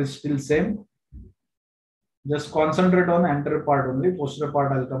 Diameter is still same. Just concentrate on anterior part only. Posterior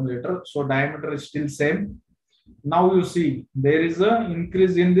part I'll come later. So diameter is still same. Now you see there is an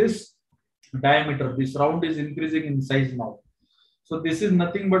increase in this diameter. This round is increasing in size now. So this is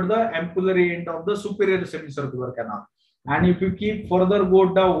nothing but the ampullary end of the superior semicircular canal. And if you keep further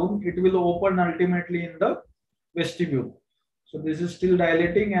go down, it will open ultimately in the vestibule. So this is still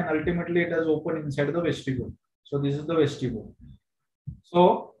dilating and ultimately it has opened inside the vestibule. So this is the vestibule.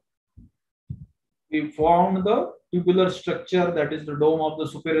 So we found the tubular structure, that is the dome of the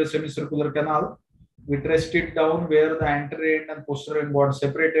superior semicircular canal. We traced it down where the anterior end and posterior end got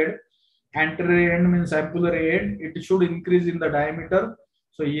separated. Anterior end means ampullary end. It should increase in the diameter.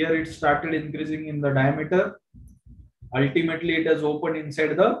 So here it started increasing in the diameter. Ultimately, it has opened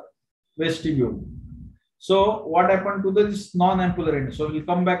inside the vestibule. So what happened to this non-ampullary end? So we'll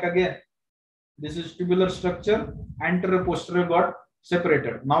come back again. This is tubular structure. Anterior posterior got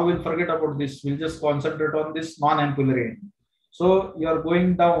separated. Now we'll forget about this. We'll just concentrate on this non-ampullary end. So you are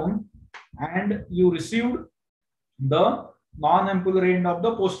going down and you received the non-ampullary end of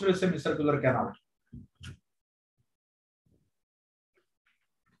the posterior semicircular canal.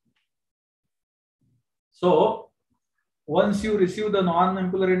 So once you receive the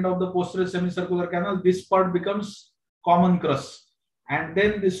non-ampullary end of the posterior semicircular canal, this part becomes common crus. And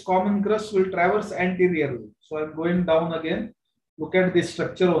then this common crus will traverse anteriorly. So I'm going down again. look at this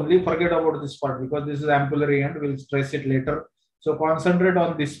structure only, forget about this part because this is ampullary end, we'll stress it later. So concentrate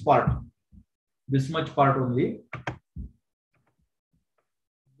on this part, this much part only.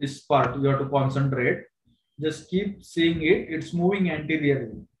 This part you have to concentrate. Just keep seeing it. It's moving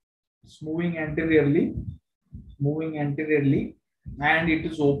anteriorly. It's moving anteriorly, and it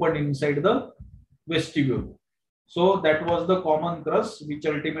is open inside the vestibule. So that was the common crus which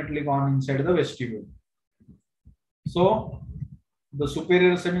ultimately gone inside the vestibule. So the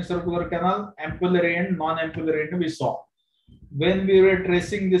superior semicircular canal, ampullary end, non-ampullary end we saw. When we were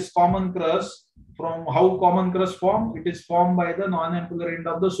tracing this common crus, from how common crus formed, it is formed by the non-ampullary end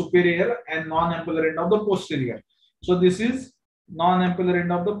of the superior and non-ampullary end of the posterior. So this is non-ampullary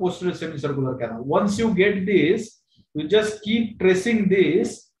end of the posterior semicircular canal. Once you get this, you just keep tracing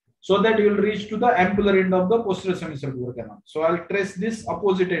this so that you will reach to the ampullary end of the posterior semicircular canal. So I'll trace this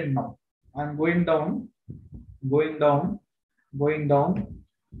opposite end now. I'm going down, going down, going down,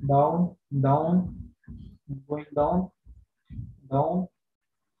 down, down, going down, down,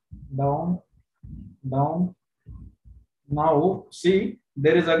 down, down. Now see,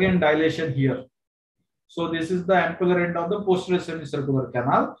 there is again dilation here. So this is the ampullary end of the posterior semicircular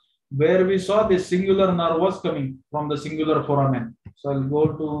canal, where we saw this singular nerve was coming from the singular foramen. So I'll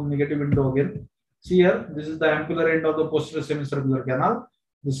go to negative window again. See here, this is the ampullary end of the posterior semicircular canal.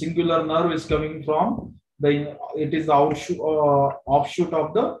 The singular nerve is coming from the, it is the offshoot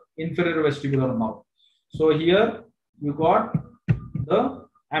of the inferior vestibular nerve. So here you got the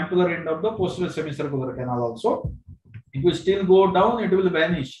ampullary end of the posterior semicircular canal also. If you still go down, it will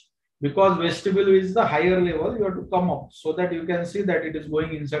vanish. Because vestibule is the higher level, you have to come up so that you can see that it is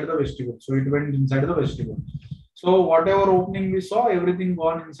going inside the vestibule. So it went inside the vestibule. So whatever opening we saw, everything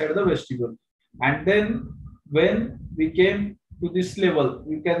gone inside the vestibule. And then when we came to this level,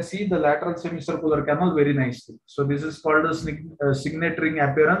 you can see the lateral semicircular canal very nicely. So this is called a signet ring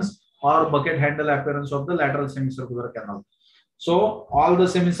appearance or bucket handle appearance of the lateral semicircular canal. So all the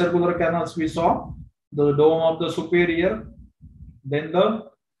semicircular canals we saw, the dome of the superior, then the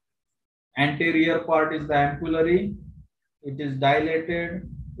anterior part is the ampullary. It is dilated,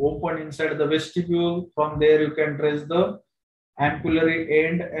 open inside the vestibule. From there you can trace the ampullary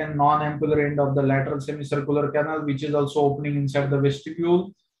end and non-ampullary end of the lateral semicircular canal, which is also opening inside the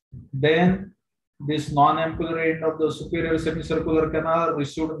vestibule. Then this non-ampullary end of the superior semicircular canal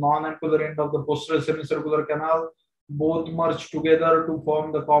received non-ampullary end of the posterior semicircular canal. Both merged together to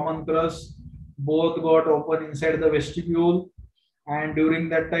form the common crus. Both got open inside the vestibule. And during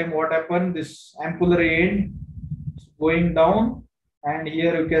that time, what happened? This ampullary end going down, and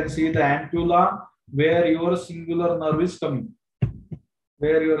here you can see the ampulla where your singular nerve is coming,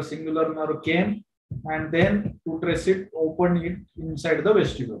 where your singular nerve came, and then to trace it, open it inside the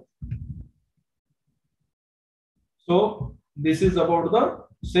vestibule. So this is about the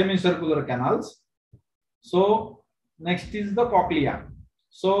semicircular canals. So next is the cochlea.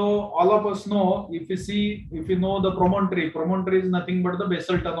 So all of us know, if you know the promontory is nothing but the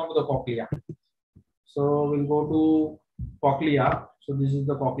basal tongue of the cochlea. So we'll go to cochlea. So this is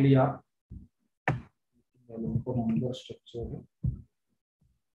the cochlea. Structure.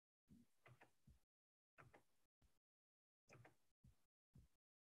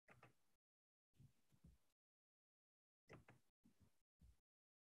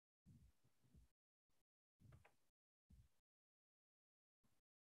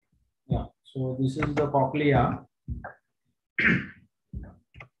 Yeah, so this is the cochlea.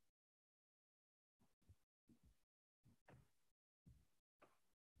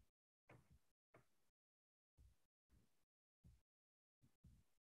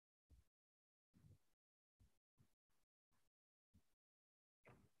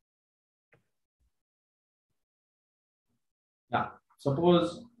 Yeah,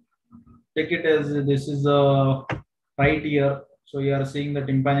 suppose take it as this is a right ear. So you are seeing the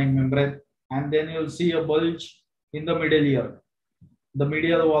tympanic membrane, and then you'll see a bulge in the middle ear, the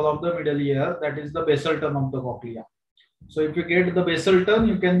medial wall of the middle ear, that is the basal tongue of the cochlea. So if you get the basal tongue,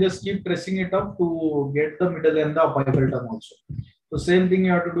 you can just keep pressing it up to get the middle and the apical tongue also. So same thing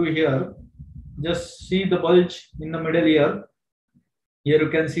you have to do here. Just see the bulge in the middle ear. Here you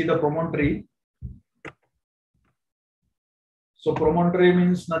can see the promontory. So promontory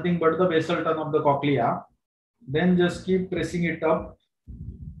means nothing but the basal tongue of the cochlea. Then just keep pressing it up.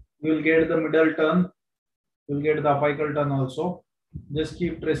 You will get the middle tongue. You will get the apical tongue also. Just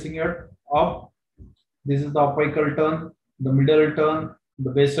keep pressing it up. This is the apical tongue, the middle tongue,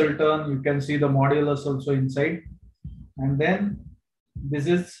 the basal tongue. You can see the modulus also inside. And then this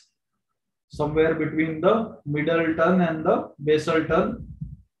is somewhere between the middle tongue and the basal tongue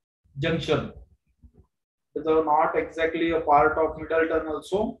junction. It is not exactly a part of middle turn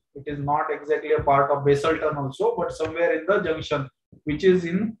also. It is not exactly a part of basal turn also, but somewhere in the junction, which is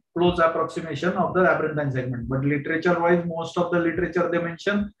in close approximation of the labyrinthine segment. But literature-wise, most of the literature they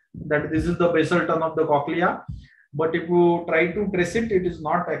mention that this is the basal turn of the cochlea. But if you try to trace it, it is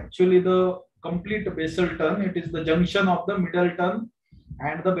not actually the complete basal turn. It is the junction of the middle turn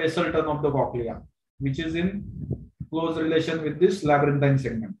and the basal turn of the cochlea, which is in close relation with this labyrinthine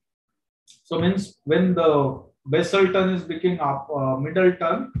segment. So means when the basal turn is becoming up middle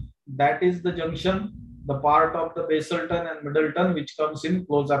turn, that is the junction, the part of the basal turn and middle turn which comes in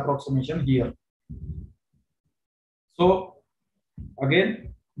close approximation here. So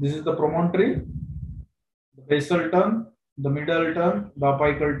again, this is the promontory, the basal turn, the middle turn, the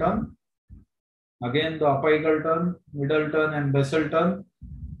apical turn. Again, the apical turn, middle turn, and basal turn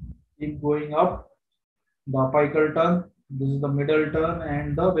keep going up. The apical turn, this is the middle turn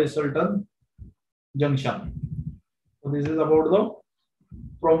and the basal turn junction. So this is about the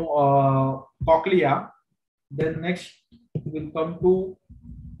from cochlea. Then next we'll come to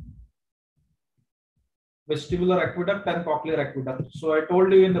vestibular aqueduct and cochlear aqueduct. So I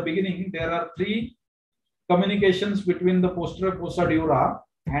told you in the beginning there are three communications between the posterior fossa dura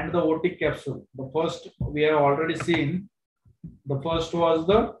and the otic capsule. The first we have already seen. The first was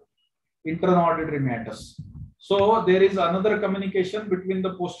the internal auditory meatus. So there is another communication between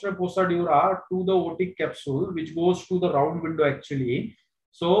the posterior fossa dura to the otic capsule, which goes to the round window actually.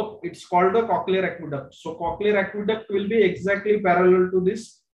 So it's called the cochlear aqueduct. So cochlear aqueduct will be exactly parallel to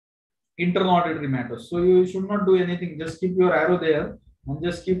this internal auditory meatus. So you should not do anything. Just keep your arrow there and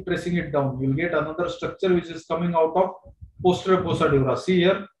just keep pressing it down. You'll get another structure which is coming out of posterior fossa dura. See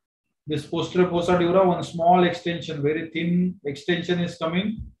here, this posterior fossa dura, one small extension, very thin extension is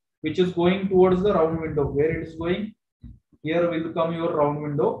coming, which is going towards the round window. Where it is going? Here will come your round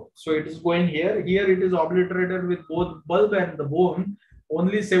window. So it is going here. Here it is obliterated with both bulb and the bone.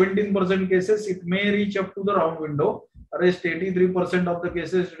 Only 17% cases it may reach up to the round window. Rest 83% of the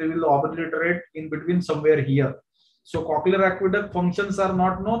cases it will obliterate in between somewhere here. So cochlear aqueduct functions are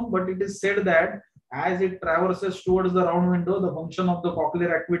not known, but it is said that as it traverses towards the round window, the function of the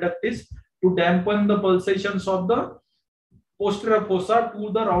cochlear aqueduct is to dampen the pulsations of the posterior fossa to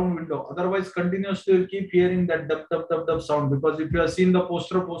the round window. Otherwise, continuously you keep hearing that dub dub dub dub sound, because if you have seen the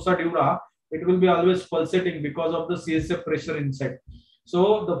posterior fossa dura, it will be always pulsating because of the CSF pressure inside.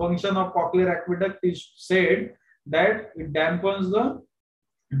 So the function of cochlear aqueduct is said that it dampens the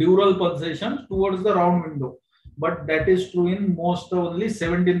dural pulsations towards the round window. But that is true in most only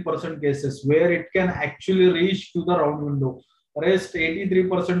 17% cases where it can actually reach to the round window. Rest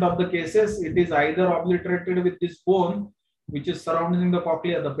 83% of the cases, it is either obliterated with this bone which is surrounding the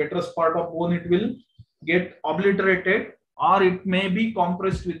cochlea, the petrous part of bone, it will get obliterated, or it may be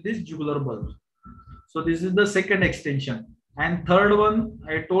compressed with this jugular bulb. So this is the second extension. And third one,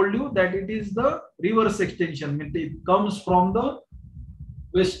 I told you that it is the reverse extension. It comes from the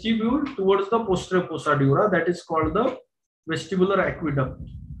vestibule towards the posterior fossa dura. That is called the vestibular aqueduct.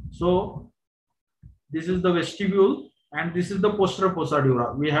 So this is the vestibule and this is the posterior fossa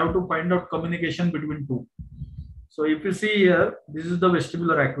dura. We have to find out communication between two. So if you see here, this is the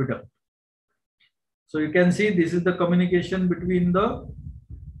vestibular aqueduct. So you can see this is the communication between the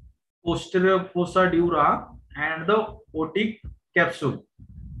posterior fossa dura and the otic capsule.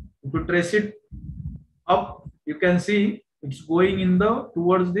 If you trace it up, you can see it's going in the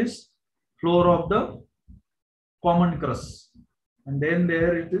towards this floor of the common crus, and then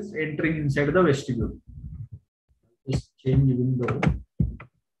there it is entering inside the vestibule. Just change window.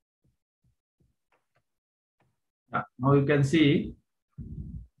 Yeah, now you can see.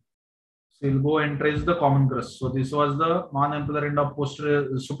 So we'll go and trace the common crus. So this was the non-ampular end of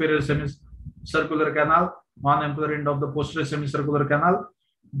posterior superior semicircular canal, non-ampular end of the posterior semicircular canal.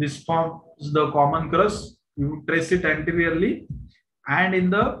 This forms the common crus. You trace it anteriorly, and in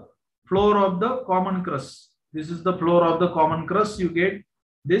the floor of the common crus, this is the floor of the common crus, you get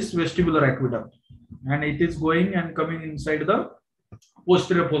this vestibular aqueduct, and it is going and coming inside the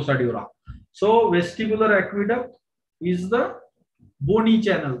posterior fossa dura. So vestibular aqueduct is the bony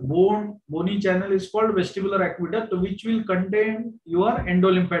channel. Bony channel is called vestibular aqueduct, which will contain your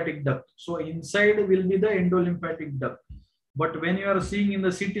endolymphatic duct. So inside will be the endolymphatic duct. But when you are seeing in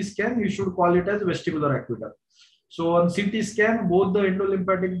the CT scan, you should call it as vestibular aqueduct. So on CT scan, both the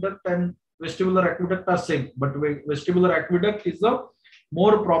endolymphatic duct and vestibular aqueduct are same. But vestibular aqueduct is the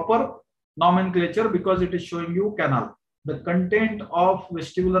more proper nomenclature because it is showing you canal. The content of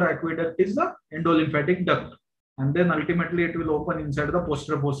vestibular aqueduct is the endolymphatic duct. And then ultimately it will open inside the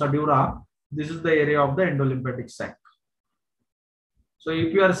posterior fossa dura. This is the area of the endolymphatic sac. So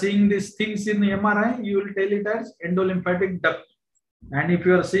if you are seeing these things in MRI, you will tell it as endolymphatic duct. And if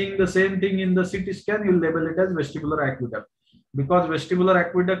you are seeing the same thing in the CT scan, you will label it as vestibular aqueduct. Because vestibular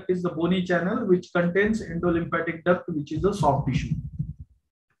aqueduct is the bony channel which contains endolymphatic duct, which is the soft tissue.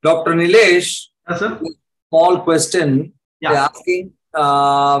 Dr. Nilesh, Yes, sir? small question. Yeah. They're asking,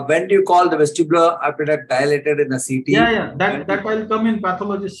 when do you call the vestibular aqueduct dilated in a CT? Yeah. That will come in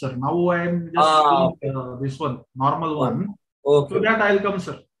pathologist, sir. Now I am just doing this one, normal one. Okay. So that I will come,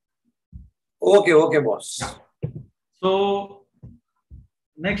 sir. Okay, boss. Yeah. So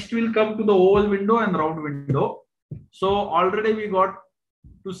next we'll come to the oval window and round window. So already we got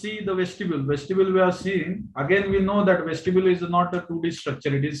to see the vestibule. Vestibule we are seeing. Again, we know that vestibule is not a 2D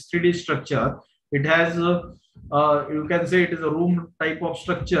structure. It is 3D structure. It has, you can say it is a room type of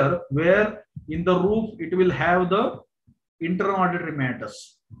structure where in the roof it will have the internal auditory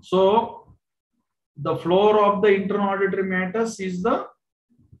meatus. So the floor of the internal auditory meatus is the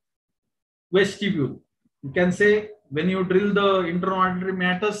vestibule. You can say when you drill the internal auditory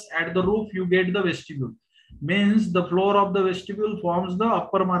meatus at the roof, you get the vestibule. Means the floor of the vestibule forms the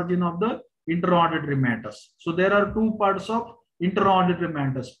upper margin of the internal auditory meatus. So there are two parts of internal auditory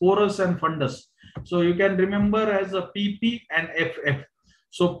meatus, porous and fundus. So you can remember as a PP and FF.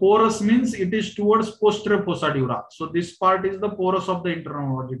 So porous means it is towards posterior fossa dura. So this part is the porous of the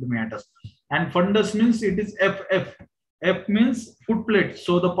internal auditory meatus. And fundus means it is FF. F means foot plate.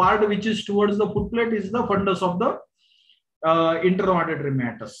 So the part which is towards the foot plate is the fundus of the internal auditory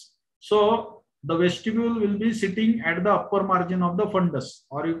meatus. So the vestibule will be sitting at the upper margin of the fundus,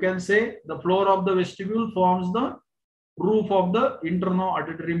 or you can say the floor of the vestibule forms the roof of the internal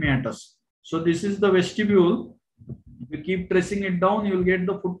auditory meatus. So this is the vestibule. If you keep tracing it down, you will get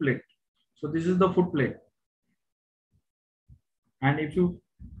the foot plate. So this is the foot plate. And if you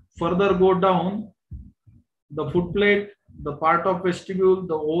further go down, the foot plate, the part of vestibule,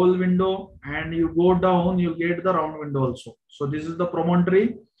 the oval window, and you go down, you get the round window also. So this is the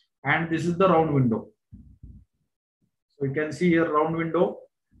promontory and this is the round window. So you can see here round window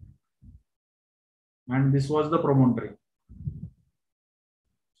and this was the promontory.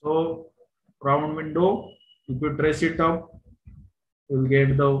 So round window, if you trace it up, you will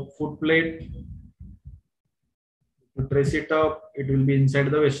get the foot plate. If you trace it up, it will be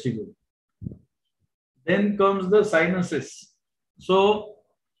inside the vestibule. Then comes the sinuses. So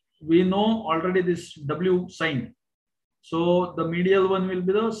we know already this W sign. So the medial one will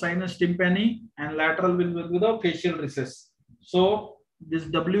be the sinus tympani and lateral will be the facial recess. So this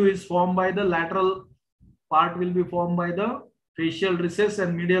W is formed by the lateral part will be formed by the facial recess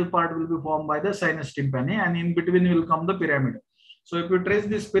and medial part will be formed by the sinus tympani, and in between will come the pyramid. So if you trace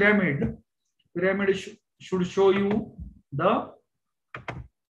this pyramid should show you the,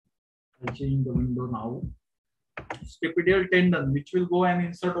 I'll change the window now, stapedial tendon which will go and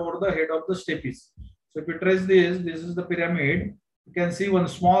insert over the head of the stapes. So if you trace this is the pyramid. You can see one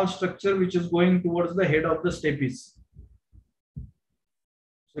small structure which is going towards the head of the stapes.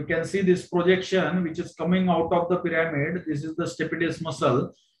 So you can see this projection which is coming out of the pyramid. This is the stapedius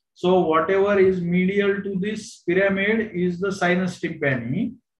muscle. So whatever is medial to this pyramid is the sinus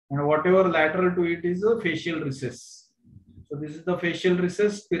tympani, and whatever lateral to it is the facial recess. So this is the facial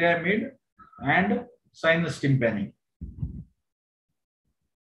recess, pyramid, and sinus tympani.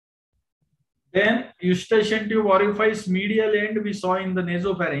 Then eustachian tube orifice medial end we saw in the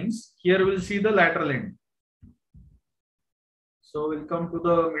nasopharynx. Here we'll see the lateral end. So we'll come to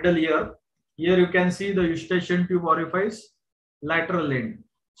the middle ear. Here you can see the eustachian tube orifice lateral end.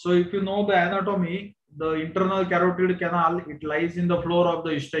 So if you know the anatomy, the internal carotid canal, it lies in the floor of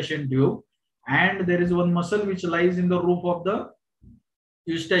the eustachian tube, and there is one muscle which lies in the roof of the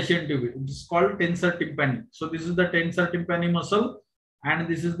eustachian tube. It is called tensor tympani. So this is the tensor tympani muscle, and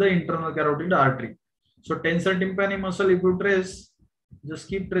this is the internal carotid artery. So tensor tympani muscle, if you trace, just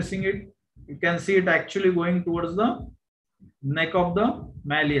keep tracing it, you can see it actually going towards the neck of the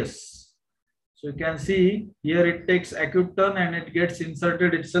malleus. So you can see here it takes acute turn and it gets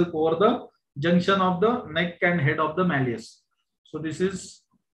inserted itself over the junction of the neck and head of the malleus. So this is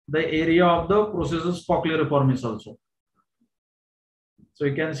the area of the processus cochleariformis also. So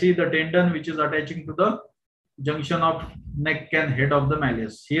you can see the tendon which is attaching to the junction of neck and head of the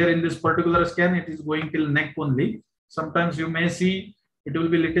malleus. Here in this particular scan, it is going till neck only. Sometimes you may see it will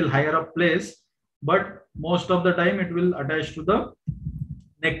be little higher up place, but most of the time it will attach to the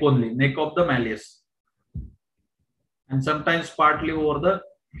neck only, neck of the malleus. And sometimes partly over the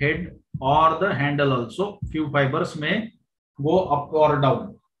head or the handle also. Few fibers may go up or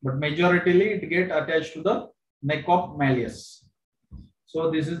down, but majoritarily it get attached to the neck of malleus. So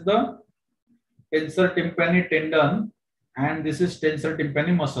this is the tensor tympani tendon and this is tensor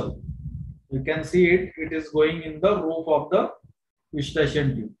tympani muscle. You can see it. It is going in the roof of the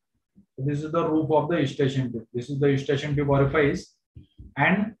eustachian tube. So this is the roof of the eustachian tube. This is the eustachian tube orifice,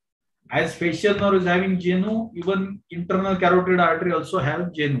 and as facial nerve is having genu, even internal carotid artery also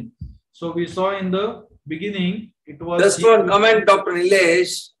have genu. So we saw in the beginning it was just one comment, Dr.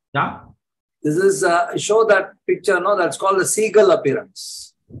 Nilesh. Yeah. This is show that picture. No, that's called the seagull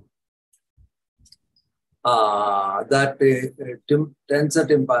appearance. That tensor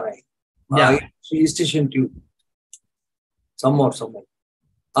tympani. Yeah. Eustachian tube. Some more.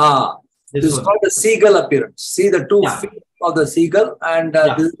 This is one. called the seagull appearance. See the two Yeah. feet of the seagull, and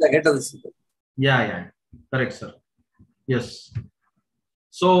this is the head of the seagull. Yeah. Correct, sir. Yes.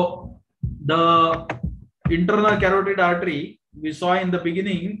 So the internal carotid artery we saw in the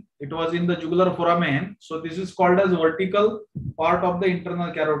beginning, it was in the jugular foramen. So this is called as vertical part of the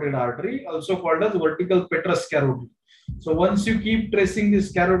internal carotid artery, also called as vertical petrous carotid. So once you keep tracing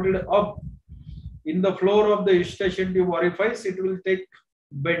this carotid up in the floor of the eustachian tube orifice, it will take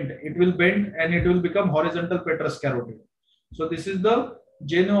bend. It will bend and it will become horizontal petrous carotid. So this is the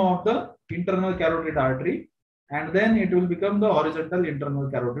genu of the internal carotid artery, and then it will become the horizontal internal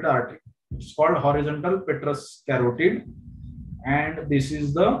carotid artery. It's called horizontal petrous carotid, and this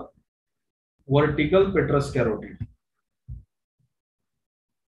is the vertical petrous carotid.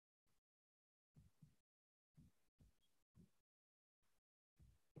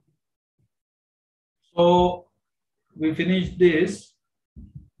 So we finished this.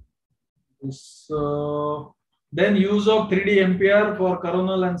 Then use of 3D MPR for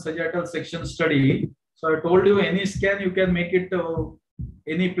coronal and sagittal section study. So I told you any scan you can make it,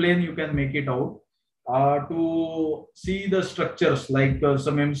 any plane you can make it out. To see the structures, like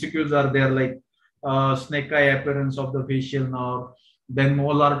some MCQs are there, like snake eye appearance of the facial nerve, then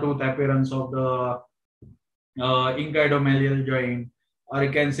molar tooth appearance of the inicoidomalleal joint, or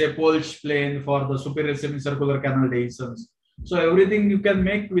you can say Polch plane for the superior semicircular canal dehiscence. So everything you can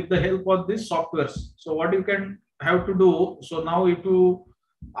make with the help of these softwares. So what you can have to do, so now if you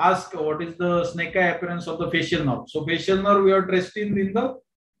ask what is the snake eye appearance of the facial nerve. So facial nerve we are traced in the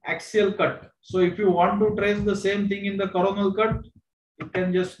axial cut. So if you want to trace the same thing in the coronal cut, you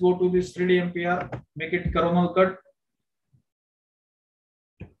can just go to this 3D MPR, make it coronal cut.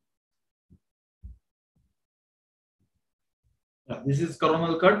 This is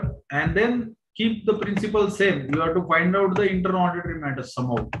coronal cut, and then keep the principle same. You have to find out the interauditory matters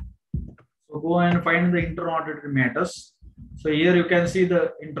somehow. So go and find the interauditory matters. So here you can see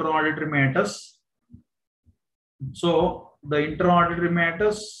the interauditory matters. So the interauditory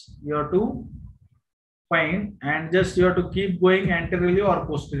matters you have to find, and just you have to keep going anteriorly or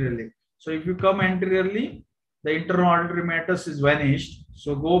posteriorly. So if you come anteriorly, the interauditory matters is vanished.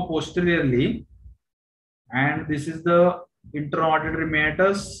 So go posteriorly, and this is the interauditory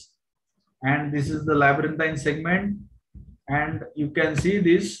matters, and this is the labyrinthine segment, and you can see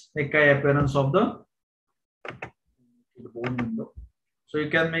this neck eye appearance of the bone window. So you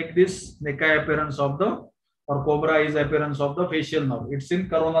can make this neck eye appearance of the, or cobra eyes appearance of the facial nerve. It's in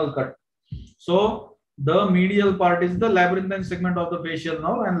coronal cut. So the medial part is the labyrinthine segment of the facial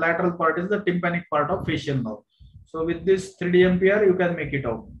nerve, and lateral part is the tympanic part of facial nerve. So with this 3D MPR you can make it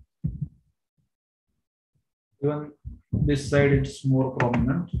out. Even this side it's more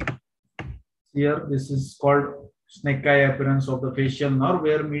prominent. Here this is called snake eye appearance of the facial nerve,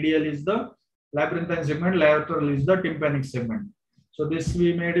 where medial is the labyrinthine segment, lateral is the tympanic segment. So this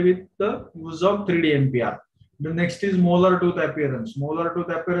we made with the use of 3D MPR. The next is molar tooth appearance. Molar tooth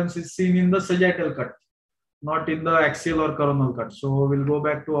appearance is seen in the sagittal cut, not in the axial or coronal cut. So we'll go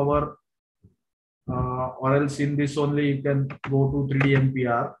back to our, or else in this only you can go to 3D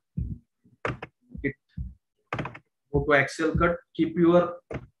MPR. Go to axial cut, keep your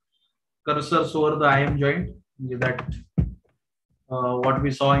cursors over the IM joint, that what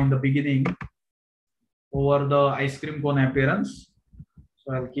we saw in the beginning over the ice cream cone appearance.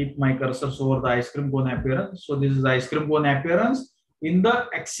 So I'll keep my cursors over the ice cream cone appearance. So this is the ice cream cone appearance in the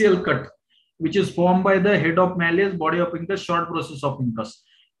axial cut, which is formed by the head of malleus, body of incus, short process of incus.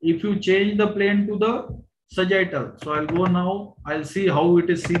 If you change the plane to the sagittal, so I'll go now, I'll see how it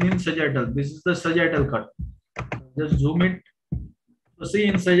is seen in sagittal. This is the sagittal cut. Just zoom it. So see,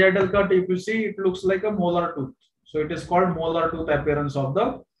 in sagittal cut, if you see, it looks like a molar tooth. So it is called molar tooth appearance of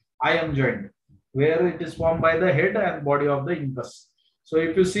the IM joint, where it is formed by the head and body of the incus. So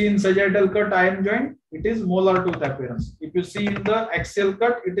if you see in sagittal cut IM joint, it is molar tooth appearance. If you see in the axial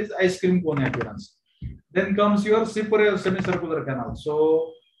cut, it is ice cream cone appearance. Then comes your superior semicircular canal.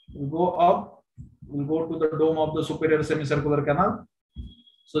 So we'll go up, we'll go to the dome of the superior semicircular canal.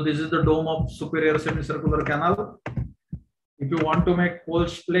 So this is the dome of superior semicircular canal. If you want to make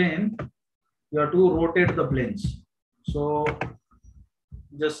poles plane, you have to rotate the planes. So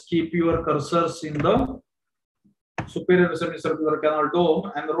just keep your cursors in the superior semicircular canal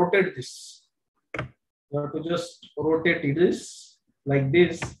dome and rotate this. You have to just rotate it like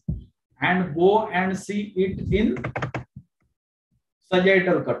this and go and see it in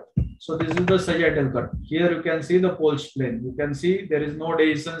sagittal cut. So this is the sagittal cut. Here you can see the poles plane. You can see there is no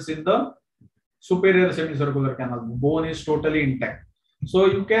dehiscence in the superior semicircular canal. Bone is totally intact. So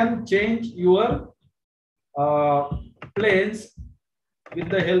you can change your planes with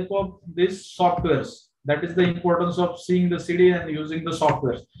the help of these softwares. That is the importance of seeing the CD and using the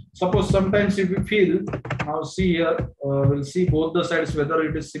softwares. Suppose sometimes if you feel, now see here, we'll see both the sides whether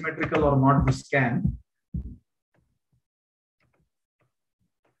it is symmetrical or not, the scan. You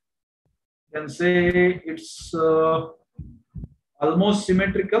can say it's almost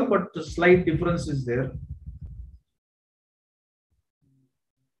symmetrical, but a slight difference is there.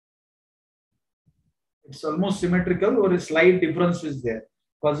 It's almost symmetrical or a slight difference is there.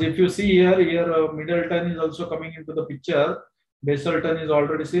 Because if you see here, middle turn is also coming into the picture. Basal turn is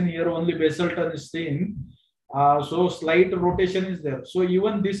already seen. Here only basal turn is seen. So slight rotation is there. So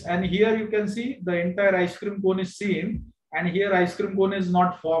even this, and here you can see the entire ice cream cone is seen, and here ice cream cone is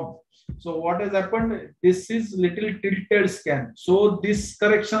not formed. So what has happened? This is little tilted scan. So this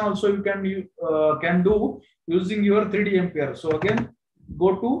correction also you can do using your 3D ampere. So again,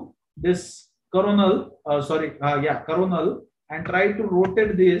 go to this coronal, coronal, and try to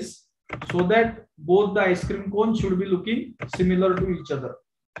rotate this so that both the ice cream cones should be looking similar to each other.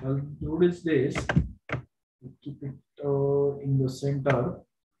 I'll do this. Keep it in the center.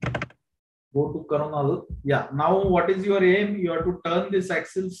 Go to coronal. Yeah. Now, what is your aim? You have to turn this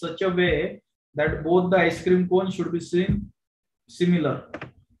axle such a way that both the ice cream cones should be seen similar.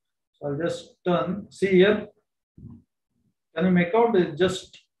 So I'll just turn. See here. Can you make out?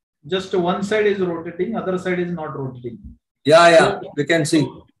 Just one side is rotating, other side is not rotating. Yeah, so, we can see.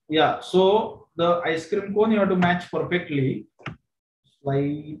 Yeah. So the ice cream cone you have to match perfectly.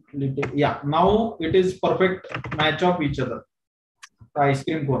 Slightly. Yeah. Now it is perfect match of each other. The ice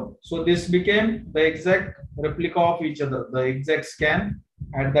cream cone. So this became the exact replica of each other, the exact scan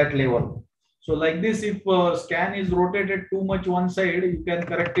at that level. So like this, if scan is rotated too much one side, you can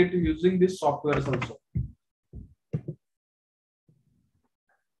correct it using this softwares also.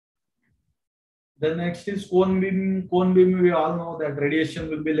 The next is cone beam. Cone beam, we all know that radiation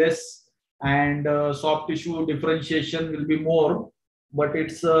will be less and soft tissue differentiation will be more, but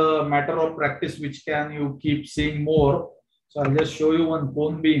it's a matter of practice which can you keep seeing more. So I'll just show you one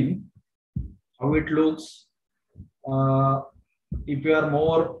cone beam, how it looks. If you are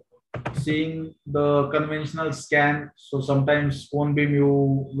more seeing the conventional scan, so sometimes cone beam you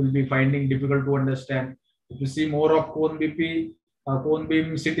will be finding difficult to understand. If you see more of cone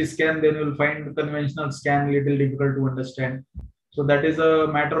beam CT scan, then you will find conventional scan little difficult to understand. So that is a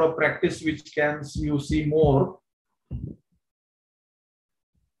matter of practice which can you see more.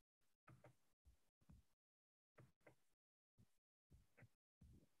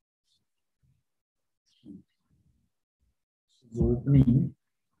 Opening.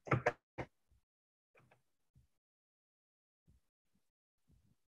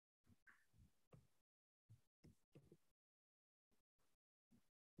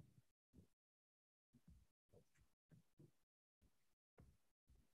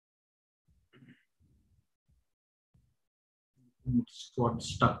 It's got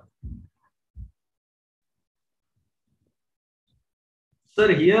stuck.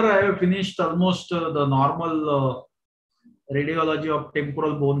 Sir, here I have finished almost the normal radiology of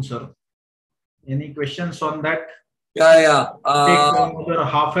temporal bone, sir. Any questions on that? Yeah. Take another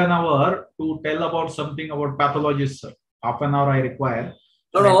half an hour to tell about something about pathology, sir. Half an hour I require.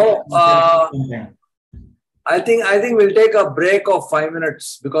 No. I think we'll take a break of 5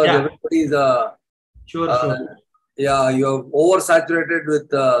 minutes because everybody is sure. Yeah, you are oversaturated with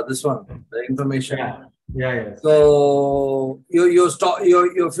this one, the information. Yeah. So you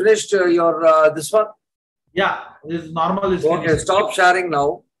finished your this one? Yeah, this normal is okay. Finished. Stop sharing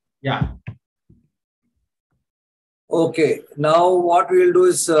now. Yeah. Okay. Now what we will do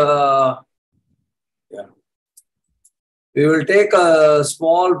is we will take a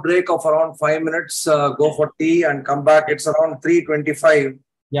small break of around 5 minutes. Go for tea and come back. It's around 3:25.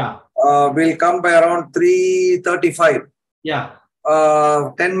 Yeah. We'll come by around 3:35. Yeah.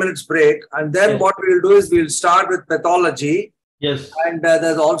 10 minutes break, and then what we will do is we'll start with pathology. Yes. And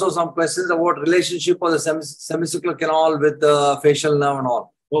there's also some questions about relationship of the semicircular canal with the facial nerve and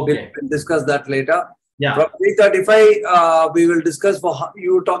all. Okay. We'll discuss that later. Yeah. From 3:35, we will discuss for,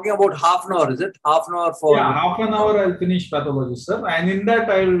 you were talking about half an hour, is it? Half an hour for... Yeah, half an hour I'll finish pathology, sir. And in that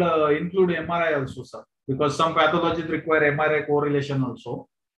I'll include MRI also, sir. Because some pathologies require MRI correlation also.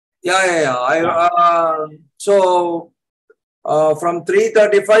 So, from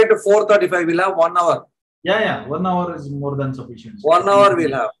 3:35 to 4:35, we'll have 1 hour. Yeah. 1 hour is more than sufficient. 1 hour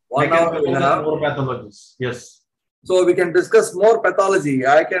we'll have. 1 hour we'll have. More pathologies. Yes. So we can discuss more pathology.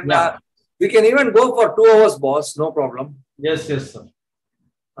 We can even go for 2 hours, boss. No problem. Yes, sir.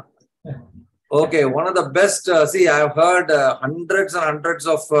 Okay, one of the best. See, I've heard hundreds and hundreds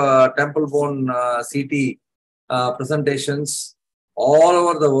of temple bone CT presentations all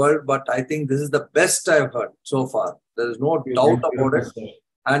over the world, but I think this is the best I've heard so far. There is no doubt about it.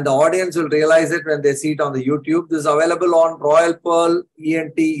 And the audience will realize it when they see it on the YouTube. This is available on Royal Pearl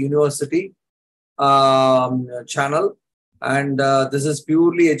ENT University channel. And this is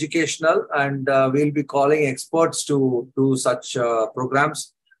purely educational, and we'll be calling experts to do such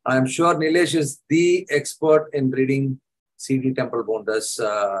programs. I'm sure Nilesh is the expert in reading CD temple bone.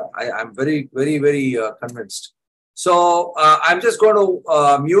 I'm very, very, very convinced. So I'm just going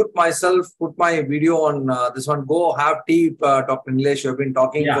to mute myself, put my video on this one. Go have tea, Dr. Nilesh. You've been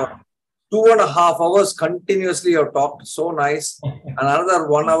talking for 2.5 hours continuously. You've talked so nice. Another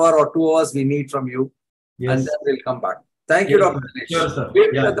 1 hour or 2 hours we need from you. Yes. And then we'll come back. Thank you, Dr. Nilesh. Sure, sir.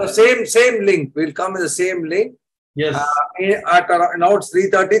 The same link. We'll come with the same link. Yes. Now it's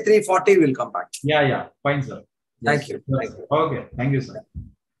 3:30, 3:40. We'll come back. Yeah. Fine, sir. Thank you. Okay. Thank you, sir.